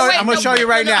 guesses. I'm going to show you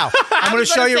right now. I'm going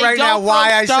to show you right now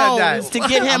why I said that. To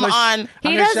get him on.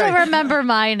 he doesn't remember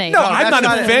my name. No, I'm that's not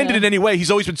not it. offended in any way.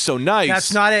 He's always been so nice.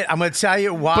 That's not it. I'm going to tell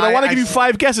you why. But I want to give you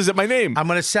 5 guesses at my name. I'm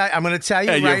going to tell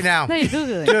you Hey, right now. No, you're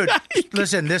Googling. Dude,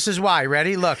 listen, this is why.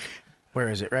 Ready? Look. Where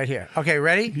is it? Right here. Okay,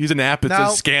 ready? Use an app that No.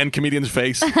 says scan comedian's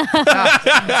face.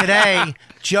 Today,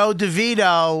 Joe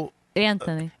DeVito.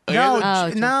 Anthony. No,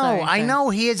 sorry. I know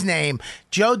his name.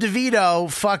 Joe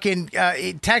DeVito fucking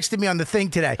texted me on the thing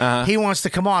today. He wants to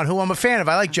come on, who I'm a fan of.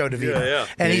 I like Joe DeVito. Yeah.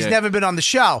 And he's never been on the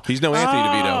show. He's no Anthony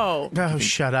DeVito. Oh,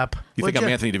 shut up. You think I'm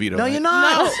Anthony DeVito? No, right? you're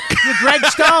not. You're Greg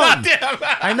Stone.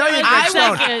 I know you're Greg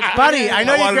Stone. like it. Buddy, I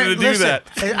know I you're wanted Greg. to do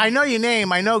Listen, I know your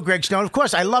name. I know Greg Stone. Of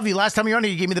course, I love you. Last time you were on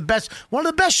here, you gave me one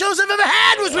of the best shows I've ever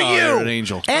had was with Oh, you. you're an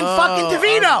angel. And fucking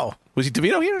DeVito. Was he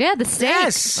DeVito here? Yeah, the steak.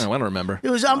 Yes. Oh, I don't remember. It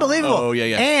was unbelievable. Oh,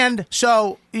 yeah. And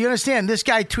so, you understand, this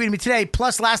guy tweeted me today,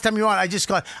 plus last time you were on,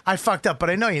 I fucked up, but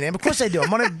I know your name. Of course I do. I'm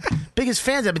one of the biggest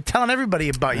fans. I've been telling everybody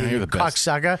about you, you're you the best.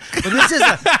 cocksucker.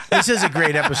 But this is a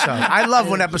great episode. I love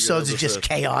when episodes are just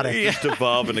chaotic. Just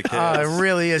evolve into chaos. It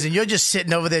really is. And you're just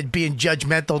sitting over there being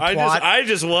judgmental twat. I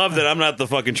just love that I'm not the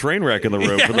fucking train wreck in the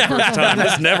room for the first time.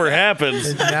 This never happens.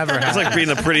 It never happens. It's like being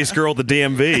the prettiest girl at the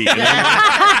DMV. You know?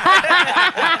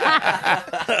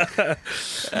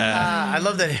 I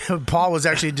love that Paul was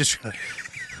actually just.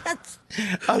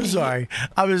 I'm sorry.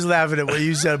 I was laughing at what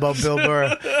you said about Bill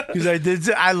Burr because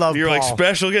I love You're Paul. like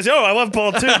special guest. Oh, I love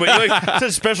Paul too, but you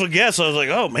said special guest. So I was like,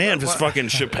 oh man, is fucking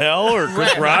Chappelle or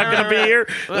Chris Rock gonna be here?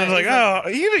 And I was like, oh,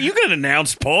 you could have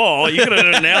announced Paul. You could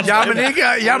have announced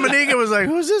Yamanika was like,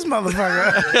 who's this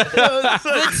motherfucker?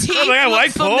 The teeth I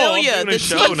like look Paul. familiar. I'm doing a The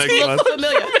show teeth next look month.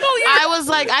 familiar. I was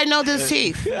like, I know this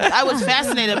teeth. I was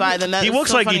fascinated by them. He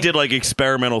looks so like funny. he did like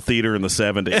experimental theater in the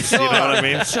 70s. Sure. You know what I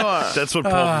mean? Sure. That's what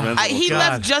Paul Pimentel He was.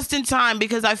 left just in time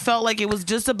because I felt like it was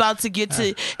just about to get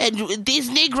to, and these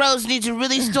Negroes need to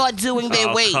really start doing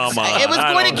their weights. Come on. It was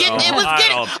I going to don't get. It know. was I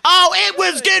getting. don't- Oh, it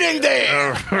was getting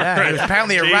there. Yeah, he was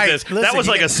apparently a right. Jesus. Listen, that was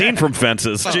you like get- a scene from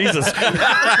Fences. Jesus.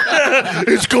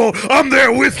 It's cool. I'm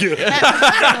there with you. Did you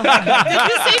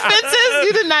see Fences?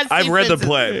 You did not see I've read the Fences.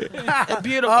 play.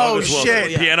 Beautiful. Oh As well.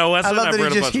 shit! Piano lesson. I love I've that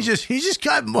read a bunch he of- just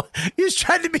got more. He was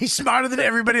trying to be smarter than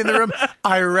everybody in the room.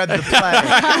 I read the play.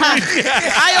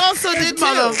 I also did too.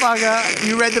 Motherfucker,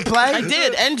 you read the play? I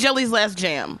did, and Jelly's Last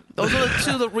Jam. Those are the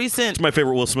two the recent It's my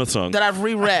favorite Will Smith song. that I've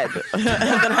reread.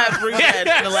 that I've reread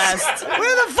in the last.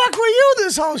 Where the fuck were you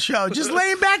this whole show? Just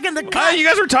laying back in the car. You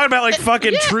guys were talking about like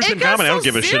fucking truth it and got comedy. I don't so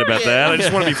give a shit about serious. that. I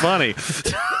just want to be funny.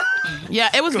 Yeah,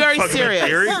 it was very Fucking serious.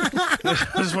 theory. I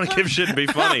just want to give shit and be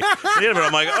funny. Yeah, but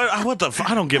I'm like, what the?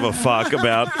 I don't give a fuck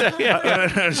about.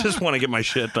 I just want to get my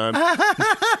shit done.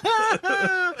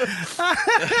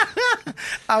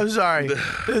 I'm sorry,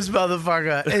 this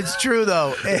motherfucker. It's true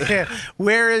though.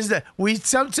 Where is the? We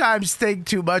sometimes think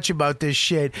too much about this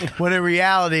shit when in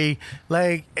reality,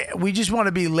 like we just want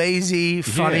to be lazy,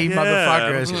 funny Yeah.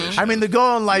 motherfuckers. Mhm. I mean, the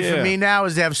goal in life for Yeah. me now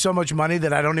is to have so much money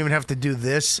that I don't even have to do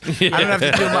this. I don't have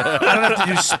to do. I don't have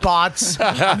to do spots.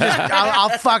 I'll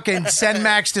fucking send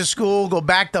Max to school, go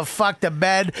back the fuck to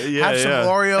bed, Yeah, have some yeah.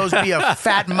 Oreos, be a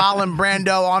fat Marlon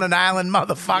Brando on an island,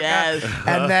 motherfucker, Yes.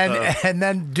 and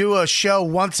then do a show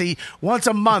once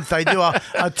a month. I do a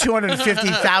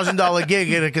 $250,000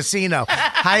 gig at a casino.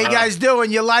 How you guys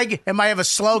doing? You like it? It might have a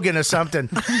slogan or something.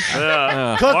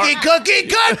 Cookie, cookie,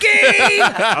 cookie!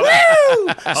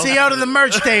 Woo! See you out of the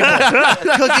merch table.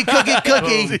 Cookie, cookie,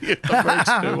 cookie.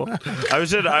 I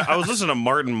was listening to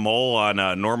Martin Mull on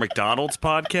Norm Macdonald's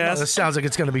podcast. This sounds like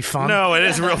it's going to be fun. No, it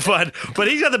is real fun. But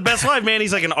he's got the best life, man.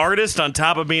 He's like an artist on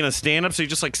top of being a stand-up, so he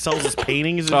just like sells his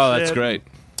paintings and Oh, shit. that's great.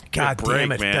 God Good break,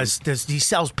 damn it! man. Does he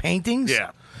sells paintings?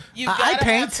 Yeah. You I gotta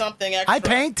paint. have something extra. I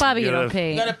paint. Bobby, you Yeah. don't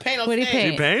paint. You gotta paint on What do you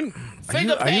stage. paint? You paint?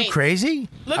 Finger Are you paint. crazy?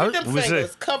 Look I- at them was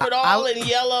fingers, it? covered all in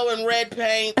yellow and red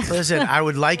paint. Listen, I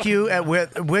would like you at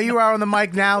where you are on the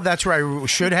mic now. That's where I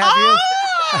should have you.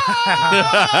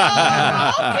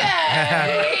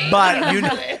 Okay. But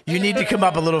you need to come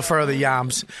up a little further,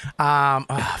 Yams.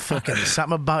 Fucking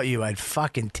something about you. I'd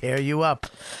fucking tear you up.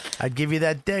 I'd give you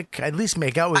that dick. I'd at least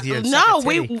make out with you. and suck No, a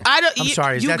titty. I don't. I'm you,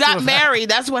 sorry. Is You that got too- married.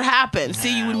 That's what happened.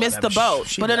 See, you missed the whatever. boat.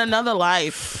 She- But in another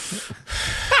life,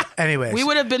 Anyways, we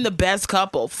would have been the best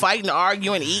couple. Fighting,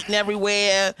 arguing, eating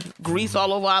everywhere, grease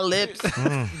all over our lips,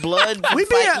 blood. we'd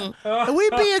fighting.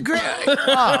 be a great.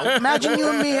 Imagine you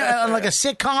and me on like a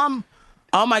sitcom.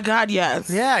 Oh my God, yes.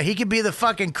 Yeah, he could be the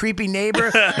fucking creepy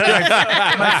neighbor.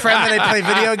 my friend that I play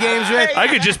video games with. I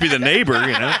could just be the neighbor,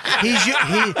 you know.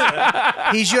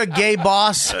 He's your gay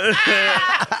boss.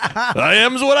 I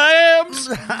am's what I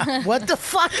am. What the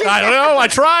fuck? I don't know. I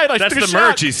tried. That's the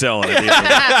merch he's selling. At the end.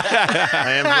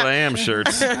 I am what I am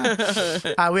shirts.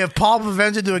 We have Paul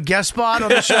Provenza do a guest spot on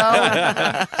the show.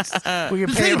 We can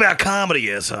The pay thing him. about comedy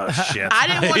is, shit. I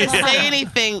didn't want to say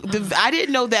anything. I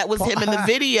didn't know that was him in the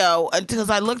video until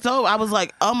I looked over. I was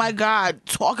like, "Oh my God,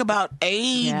 talk about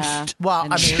age." Yeah. Well, I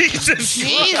mean, Jesus.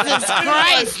 Jesus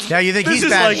Christ. yeah, you think This he's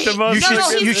is bad? like the most- You No,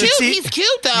 should, he's you should cute. see. He's cute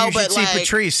though, You should but see like,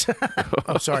 Patrice.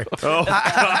 Oh, sorry. Oh.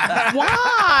 why?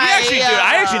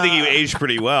 I actually think you aged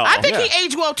pretty well. I think he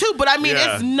aged well too, but I mean,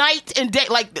 Yeah. it's night and day.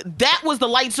 Like that was the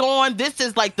lights on. This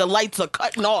is like the lights are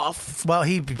cutting off. Well,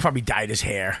 he probably dyed his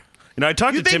hair. You know, I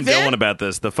talked You to Tim think that? Dillon about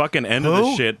this. The fucking end of Who?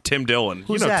 this shit. Tim Dillon.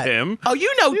 Who's you know that? Tim. Oh,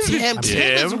 you know Tim.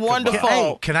 Tim is Tim? wonderful.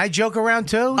 Hey, can I joke around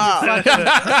too?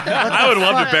 I would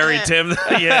love to bury Tim.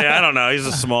 Yeah, I don't know. He's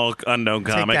a small, unknown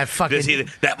comic. that fucking-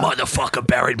 that motherfucker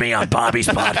buried me on Bobby's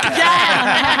podcast.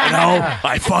 You know,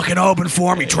 I fucking opened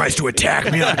for him. He tries to attack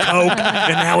me on coke,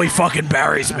 and now he fucking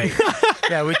buries me.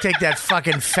 Yeah, we take that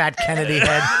fucking fat Kennedy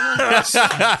head.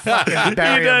 Fucking He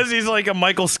bury him. does. He's like a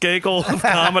Michael Skakel of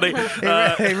comedy.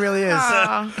 He really is.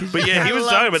 But yeah, he was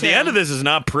love talking about the Tim. end of this is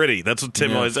not pretty. That's what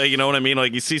Tim always say. You know what I mean?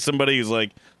 Like you see somebody who's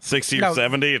like 60 or No,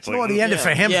 70. It's like Well, the end for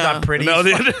him's Yeah. not pretty. no,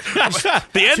 the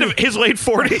end of his late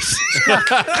 40s.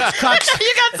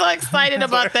 You got so excited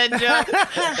about that joke.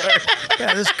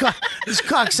 Yeah, this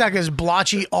cocksucker's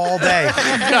blotchy all day.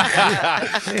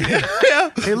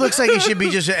 He looks like he should be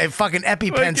just a fucking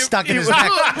EpiPen stuck in his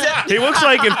neck. He looks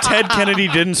like if Ted Kennedy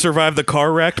didn't survive the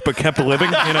car wreck but kept living.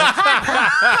 You know.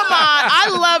 Come on, I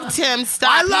love Tim. Stop.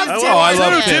 I love He's Tim. Oh, I awesome.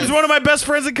 love Tim's one of my best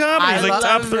friends in comedy. He's like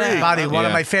top love 3. that. Buddy, one of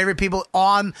Yeah. my favorite people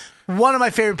on one of my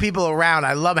favorite people around.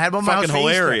 I love him. I had him on my house Fucking for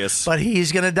Easter, hilarious. but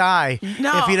he's gonna die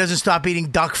if he doesn't stop eating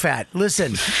duck fat.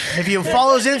 Listen, if you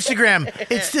follow his Instagram,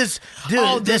 it's this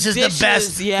dude. This is dishes, the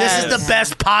best. yes. This is the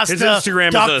best pasta. His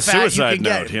Instagram duck is a fat suicide you can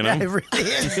note, get. you know? Yeah, it really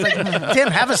is. Like, Tim,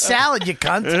 have a salad, you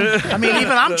cunt. I mean,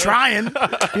 even I'm trying. You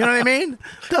know what I mean?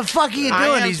 The fuck are you doing? I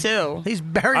am he's too. He's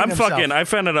burying himself. I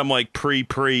found out I'm like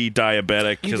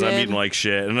pre-diabetic because I'm did? eating like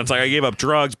shit. And it's like I gave up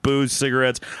drugs, booze,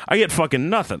 cigarettes. I get fucking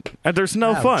nothing. And there's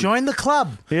no Yeah, fun. Join the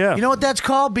club. Yeah. You know what that's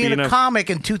called? Being a comic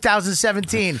in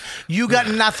 2017. You got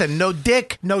nothing. No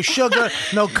dick, no sugar,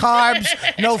 no carbs,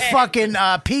 no fucking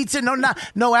pizza,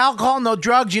 no alcohol, no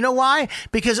drugs. You know why?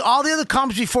 Because all the other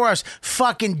comics before us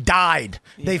fucking died.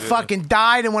 They fucking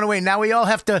died and went away. Now we all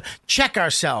have to check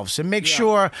ourselves and make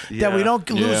sure that we don't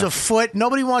lose a foot.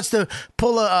 Nobody wants to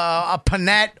pull a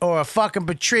Panette or a fucking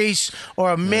Patrice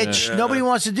or a Mitch. Nobody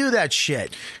wants to do that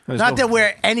shit. Not that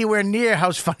we're anywhere near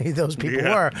how funny those people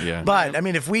were. Yeah. But, I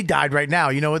mean, if we died right now,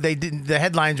 you know what they did? The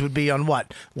headlines would be on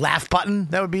what? Laugh button?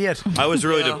 That would be it. I was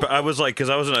really, I was like, because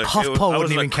I was in a, HuffPo I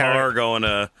was wouldn't in a even carry car it. going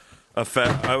to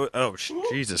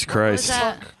Jesus Christ.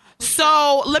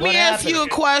 So let me What ask happened? you a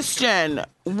question.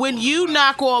 When you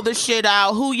knock all the shit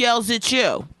out, who yells at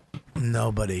you?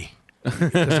 Nobody.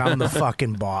 Because I'm the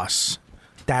fucking boss.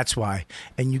 That's why.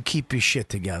 And you keep your shit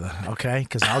together, okay?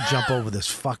 Because I'll jump over this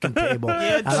fucking table.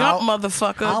 Yeah, and jump,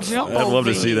 motherfucker. Jump I'd love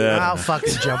to see that. I'll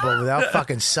fucking jump over there. I'll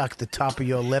fucking suck the top of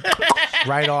your lip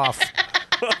right off.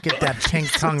 Get that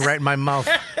pink tongue right in my mouth.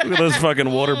 Look at those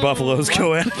fucking water buffaloes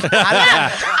go in.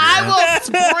 I will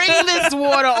spring this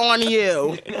water on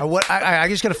you. I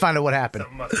just got to find out what happened.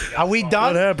 Are we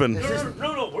done? What happened?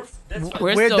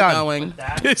 We're We're still done. going.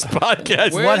 This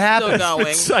podcast. We're What still happened?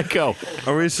 going. Psycho.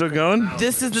 Are we still going?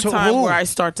 This is the So time who? where I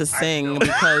start to sing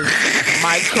because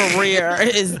my career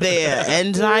is there,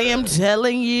 and I am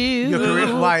telling you, Your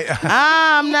career? Why?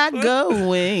 I'm not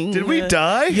going. Did we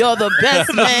die? You're the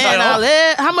best man I'll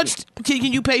ever. How much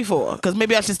can you pay for? Because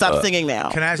maybe I should stop singing now.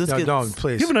 Can I ask? Let's No, get- don't,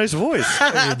 please. You have a nice voice.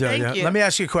 Thank you. Let me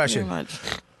ask you a question. Very much.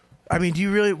 I mean, do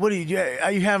you really? What are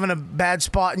you having a bad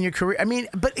spot in your career? I mean,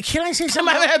 but can I say I'm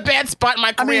something? having a bad spot in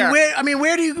my career.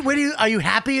 Where do you? Are you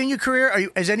happy in your career?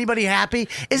 Is anybody happy?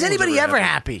 Is anybody ever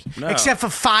happy? No. Except for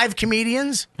 5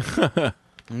 comedians.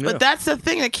 But that's the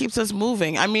thing that keeps us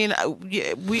moving. I mean,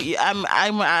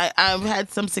 I've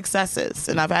had some successes,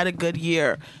 and I've had a good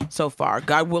year so far.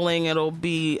 God willing, it'll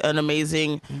be an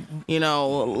amazing,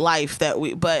 life that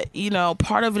we. But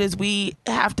part of it is we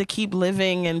have to keep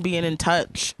living and being in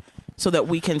touch, so that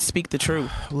we can speak the truth.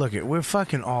 Look, we're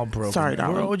fucking all broken. Sorry,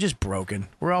 darling. We're just broken.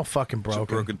 We're all fucking broken.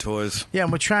 Broken toys. Yeah,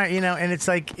 and we're trying. And it's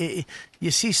like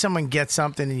you see someone get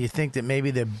something, and you think that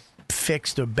maybe they're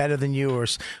fixed or better than you,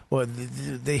 or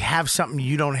they have something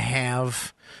you don't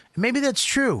have. Maybe that's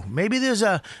true. Maybe there's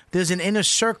an inner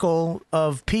circle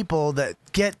of people that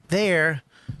get there,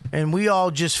 and we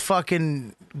all just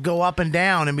fucking go up and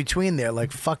down in between there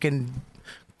like fucking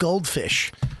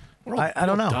goldfish. I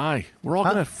don't know. Die. We're all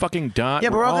gonna fucking die. Yeah,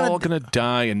 but we're we're all all gonna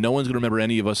die, and no one's gonna remember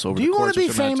any of us over Do the you wanna course of be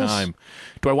some amount of famous? time.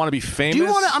 Do I want to be famous? Do you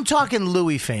want to? I'm talking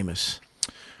Louis famous.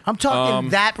 I'm talking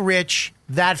that rich,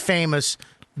 that famous,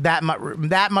 that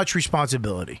much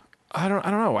responsibility. I don't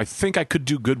know. I think I could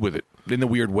do good with it in a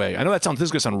weird way. I know this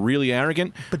is gonna sound really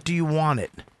arrogant, but do you want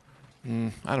it?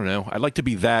 I don't know. I'd like to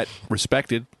be that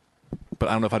respected, but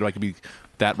I don't know if I'd like to be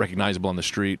that recognizable on the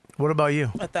street. What about you?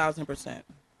 1,000%.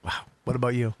 What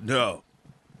about you? No.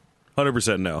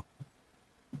 100% no.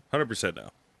 100% no.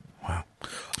 Wow.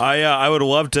 I would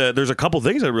love to. There's a couple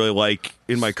things I really like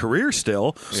in my career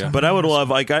still, but I would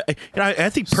love I think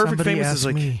perfect Somebody famous is asked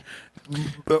like. me. Do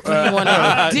you want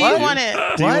it? Do you want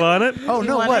it? Do you want it? Oh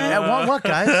no! What,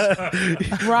 guys?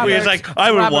 Robert, It's like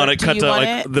I would Robert, want it do cut you to want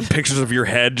like it? the pictures of your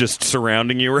head just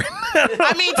surrounding you.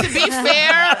 I mean,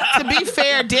 to be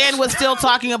fair, Dan was still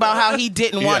talking about how he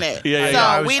didn't want it.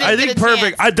 Yeah. So we didn't I get think a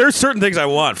perfect. chance. There's certain things I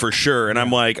want for sure, and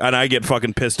I'm like, and I get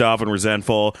fucking pissed off and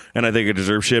resentful, and I think I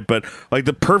deserve shit. But like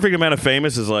the perfect amount of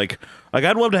famous is like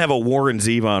I'd love to have a Warren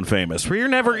Zevon famous, where you're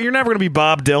never gonna be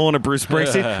Bob Dylan or Bruce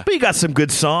Springsteen, but you got some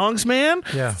good songs, man.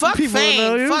 Yeah. Fuck People know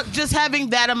fame. you. Fuck just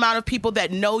having that amount of people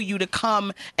that know you to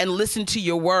come and listen to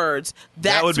your words.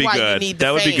 That's That would be why good. you need the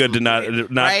That would be fame, good to not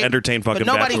right? entertain fucking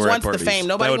But nobody bachelorette wants parties. the fame. That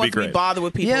Nobody would be wants to be great. bothered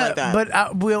with people Yeah, like that.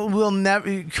 but we'll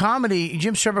never comedy.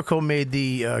 Jim Serpico made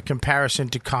the comparison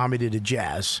to comedy to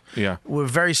jazz. Yeah. We're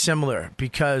very similar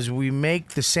because we make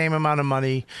the same amount of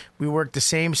money. We work the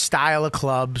same style of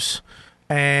clubs,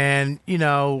 and you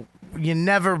never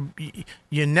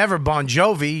Bon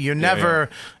Jovi. You're never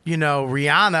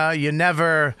Rihanna. You're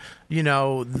never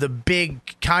the big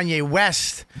Kanye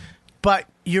West, but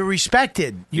you're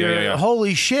respected. You're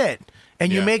holy shit.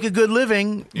 and you Yeah. make a good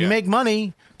living, you Yeah. make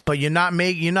money, but you're not.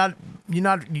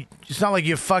 It's not like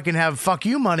you fucking have fuck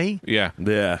you money. Yeah.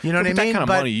 Yeah. You know what I With that mean? kind of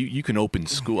But- money, you can open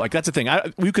school. Like, that's the thing.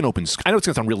 You can open. I know it's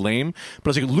gonna sound real lame,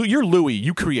 but it's like, you're Louis.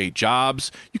 You create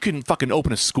jobs. You can fucking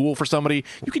open a school for somebody.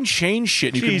 You can change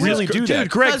shit. You can Jesus, really do that. dude,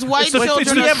 Greg, Because white it's the- children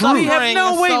it's are the truth. suffering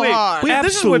No, wait, so wait. hard.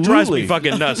 This is what drives me Absolutely.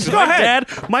 fucking nuts. Go ahead.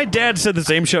 My dad said the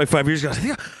same show like 5 years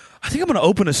ago. I think I'm going to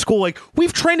open a school. Like,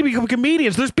 we've trained to become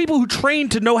comedians. There's people who train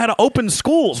to know how to open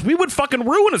schools. We would fucking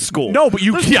ruin a school. No, but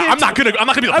Those I'm kids- not gonna be the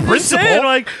I'm just principal.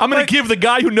 saying, I'm gonna give the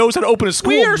guy who knows how to open a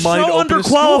school we are money so to open a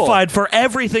school. underqualified for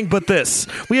everything but this.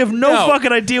 We have no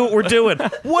fucking idea what we're doing.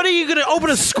 What are you going to open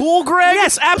a school, Greg?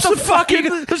 Yes, absolutely.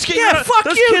 Those kids Fuck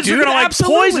you, kids dude. are going to like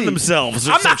Absolutely. poison themselves.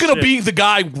 or I'm not some gonna shit. be the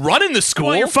guy running the school.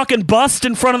 Well, your fucking bust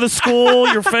in front of the school,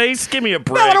 your face. Give me a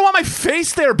break. No, I don't want my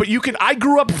face there, but you can. I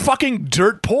grew up fucking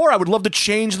dirt poor. I would love to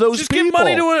change those Just people. give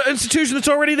money to an institution that's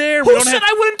already there. Who said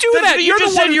I wouldn't do That's that? what You're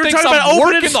just the one said who you were thinks talking about I'm opening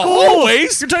working the schools.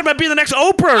 hallways. You're talking about being the next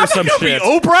Oprah or some I'm shit.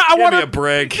 gonna be Oprah. I Give want me a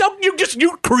break.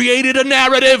 You created a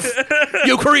narrative.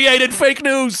 You created fake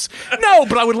news. No,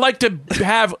 but I would like to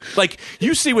have, like,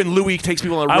 you see when Louis takes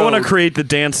people on the road. I want to create the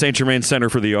Dan St. Germain Center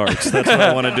for the Arts. That's what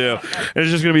I want to do. And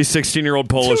it's just going to be 16-year-old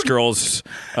Polish girls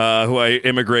who I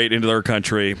immigrate into their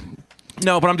country.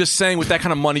 No, but I'm just saying, with that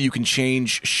kind of money, you can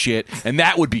change shit, and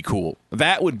that would be cool.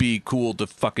 That would be cool to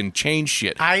fucking change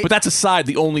shit. But that's aside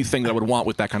the only thing that I would want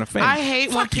with that kind of fame. I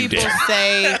hate when you, people Dan.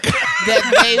 say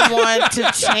that they want to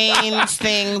change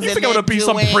things. You and think I'm they're gonna be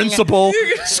some doing- principal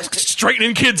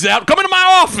straightening kids out? Come into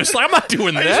my office. Like, I'm not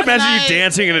doing I that. just imagine you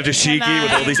dancing in a dashiki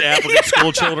with all these African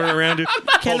school children around you.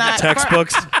 Can holding I-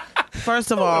 textbooks.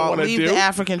 First of all, wanna leave do. the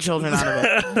African children out of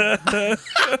it.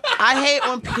 I hate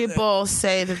when people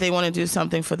say that they want to do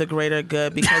something for the greater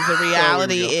good, because the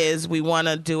reality is we want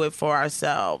to do it for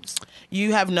ourselves.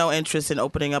 You have no interest in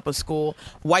opening up a school.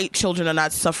 White children are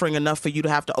not suffering enough for you to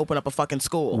have to open up a fucking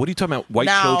school. What are you talking about? White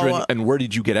Now- children, and where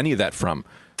did you get any of that from?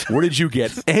 Where did you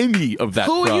get any of that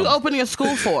Who from? are you opening a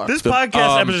school for? This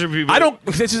podcast episode of people. I don't.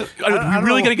 This is. Are we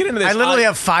really going to get into this? I literally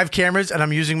have 5 cameras, and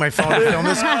I'm using my phone to film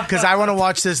this because I want to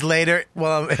watch this later.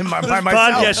 Well, by This myself.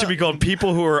 podcast should be called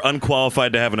 "People Who Are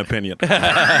Unqualified to Have an Opinion."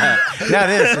 Yeah,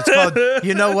 it is. It's called.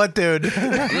 You know what, dude?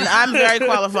 I'm very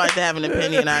qualified to have an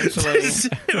opinion, actually.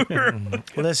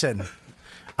 Listen,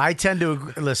 I tend to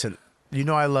agree. Listen. You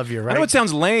know I love you, right? I know it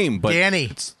sounds lame, but Danny,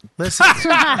 listen.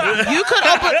 You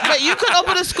could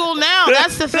open a school now.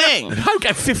 That's the thing. I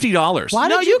got $50. Why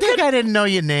No, did you you think I didn't know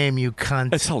your name, you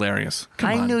cunt? That's hilarious. Come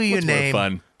I on. knew your What's more name.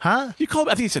 Fun. Huh? You called?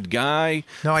 I think you said guy.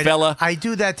 No, fella. I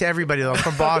do that to everybody, though. I'm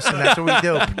from Boston. That's what we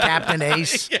do. Captain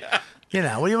Ace. You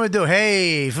know, what do you want to do?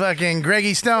 Hey, fucking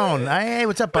Greggy Stone. Hey,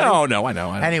 what's up, buddy? No, I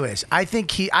know. Anyways, I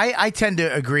think I tend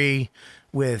to agree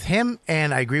with him,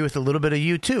 and I agree with a little bit of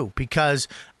you, too, because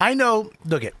I know,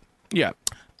 look it. Yeah.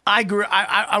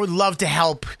 I would love to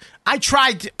help. I'll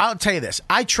tell you this.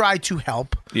 I tried to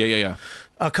help. Yeah.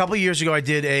 A couple of years ago, I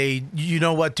did a you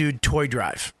know what, dude, toy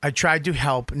drive. I tried to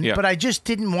help, but I just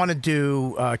didn't want to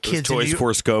do kids. Toys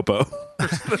for Scopo.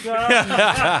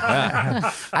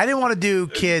 I didn't want to do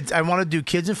kids. I wanted to do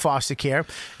kids in foster care,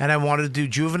 and I wanted to do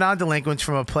juvenile delinquents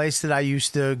from a place that I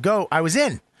used to go. I was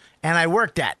in, and I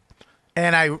worked at.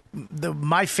 And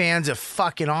my fans are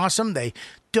fucking awesome. They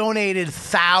donated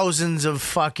thousands of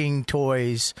fucking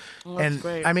toys, and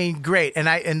great. I mean, great.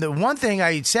 And the one thing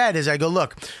I said is, I go,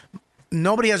 look,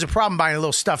 nobody has a problem buying a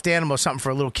little stuffed animal or something for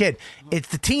a little kid. It's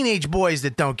the teenage boys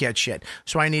that don't get shit.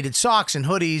 So I needed socks and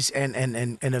hoodies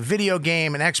and a video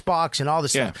game and Xbox and all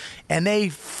this stuff. And they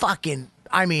fucking,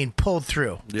 I mean, pulled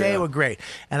through. Yeah. They were great.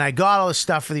 And I got all this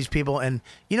stuff for these people. And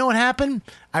you know what happened?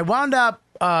 I wound up,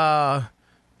 I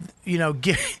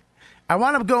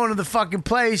wound up going to the fucking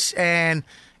place, and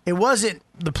it wasn't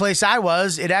the place I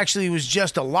was. It actually was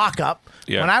just a lockup.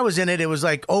 Yeah. When I was in it, it was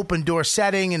like open door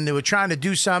setting, and they were trying to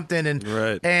do something,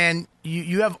 and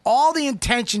you have all the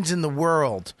intentions in the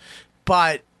world,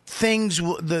 but things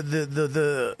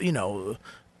the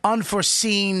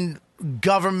unforeseen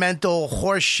governmental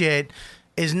horseshit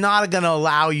is not going to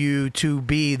allow you to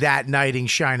be that knight in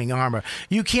shining armor.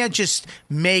 You can't just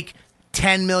make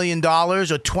 $10 million or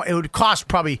it would cost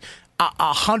probably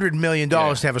 $100 million to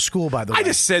have a school, by the way. I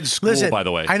just said school, Listen, by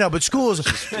the way. I know, but school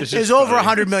just is over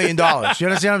 $100 million. You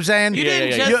understand what I'm saying? You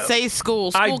didn't just say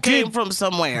school. School came from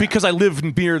somewhere. Because I live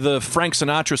near the Frank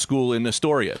Sinatra School in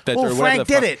Astoria. Oh, or whatever Frank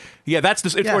the fuck- did it. Yeah, that's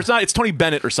the. Or it's not. It's Tony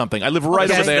Bennett or something. I live right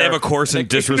over there. They have a course in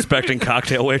disrespecting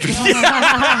cocktail waitresses.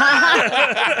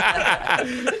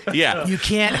 Yeah. You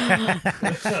can't.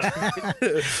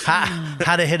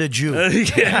 how to hit a Jew.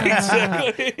 Yeah,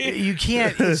 exactly. You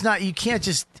can't. It's not. You can't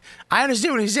just. I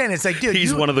understand what he's saying. It's like, dude,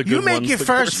 He's one of the good you make ones, your the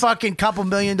first good- fucking couple $1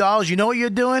 million. You know what you're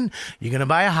doing? You're gonna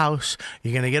buy a house.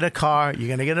 You're gonna get a car. You're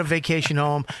gonna get a vacation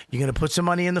home. You're gonna put some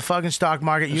money in the fucking stock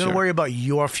market. You're gonna worry about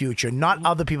your future, not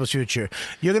other people's future.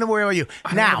 You're gonna worry about you.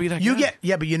 Now you get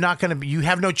but you're not gonna. You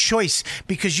have no choice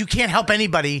because you can't help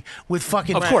anybody with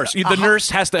fucking. Of course, the nurse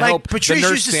has to help. Patrice the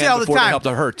nurse used to say stand all the before they time. help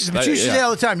the hurts. Patrice used to say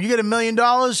all the time. You get $1 million.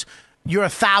 You're a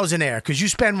thousandaire because you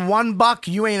spend $1,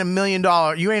 you ain't $1 million.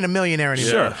 You ain't a millionaire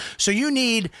anymore. Sure. So you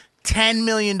need $10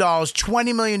 million,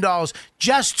 $20 million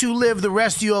just to live the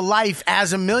rest of your life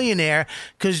as a millionaire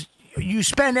because you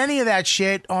spend any of that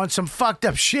shit on some fucked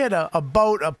up shit, a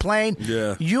boat, a plane.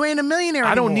 Yeah. You ain't a millionaire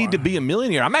anymore. I don't need to be a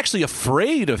millionaire. I'm actually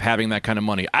afraid of having that kind of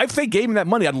money. If they gave me that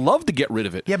money, I'd love to get rid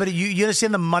of it. Yeah, but you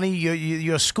understand the money,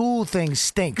 your school thing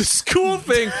stinks. The school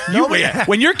thing?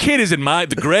 When your kid is in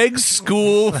the Greg's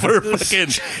school for fucking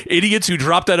idiots who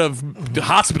dropped out of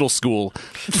hospital school,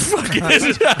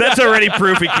 That's already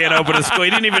proof he can't open a school. He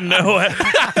didn't even know.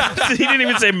 He didn't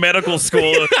even say medical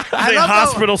school. He said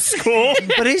hospital school.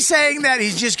 But he's saying that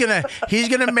he's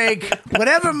gonna make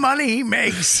whatever money he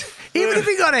makes. Even if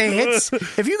you got a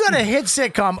hit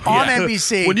sitcom on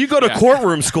NBC. When you go to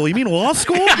courtroom school, you mean law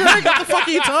school? Greg, what the fuck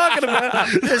are you talking about?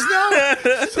 There's no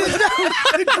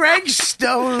the Greg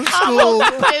Stone School.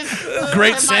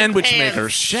 Great sandwich maker.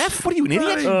 Chef, what are you, an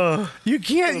idiot? You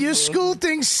can't. Your school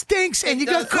thing stinks, and you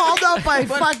got called out by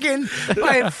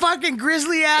fucking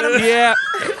Grizzly Adams. Yeah,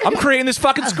 I'm creating this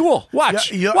fucking school.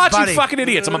 Watch, watch buddy. you fucking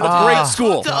idiots. I'm a great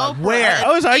school. Where?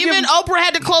 Even Oprah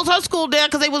had to close her school down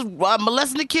because they was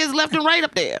molesting the kids left and right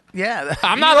up there. Yeah,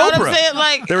 I'm not you know Oprah. What I'm saying?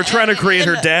 Like, They were trying to create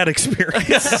her dad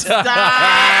experience. Her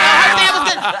dad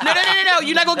was good. No.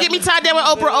 You're not gonna get me tied down with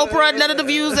Oprah. Oprah, none of the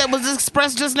views that was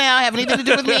expressed just now have anything to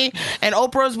do with me. And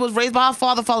Oprah was raised by her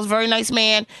father. Father's a very nice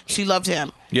man. She loved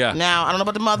him. Yeah. Now I don't know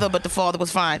about the mother, but the father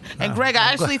was fine. And Greg,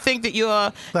 I actually think that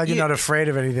you're glad you're not afraid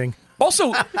of anything.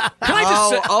 Also, can I just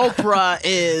say, Oprah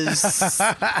is.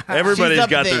 Everybody's she's up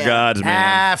got there. their gods,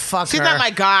 man. Fuck She's her. not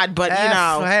my god, but you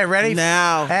know. Hey, ready?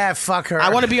 No. Fuck her. I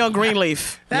want to be on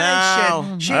Greenleaf. That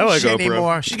ain't shit. She ain't I like shit Oprah,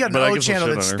 anymore. She's got an but I O guess we'll channel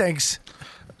shit that on her. stinks.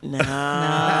 No,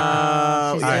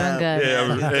 she's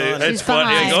doing good. It's She's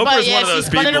funny. fine. Oprah's one of those She's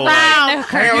spinning people. around. Like,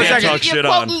 Hang on one you can't second. talk You're shit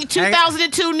on. quoting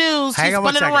 2002 news. She's Hang on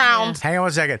one spinning second. around. Hang on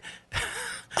one second.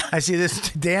 I see this.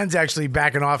 Dan's actually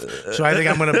backing off, so I think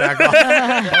I'm going to back off.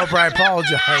 Oprah, I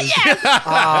apologize.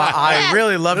 I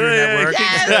really love your network.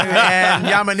 And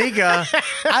Yamanika,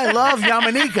 I love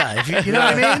Yamanika. If you know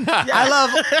what I mean? I love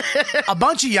a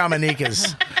bunch of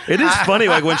Yamanikas. It is funny,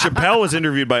 like when Chappelle was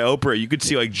interviewed by Oprah, you could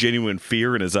see like genuine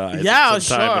fear in his eyes. Yeah,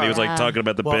 sometime sure. when he was like talking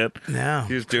about the bit No,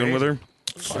 he was doing with her.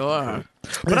 Sure.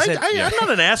 But I'm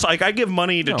not an ass. Like I give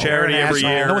money to charity you're an every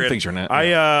asshole. year. No one and thinks you're an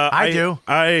I do.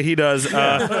 He does.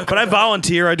 But I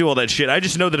volunteer. I do all that shit. I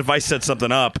just know that if I set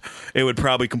something up, it would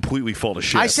probably completely fall to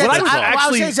shit. I said That's all. I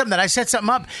was saying something that I set something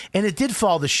up and it did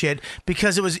fall to shit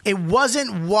because it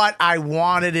wasn't what I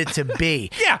wanted it to be.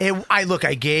 Yeah.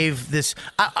 I gave this.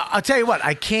 I'll tell you what.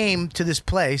 I came to this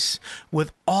place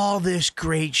with all this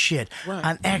great shit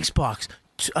on Xbox,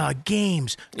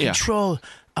 games, control,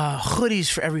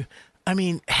 hoodies for every. I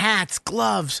mean, hats,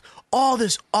 gloves, all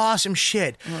this awesome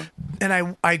shit.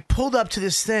 And I pulled up to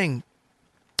this thing.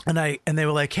 And they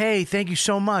were like, "Hey, thank you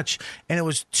so much." And it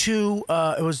was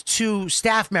two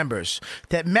staff members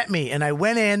that met me, and I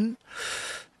went in,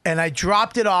 and I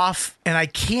dropped it off, and I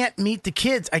can't meet the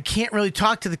kids. I can't really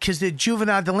talk to the kids; they're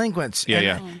juvenile delinquents.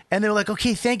 And they were like,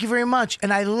 "Okay, thank you very much."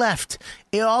 And I left.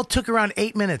 It all took around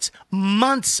 8 minutes.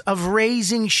 Months of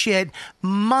raising shit,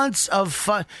 months of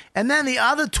fun, and then the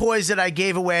other toys that I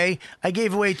gave away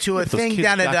to a thing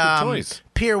down at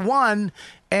Pier 1,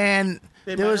 and.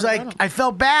 There was like, I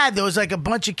felt bad. There was like a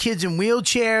bunch of kids in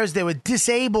wheelchairs. They were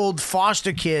disabled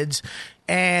foster kids,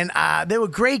 and they were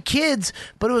great kids.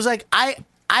 But it was like, I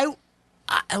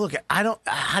look, I don't.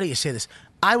 How do you say this?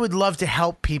 I would love to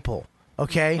help people,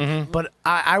 okay, but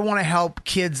I want to help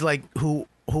kids like who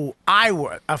I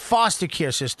were a foster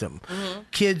care system,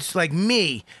 kids like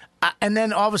me, and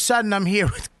then all of a sudden I'm here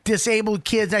with disabled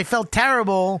kids. I felt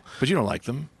terrible. But you don't like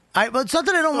them. But it's not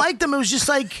that I don't like them. It was just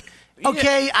like.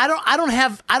 Okay, I don't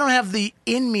have the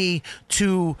in me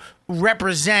to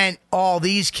represent all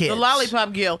these kids. The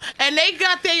Lollipop Guild. And they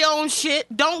got their own shit.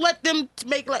 Don't let them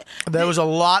make like... There was a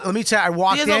lot. Let me tell you, I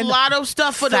walked in. There's a lot of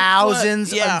stuff for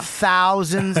thousands yeah. and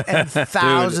thousands and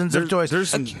thousands of toys.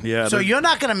 So you're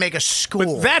not going to make a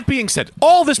school. But that being said,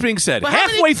 all this being said,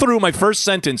 halfway through my first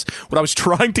sentence, what I was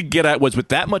trying to get at was with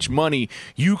that much money,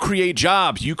 you create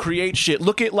jobs, you create shit.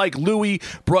 Look at like Louis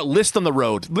brought List on the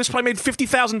road. List probably made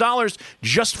 $50,000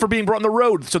 just for being brought on the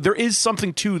road. So there is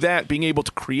something to that, being able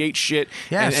to create shit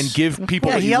Yes. and give people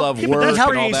Yeah, that you love work That's and all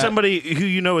bringing that. somebody who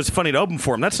you know is funny to open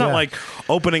for him. That's not Yeah. like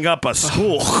opening up a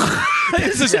school.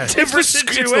 This is a different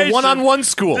situation. It's the one-on-one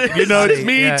school. You know, it's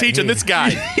me Yeah, teaching this guy.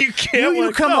 You can't.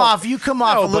 You come off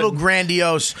a little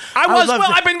grandiose.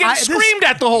 I've been getting screamed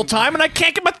at the whole time, and I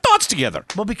can't get my thoughts together.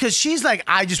 Well, because she's like,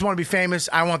 I just want to be famous.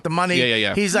 I want the money.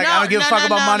 Yeah. He's like, I don't give a fuck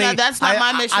about money. No, that's not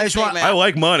my mission I just want. statement. I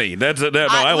like money.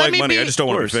 I like money. I just don't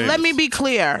want to be famous. Let me be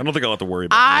clear. I don't think I'll have to worry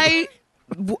about it.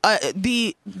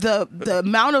 The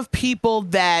amount of people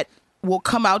that will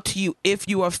come out to you if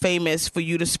you are famous for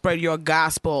you to spread your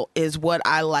gospel is what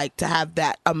I like, to have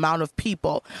that amount of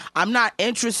people. I'm not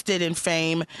interested in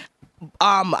fame.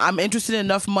 I'm interested in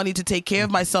enough money to take care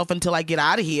of myself until I get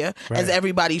out of here, as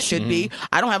everybody should be.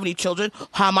 I don't have any children.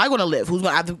 How am I going to live? Who's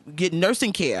going to have to get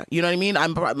nursing care? You know what I mean?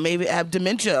 I'm maybe have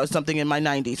dementia or something in my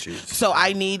 90s. So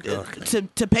I need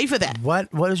to pay for that.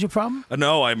 What is your problem?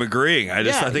 No, I'm agreeing. I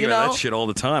think about that shit all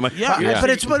the time. But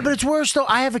it's worse though.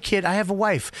 I have a kid. I have a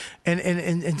wife,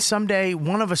 and someday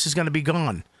one of us is going to be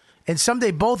gone. And someday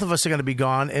both of us are going to be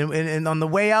gone. And on the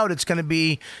way out, it's going to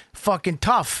be fucking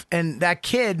tough. And that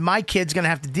kid, my kid's going to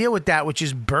have to deal with that, which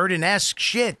is burden-esque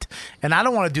shit. And I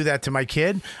don't want to do that to my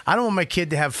kid. I don't want my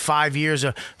kid to have 5 years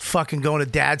of fucking going to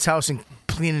dad's house and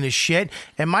cleaning his shit,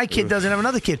 and my kid doesn't have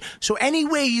another kid. So any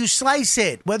way you slice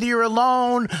it, whether you're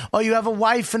alone or you have a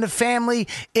wife and a family,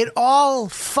 it all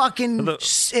fucking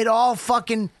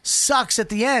sucks at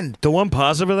the end. The one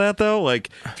positive of that, though, like,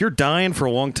 if you're dying for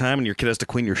a long time and your kid has to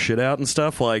clean your shit out and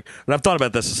stuff, like, and I've thought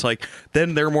about this, it's like,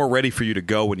 then they're more ready for you to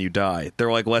go when you die.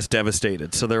 They're, like, less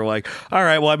devastated. So they're like, all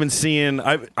right, well, I've been dealing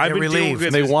relieved.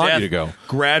 with They this want you death to go.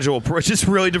 gradual. It's just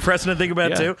really depressing to think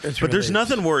about, too. It's But there's really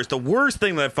nothing worse. The worst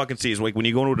thing that I fucking see is, like, when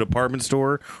you go into a department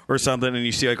store or something and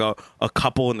you see, like, a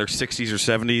couple in their 60s or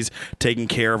 70s taking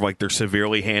care of, like, their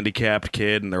severely handicapped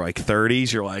kid and they're, like,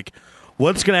 30s, you're like,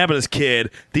 what's going to happen to this kid?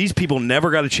 These people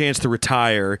never got a chance to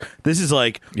retire. This is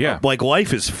like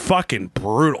life is fucking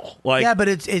brutal. Like, yeah, but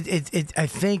I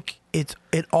think it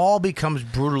all becomes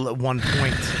brutal at one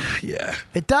point. Yeah,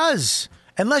 it does.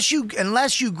 Unless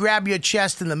you grab your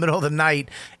chest in the middle of the night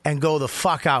and go the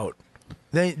fuck out.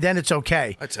 Then it's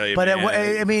okay. I tell you, but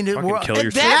man, I mean, kill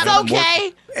yourself. That's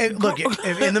okay. Look,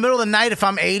 if in the middle of the night, if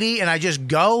I'm 80 and I just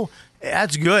go,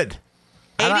 that's good.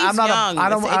 80's young.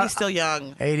 80's still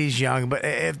young. 80's young, but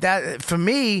if that for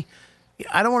me,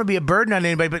 I don't want to be a burden on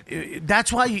anybody. But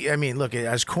that's why look,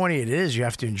 as corny it is, you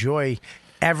have to enjoy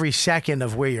every second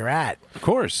of where you're at. Of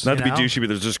course. Not to be douchey, but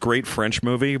there's this great French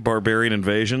movie, Barbarian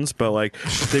Invasions, but like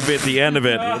at the end of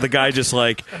it, the guy just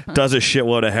like does a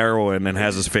shitload of heroin and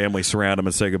has his family surround him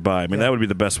and say goodbye. I mean, that would be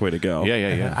the best way to go.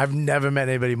 Yeah. I've never met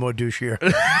anybody more douchier.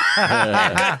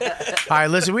 All right,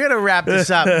 listen, we got to wrap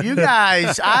this up. You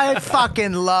guys, I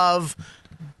fucking love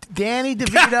Danny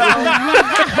DeVito.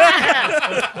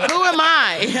 Who am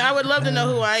I? I would love to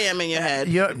know who I am in your head.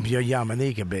 You're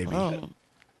Yamanika, baby. Oh.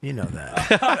 You know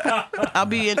that. I'll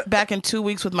be back in 2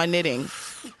 weeks with my knitting.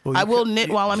 Well, I will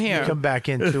knit while I'm here. You come back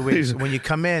in 2 weeks. When you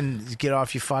come in, get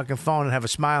off your fucking phone and have a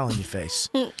smile on your face.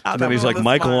 And then he's like,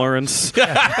 Mike Lawrence. Thank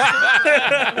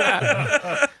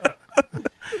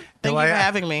you for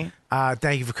having me.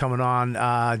 Thank you for coming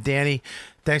on. Danny,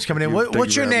 thanks for coming in.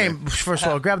 What's your name? First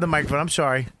of all, grab the microphone. I'm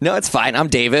sorry. No, it's fine. I'm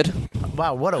David.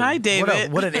 Wow, Hi,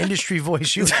 David. What an industry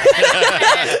voice you have.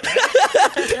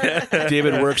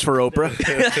 David works for Oprah.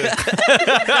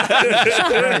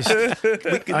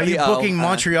 Are you booking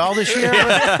Montreal this year?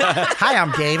 Hi,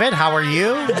 I'm David. How are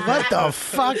you? What the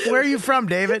fuck? Where are you from,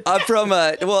 David? I'm from.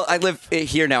 I live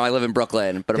here now. I live in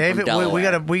Brooklyn, but David, I'm from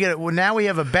Delaware. we got. Now we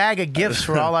have a bag of gifts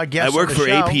for all our guests. I work on the for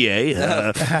show. APA.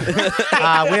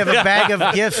 We have a bag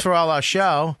of gifts for all our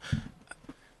show.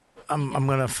 I'm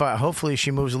gonna. Hopefully,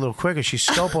 she moves a little quicker. She's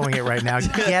scopoing it right now.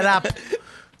 Get up.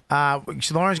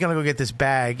 Lauren's going to go get this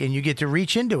bag, and you get to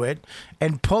reach into it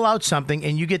and pull out something,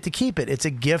 and you get to keep it. It's a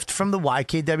gift from the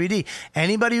YKWd.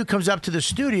 Anybody who comes up to the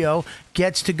studio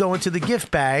gets to go into the gift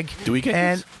bag. Do we get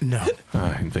this? No.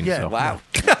 I didn't think so. Wow.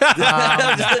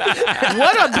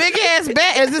 What a big-ass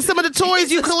bag. Is this some of the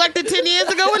toys you collected 10 years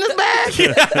ago in this bag?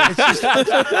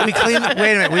 Wait a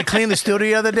minute. We cleaned the studio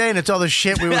the other day, and it's all the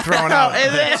shit we were throwing out.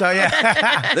 Is it? So,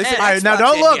 yeah. There's an All right, now Xbox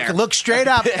don't in look. here. Look straight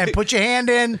up and put your hand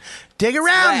in. Dig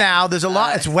around now. There's a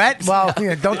lot. It's wet. Well,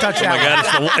 don't touch Oh my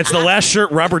that. God, it's the last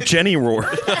shirt Robert Jennings wore.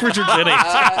 Richard Jennings.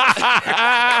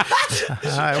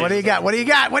 All right, what do you got? What do you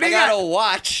got? I got a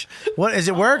watch. What does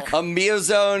it work? A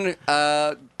Miozone,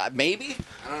 maybe?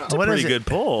 I don't know. What is Pretty it? good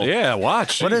pull. Yeah,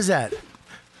 watch. What is that?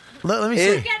 Let me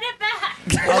see. Get it back.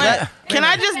 Can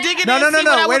I just dig it No, in no, and no, see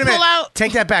what I no. Wait would a minute. pull out?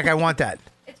 Take that back. I want that.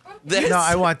 This? No,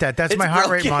 I want that. That's It's my heart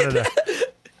rate broken. monitor.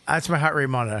 That's my heart rate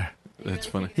monitor. That's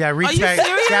funny. Yeah, Are reach you back,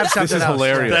 serious? grab something This is else.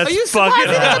 hilarious. That's Are you fucking surprised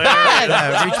at the hilarious.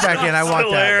 Yeah, reach back in. I want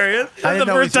hilarious. that. I That's the didn't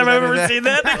know first we time I've ever did seen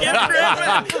that.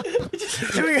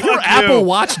 Your Apple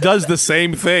Watch does the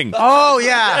same thing. Oh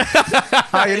yeah.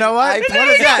 Oh, you know what? What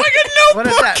is that? What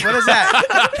is that? What is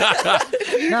that?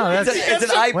 No, that's It's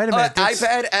an wait a minute.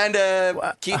 iPad and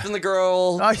Keith and the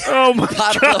girl. Oh my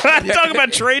god! Talking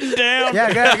about trading down.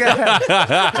 Yeah, go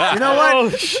ahead. You know what? Oh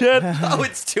shit! Oh,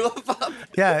 it's two of them.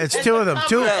 Yeah, it's two of them.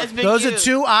 Those are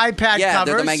two iPad Yeah, covers.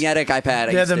 they're the magnetic iPad. I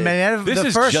They're used the to- magnetic. This the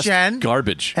is first just gen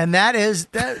garbage. and that is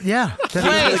that. Yeah.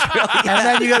 And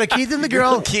then you got to Keith and the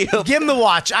girl. Give him the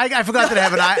watch. I forgot that I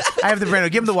have I have the brand.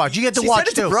 Give him the watch. You get the She watch said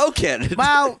it's too. broken.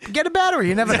 Well, get a battery.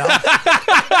 You never know.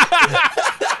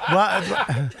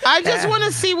 I just want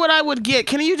to see what I would get.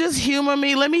 Can you just humor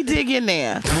me? Let me dig in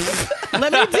there.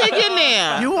 Let me dig in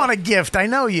there. You want a gift? I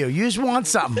know you. You just want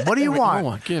something. What do you want? I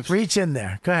want gifts. Reach in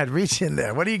there. Go ahead. Reach in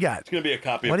there. What do you got? It's gonna be a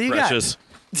copy What of do you Precious.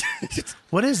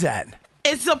 What is that?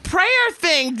 It's a prayer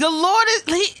thing. The Lord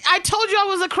is. I told you I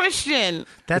was a Christian.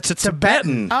 That's a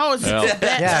Tibetan. Oh, it's Yeah.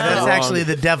 Tibetan. Yeah, that's Oh. actually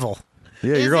the devil.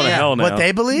 Yeah, you're going to hell now. What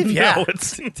they believe? Yeah. No,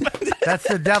 it's That's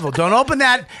the devil. Don't open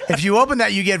that. If you open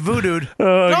that, you get voodooed.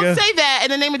 Don't say that.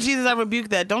 In the name of Jesus, I rebuke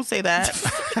that. Don't say that.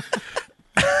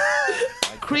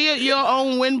 Create your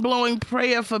own wind-blowing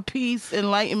prayer for peace,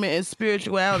 enlightenment, and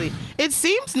spirituality. It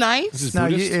seems nice. No,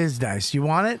 it is nice. You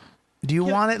want it? Do you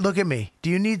want it? Look at me. Do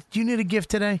you need a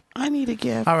gift today? I need a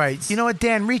gift. All right. You know what,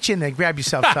 Dan? Reach in there. Grab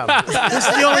yourself something. This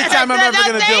is the only time I'm ever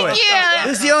going to do it. you.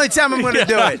 This is the only time I'm going to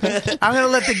do it. I'm going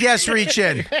to let the guests reach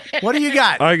in. What do you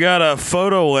got? I got a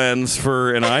photo lens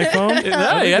for an iPhone. I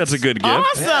think that's a good gift.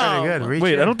 Awesome. Yeah, pretty good. Reach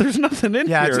Wait, in. there's nothing in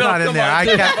Yeah, here. it's not in there.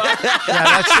 Yeah,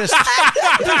 that's just.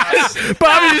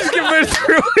 Bobby just giving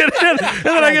through it, and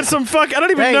then I get some fuck. I don't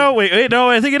even know. Wait,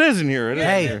 no, I think it is in here. It is in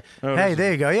Hey, here. Oh, hey,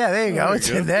 there you go. Yeah, there you go. It's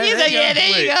in there. He's like, yeah,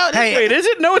 there you go. Hey, wait, is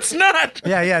it? No, it's not.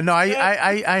 Yeah. No,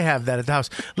 I have that at the house.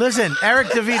 Listen, Eric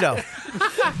DeVito.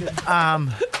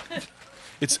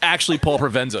 It's actually Paul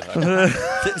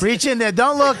Provenza. Reach in there.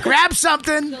 Don't look. Grab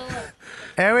something.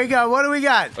 There we go. What do we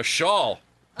got? A shawl.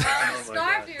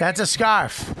 That's a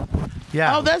scarf.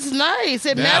 Yeah. Oh, that's nice.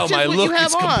 It Now matches my what look you have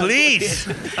is on. complete.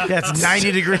 That's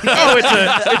 90 degrees. Oh,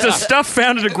 it's a stuff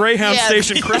found at a Greyhound Yes.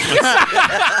 station Christmas.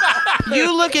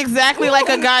 You look exactly like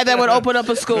a guy that would open up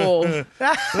a school.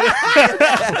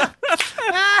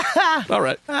 All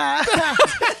right. All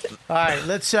right,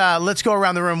 let's go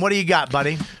around the room. What do you got,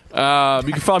 buddy? You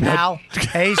can find me. Pal,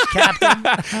 Ace,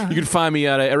 Captain. You can find me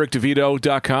at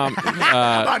ericdevito.com.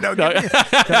 No,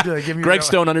 don't do it. Give me Greg your-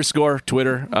 Stone _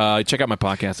 Twitter. Check out my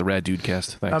podcast, The Rad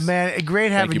Dudecast. Thanks. Man,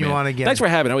 great having Thank you man. on again. Thanks for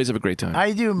having me. I always have a great time.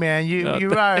 I do, man.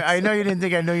 You are. I know you didn't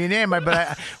think I know your name,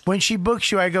 but when she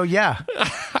books you, I go, yeah.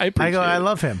 I appreciate I it.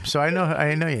 love him, so I know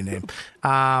your name.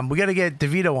 We got to get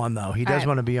DeVito on though. He does right.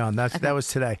 want to be on. That was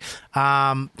today.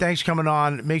 Thanks for coming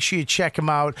on. Make sure you check him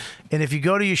out, and if you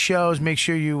go to your shows, make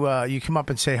sure you come up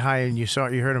and say hi. And you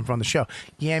heard him from the show.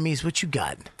 Yammies, what you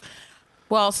got?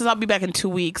 Well, since I'll be back in 2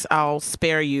 weeks, I'll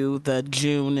spare you the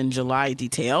June and July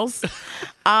details.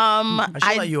 I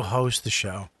should let you host the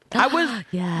show. I would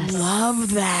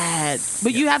love that,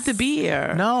 but you have to be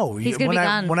here. No, He's gonna when be I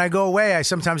gone. when I go away, I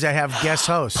sometimes have guest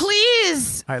hosts.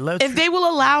 Please, All right, let's. if they will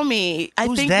allow me, I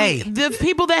Who's think they? the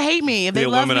people that hate me, if The they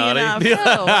love me Illuminati?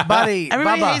 enough. Buddy,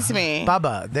 Everybody Bubba, hates me.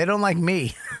 Bubba, they don't like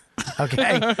me.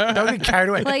 Okay, don't get carried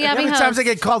away. Well, You know how Yummy many times I hosts.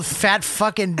 get called fat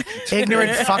fucking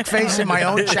ignorant fuckface in my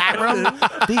own chat room?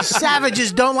 These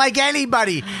savages don't like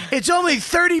anybody. It's only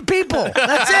 30 people.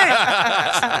 That's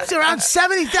it. It's around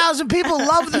 70,000 people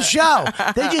love the show.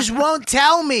 They just won't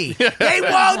tell me. They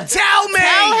won't tell me.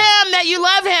 Tell him that you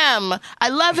love him. I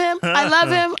love him. I love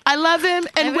him. I love him.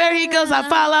 And where he goes, I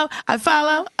follow. I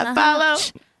follow. I follow.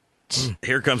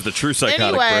 Here comes the true psychotic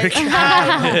Anyway, break. All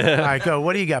right, go.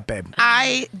 What do you got, babe?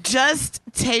 I just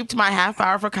taped my half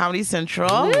hour for Comedy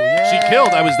Central. She killed.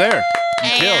 I was there. You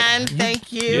And killed.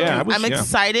 thank you. Yeah, I was- I'm yeah.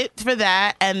 excited for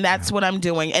that, and that's what I'm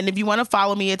doing. And if you want to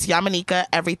follow me, it's Yamanika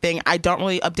everything. I don't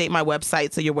really update my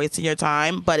website, so you're wasting your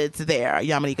time, but it's there,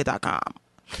 yamanika.com.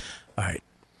 All right.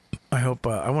 I hope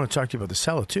I want to talk to you about the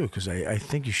cellar too, because I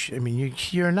think you should. I mean,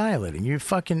 you're annihilating. You're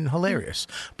fucking hilarious.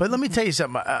 But let me tell you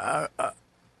something.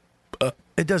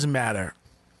 It doesn't matter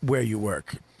where you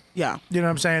work. Yeah. You know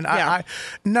what I'm saying? Yeah.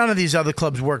 None of these other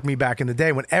clubs worked me back in the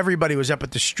day when everybody was up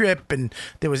at the Strip and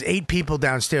there was 8 people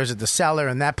downstairs at the cellar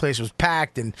and that place was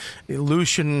packed and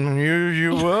Lucian, I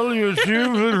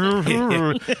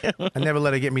never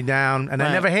let it get me down and I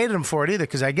Right. never hated him for it either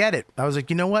because I get it. I was like,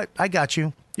 you know what? I got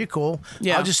you. You're cool.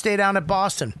 Yeah. I'll just stay down at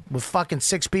Boston with fucking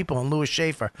 6 people and Louis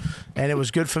Schaefer. And it was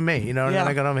good for me, you know, and then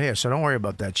Yeah. I got over here. So don't worry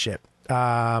about that shit.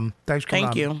 Thanks for coming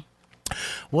Thank on. you.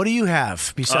 What do you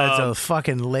have besides a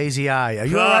fucking lazy eye? Are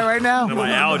you all right now? My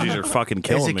allergies are fucking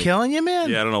killing me. Is it killing you, man?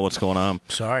 Yeah, I don't know what's going on.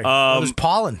 Sorry. It was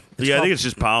pollen. I think it's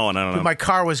just pollen. I don't know. Dude, my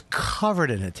car was covered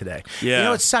in it today. Yeah. You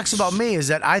know what sucks about me is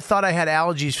that I thought I had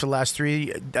allergies for the last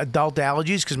 3 adult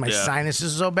allergies because my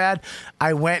sinuses are so bad.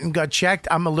 I went and got checked.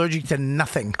 I'm allergic to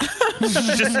nothing.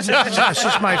 It's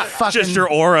just my fucking... Just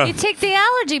your aura. You take the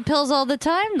allergy pills all the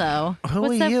time, though. Who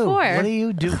What's are that you? for? What do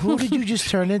you do? Who did you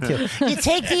just turn into? You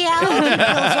take the allergy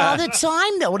pills all the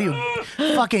time, though. What are you,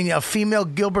 fucking a female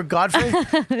Gilbert Godfrey?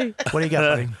 What do you got,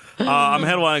 buddy? I'm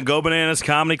headlining Go Bananas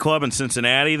Comedy Club in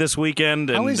Cincinnati this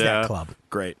weekend. And, How is that club?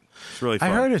 Great. It's really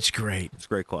fun. I heard it's great. It's a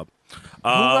great club. Who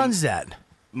runs that?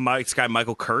 This guy,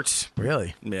 Michael Kurtz.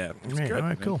 Really? Yeah. It's All good.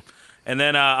 right, cool. And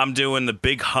then I'm doing the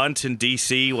Big Hunt in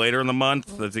D.C. later in the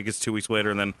month. I think it's 2 weeks later.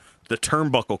 And then the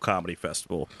Turnbuckle Comedy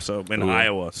Festival in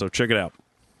Iowa. So check it out.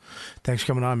 Thanks for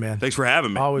coming on, man. Thanks for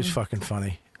having me. Always fucking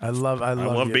funny. I love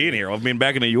you. being here. I love being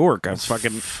back in New York. I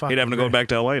hate having to go back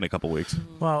to L.A. in a couple weeks.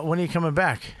 Well, when are you coming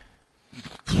back?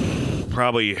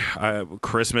 Probably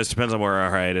Christmas. Depends on where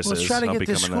our hiatus is. Let's try to I'll get be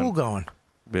this coming school then. going.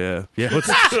 Yeah. Let's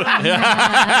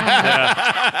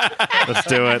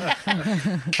do it.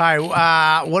 All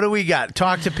right, what do we got?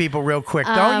 Talk to people real quick.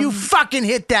 Don't you fucking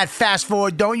hit that fast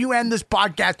forward. Don't you end this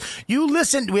podcast. You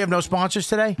listen. We have no sponsors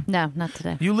today? No, not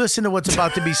today. You listen to what's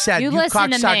about to be said. You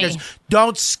listen to cocksuckers. me.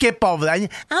 Don't skip over that.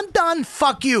 I'm done.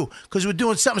 Fuck you. Because we're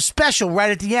doing something special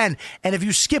right at the end. And if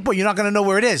you skip it, you're not going to know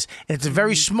where it is. And it's a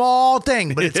very small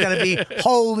thing, but it's going to be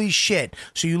holy shit.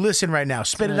 So you listen right now.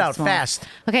 Spit it out fast.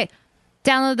 Okay.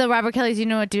 Download the Robert Kelly's You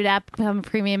Know What Dude app. Become a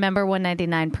premium member,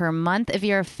 $1.99 per month. If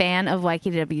you're a fan of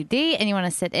YKWD and you want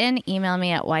to sit in, email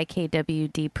me at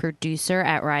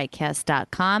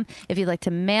ykwdproducer@riotcast.com. If you'd like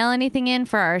to mail anything in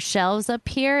for our shelves up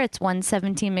here, it's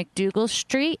 117 McDougal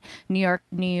Street, New York,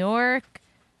 New York,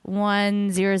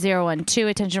 10012.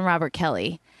 Attention, Robert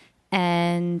Kelly.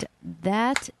 And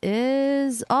that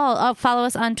is all. Follow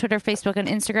us on Twitter, Facebook, and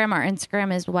Instagram. Our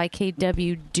Instagram is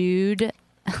YKWDude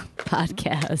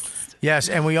podcast. Yes,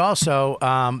 and we also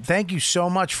thank you so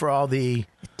much for all the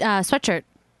sweatshirt.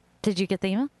 Did you get the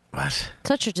email? What?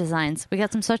 Sweatshirt designs. We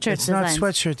got some sweatshirt It's designs.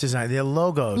 not sweatshirt design. They're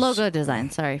logos. Logo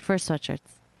design. Sorry, for sweatshirts.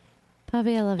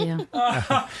 Puppy, I love you.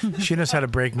 She knows how to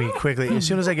break me quickly. As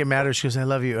soon as I get mad at her, she goes, I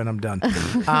love you, and I'm done.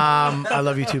 I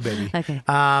love you too, baby. Okay.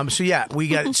 So, yeah, we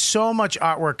got so much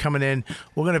artwork coming in.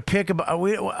 We're going to pick about.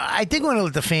 I think we're going to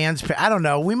let the fans pick. I don't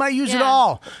know. We might use it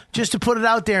all just to put it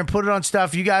out there and put it on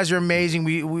stuff. You guys are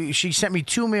amazing. She sent me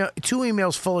two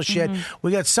emails full of shit. Mm-hmm.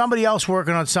 We got somebody else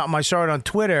working on something. I saw it on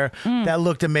Twitter that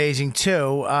looked amazing,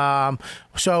 too.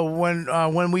 So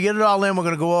when we get it all in, we're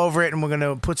going to go over it and we're going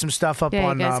to put some stuff up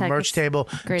on merch table.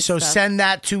 Great so stuff. send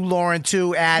that to Lauren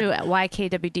too at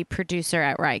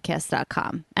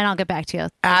YKWDproducer@riotcast.com, and I'll get back to you.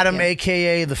 Adam,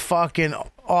 aka the fucking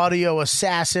audio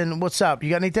assassin. What's up?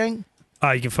 You got anything?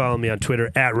 You can follow me on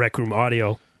Twitter at Rec Room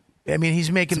Audio. I mean,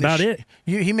 he's making That's about it.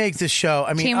 He makes this show.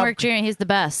 I mean, Teamwork Junior, he's the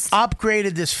best.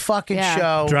 Upgraded this fucking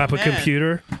show. Drop a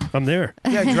computer, I'm there.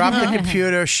 Yeah, drop the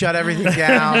computer, shut everything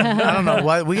down. I don't know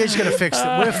what. We just got to fix it.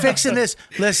 We're fixing this.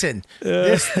 Listen,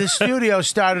 this studio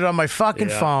started on my fucking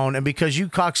phone, and because you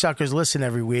cocksuckers listen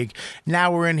every week,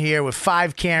 now we're in here with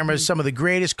 5 cameras, some of the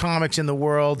greatest comics in the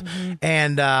world,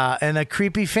 and a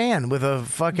creepy fan with a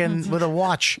fucking with a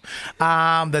watch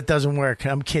that doesn't work.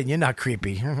 I'm kidding. You're not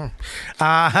creepy.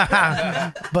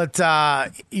 But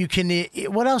you can.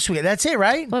 What else we got? That's it,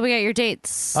 right? Well, we got your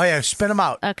dates. Oh yeah, spin them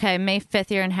out. Okay, May 5th,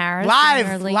 you're in Harris.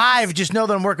 Live. Just know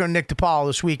that I'm working with Nick DePaul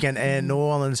this weekend in New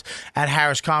Orleans at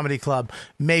Harris Comedy Club.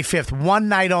 May 5th, one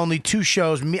night only, 2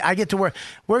 shows. I get to work.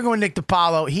 We're going with Nick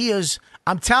DePaulo. He is.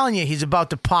 I'm telling you, he's about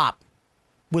to pop.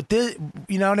 With this,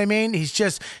 you know what I mean? He's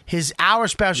just his hour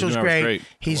special is great.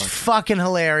 He's fucking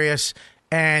hilarious,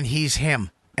 and he's him.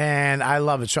 And I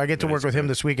love it. So I get to work with him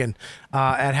this weekend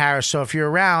at Harris. So if you're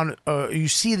around, you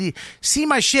see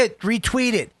my shit,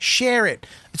 retweet it, share it.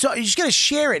 So you just got to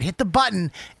share it, hit the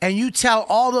button, and you tell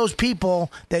all those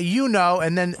people that you know,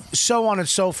 and then so on and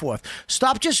so forth.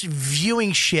 Stop just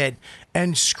viewing shit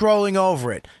and scrolling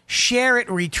over it. Share it,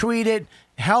 retweet it.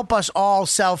 Help us all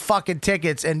sell fucking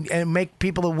tickets and make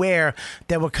people aware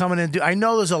that we're coming in. I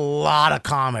know there's a lot of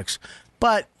comics,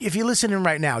 but if you're listening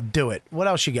right now, do it. What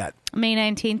else you got? May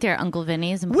 19th, you're at Uncle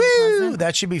Vinny's. Woo!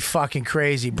 That should be fucking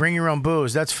crazy. Bring your own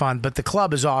booze. That's fun. But the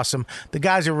club is awesome. The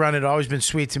guys who run it have always been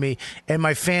sweet to me. And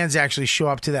my fans actually show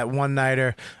up to that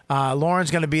one-nighter. Lauren's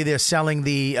going to be there selling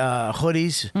the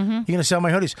hoodies. You're going to sell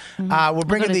my hoodies. We're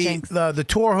bringing the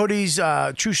tour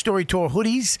hoodies, True Story Tour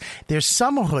hoodies. There's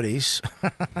summer hoodies.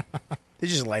 They're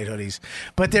just light hoodies,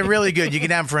 but they're really good. You can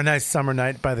have them for a nice summer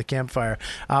night by the campfire.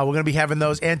 We're going to be having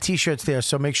those and T-shirts there,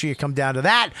 so make sure you come down to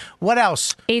that. What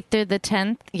else? 8th through the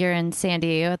 10th, you're in San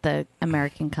Diego at the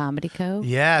American Comedy Cove.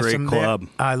 Yeah, Great club.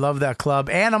 I love that club.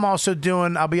 And I'm also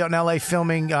I'll be out in L.A.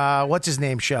 filming, what's his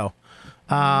name show?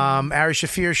 Ari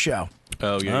Shaffir's show.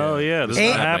 Oh yeah. This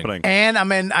is happening. And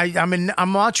I'm in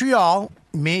Montreal.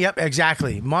 Yep,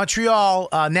 exactly. Montreal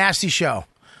Nasty Show.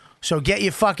 So get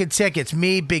your fucking tickets.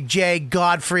 Me, Big J,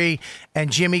 Godfrey,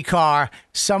 and Jimmy Carr.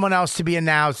 Someone else to be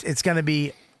announced. It's going to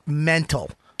be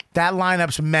mental. That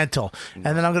lineup's mental. And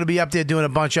then I'm going to be up there doing a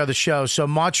bunch of other shows. So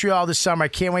Montreal this summer. I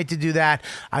can't wait to do that.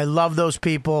 I love those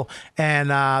people.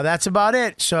 And that's about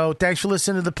it. So thanks for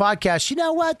listening to the podcast. You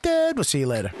know what, dude? We'll see you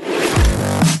later.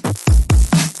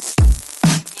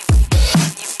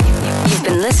 You've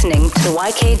been listening to the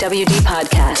YKWD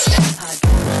podcast.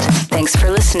 Thanks for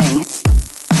listening.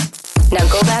 Now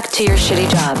go back to your shitty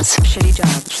jobs. Shitty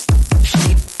jobs.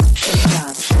 Shitty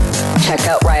jobs. Check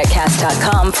out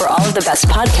riotcast.com for all of the best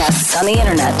podcasts on the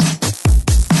internet.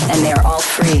 And they are all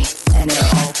free.